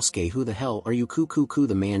on Sasuke. "Who the hell are you?" Kuku.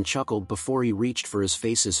 The man chuckled before he reached for his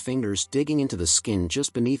face, his fingers digging into the skin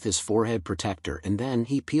just beneath his forehead protector, and then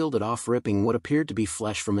he peeled it off, ripping what appeared to be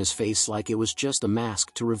flesh from his face like it was just a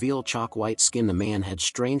mask to reveal chalk white skin. The man had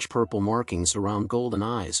strange purple markings around golden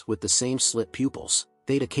eyes with the same slit pupils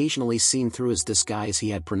they'd occasionally seen through his disguise.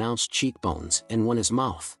 He had pronounced cheekbones, and when his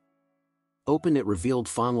mouth opened it revealed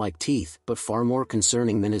fawn-like teeth. But far more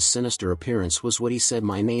concerning than his sinister appearance was what he said,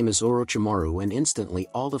 "My name is Orochimaru," and instantly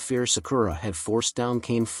all the fear Sakura had forced down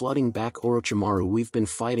came flooding back. "Orochimaru, we've been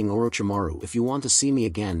fighting. Orochimaru, if you want to see me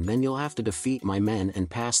again, then you'll have to defeat my men and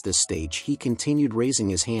pass this stage," he continued, raising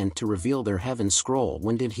his hand to reveal their heaven scroll.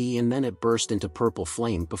 "When did he?" And then it burst into purple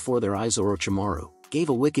flame before their eyes. Orochimaru gave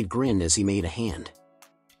a wicked grin as he made a hand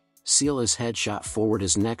seal. His head shot forward,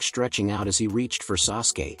 his neck stretching out as he reached for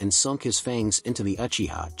Sasuke and sunk his fangs into the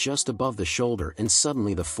Uchiha just above the shoulder, and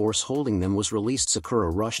suddenly the force holding them was released.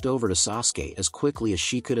 Sakura rushed over to Sasuke as quickly as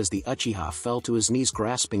she could as the Uchiha fell to his knees,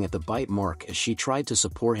 grasping at the bite mark. As she tried to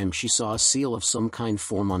support him, she saw a seal of some kind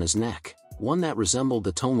form on his neck, one that resembled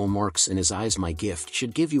the tomo marks in his eyes. "My gift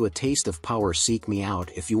should give you a taste of power. Seek me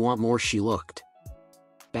out if you want more." She looked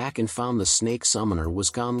back and found the snake summoner was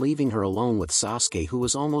gone, leaving her alone with Sasuke, who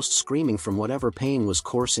was almost screaming from whatever pain was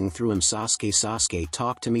coursing through him. Sasuke,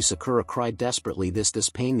 talk to me," Sakura cried desperately. This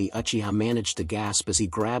pain," the Uchiha managed to gasp as he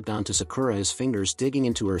grabbed onto Sakura, his fingers digging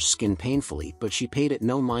into her skin painfully, but she paid it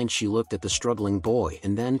no mind. She looked at the struggling boy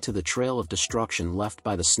and then to the trail of destruction left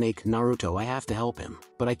by the snake. "Naruto, I have to help him,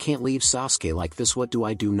 but I can't leave Sasuke like this. What do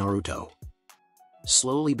I do?" Naruto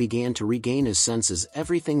slowly began to regain his senses.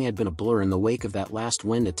 Everything had been a blur in the wake of that last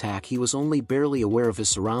wind attack. He was only barely aware of his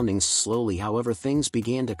surroundings. Slowly, however, things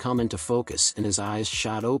began to come into focus and his eyes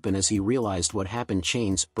shot open as he realized what happened.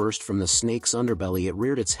 Chains burst from the snake's underbelly. It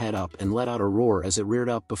reared its head up and let out a roar as it reared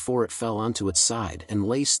up before it fell onto its side and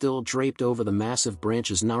lay still, draped over the massive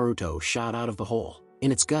branches. Naruto shot out of the hole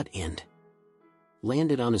in its gut and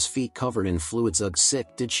landed on his feet covered in fluids. "Ugh,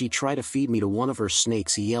 sick. Did she try to feed me to one of her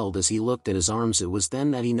snakes?" he yelled as he looked at his arms. It was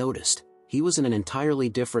then that he noticed he was in an entirely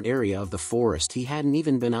different area of the forest. He hadn't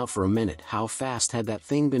even been out for a minute. How fast had that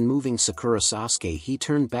thing been moving? Sasuke, he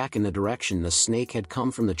turned back in the direction the snake had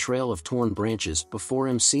come from. The trail of torn branches before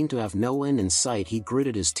him seemed to have no end in sight. He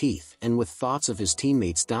gritted his teeth, and with thoughts of his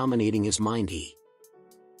teammates dominating his mind, he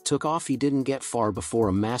took off. He didn't get far before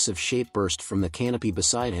a massive shape burst from the canopy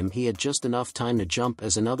beside him. He had just enough time to jump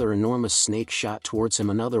as another enormous snake shot towards him.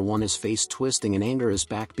 Another one, his face twisting in anger. His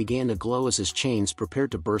back began to glow as his chains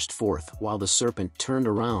prepared to burst forth, while the serpent turned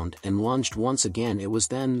around and lunged once again. It was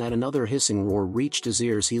then that another hissing roar reached his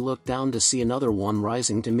ears. He looked down to see another one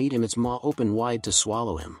rising to meet him, its maw open wide to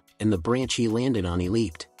swallow him. In the branch he landed on, he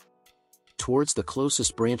leaped towards the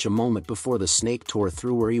closest branch. A moment before, the snake tore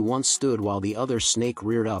through where he once stood, while the other snake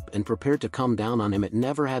reared up and prepared to come down on him. It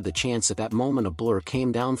never had the chance. At that moment, a blur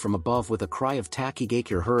came down from above. With a cry of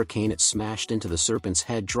Takigakure hurricane, it smashed into the serpent's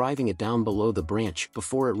head, driving it down below the branch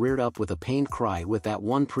before it reared up with a pained cry. With that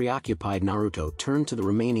one preoccupied, Naruto turned to the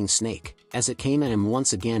remaining snake as it came at him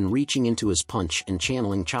once again, reaching into his punch and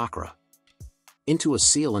channeling chakra into a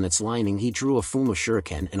seal in its lining. He drew a Fuma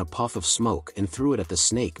shuriken and a puff of smoke and threw it at the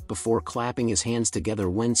snake before clapping his hands together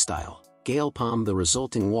wind style. Gale palm. The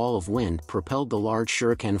resulting wall of wind propelled the large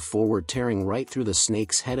shuriken forward, tearing right through the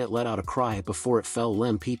snake's head. It let out a cry before it fell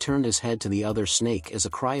limp. He turned his head to the other snake as a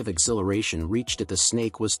cry of exhilaration reached it. The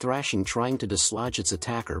snake was thrashing, trying to dislodge its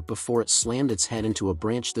attacker before it slammed its head into a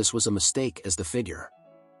branch. This was a mistake as the figure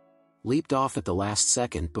leaped off at the last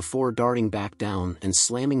second before darting back down and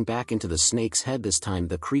slamming back into the snake's head. This time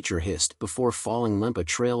the creature hissed before falling limp, a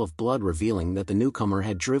trail of blood revealing that the newcomer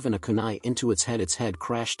had driven a kunai into its head. Its head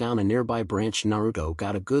crashed down a nearby branch. Naruto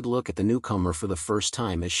got a good look at the newcomer for the first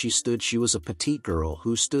time as she stood. She was a petite girl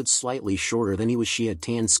who stood slightly shorter than he was. She had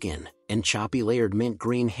tan skin and choppy layered mint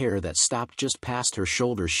green hair that stopped just past her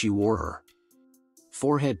shoulders. She wore her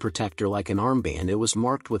forehead protector like an armband. It was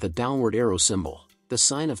marked with a downward arrow symbol, the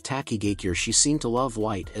sign of Takigakure. She seemed to love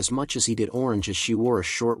white as much as he did orange, as she wore a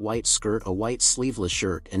short white skirt, a white sleeveless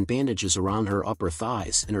shirt, and bandages around her upper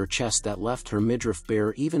thighs and her chest that left her midriff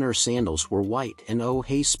bare. Even her sandals were white. And oh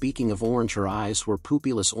hey, speaking of orange, her eyes were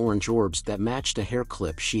pupilless orange orbs that matched a hair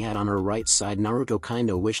clip she had on her right side. Naruto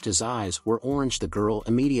kinda wished his eyes were orange. The girl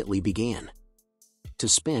immediately began to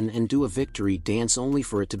spin and do a victory dance, only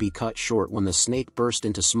for it to be cut short when the snake burst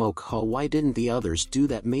into smoke. Oh, why didn't the others do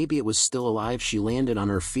that? Maybe it was still alive. She landed on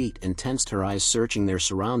her feet and tensed her eyes, searching their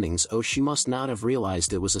surroundings. Oh, she must not have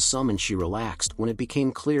realized it was a summon. She relaxed when it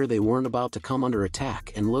became clear they weren't about to come under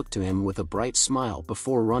attack and looked to him with a bright smile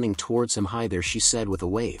before running towards him. "Hi there," she said with a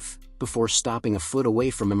wave, before stopping a foot away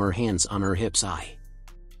from him, her hands on her hips. "I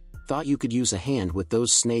thought you could use a hand with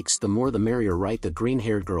those snakes. The more the merrier, right?" the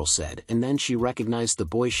green-haired girl said, and then she recognized the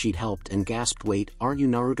boy she'd helped and gasped, "Wait, aren't you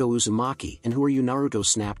Naruto Uzumaki? And who are you?" Naruto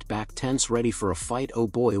snapped back, tense, ready for a fight. Oh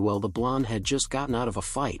boy, well, the blonde had just gotten out of a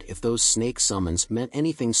fight. If those snake summons meant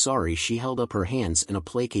anything, sorry. She held up her hands in a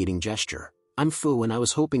placating gesture. "I'm Fu, and I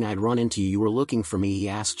was hoping I'd run into you. You were looking for me?" he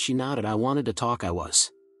asked. She nodded. "I wanted to talk. I was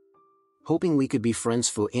hoping we could be friends,"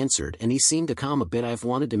 Fu answered, and he seemed to calm a bit. "I've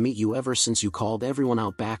wanted to meet you ever since you called everyone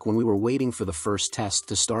out back when we were waiting for the first test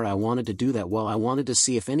to start. I wanted to do that. Well, I wanted to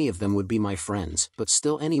see if any of them would be my friends, but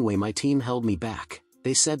still, anyway, my team held me back.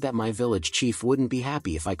 They said that my village chief wouldn't be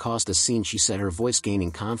happy if I caused a scene," she said, her voice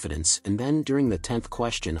gaining confidence. "And then during the 10th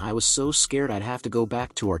question, I was so scared I'd have to go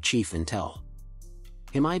back to our chief and tell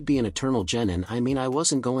him I'd be an eternal genin. I mean, I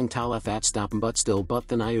wasn't going to let that stop him, but still, but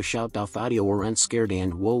then I shout Dalfadio weren't scared."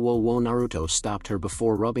 And whoa, Naruto stopped her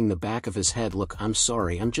before rubbing the back of his head. "Look, I'm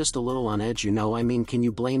sorry, I'm just a little on edge, you know. I mean, can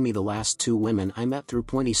you blame me? The last two women I met threw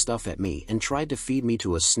pointy stuff at me and tried to feed me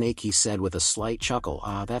to a snake," he said with a slight chuckle.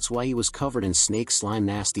 "Ah, that's why he was covered in snake slime.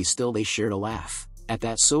 Nasty." Still, they shared a laugh at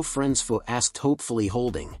that. "So friends?" Fu asked hopefully,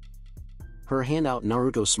 holding Her hand out.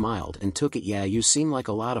 Naruto smiled and took it. Yeah, you seem like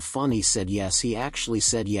a lot of fun. He said yes. He actually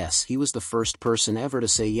said yes. He was the first person ever to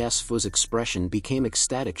say yes. Fu's expression became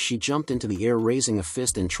ecstatic. She jumped into the air, raising a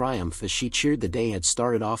fist in triumph as she cheered. The day had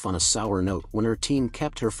started off on a sour note when her team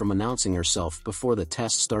kept her from announcing herself before the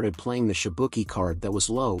test started. Playing the Shibuki card that was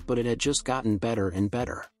low, but it had just gotten better and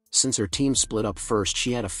better. Since her team split up first,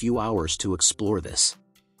 she had a few hours to explore this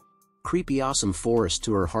creepy awesome forest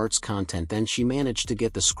to her heart's content. Then she managed to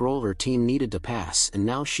get the scroll her team needed to pass, and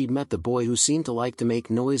now she'd met the boy who seemed to like to make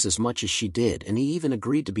noise as much as she did, and he even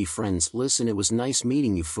agreed to be friends. Listen, it was nice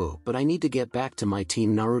meeting you, Fu, but I need to get back to my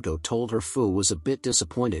team, Naruto told her. Fu was a bit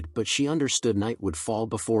disappointed, but she understood night would fall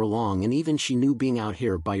before long, and even she knew being out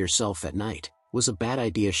here by yourself at night was a bad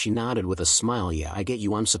idea. She nodded with a smile. Yeah, I get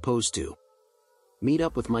you. I'm supposed to meet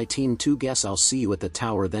up with my team too. Guess I'll see you at the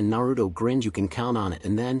tower then. Naruto grinned. You can count on it.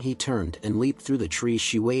 And then he turned and leaped through the trees.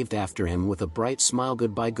 She waved after him with a bright smile.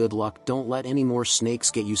 Goodbye, good luck, don't let any more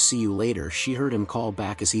snakes get you. See you later, she heard him call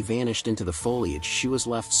back as he vanished into the foliage. She was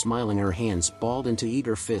left smiling, her hands balled into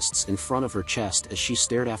eager fists in front of her chest as she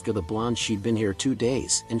stared after the blonde. She'd been here 2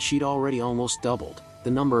 days, and she'd already almost doubled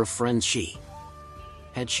the number of friends she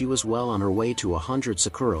had. She was well on her way to 100.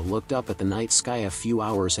 Sakura looked up at the night sky. A few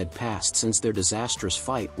hours had passed since their disastrous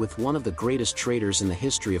fight with one of the greatest traitors in the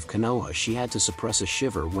history of Konoha. She had to suppress a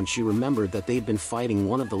shiver when she remembered that they'd been fighting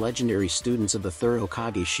one of the legendary students of the third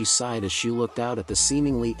Hokage. She sighed as she looked out at the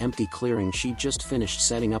seemingly empty clearing. She'd just finished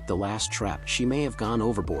setting up the last trap. She may have gone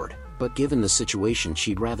overboard, but given the situation,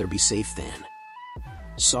 she'd rather be safe than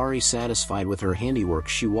sorry. Satisfied with her handiwork,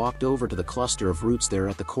 she walked over to the cluster of roots there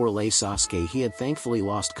at the core. Lay Sasuke. He had thankfully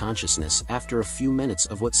lost consciousness after a few minutes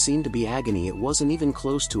of what seemed to be agony. It wasn't even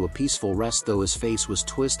close to a peaceful rest, though. His face was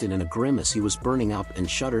twisted in a grimace. He was burning up and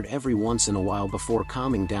shuddered every once in a while before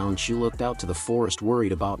calming down. She looked out to the forest,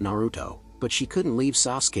 worried about Naruto, but she couldn't leave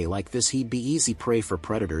Sasuke like this. He'd be easy prey for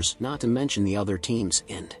predators, not to mention the other teams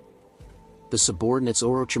and the subordinates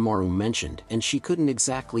Orochimaru mentioned, and she couldn't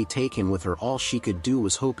exactly take him with her. All she could do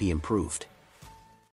was hope he improved.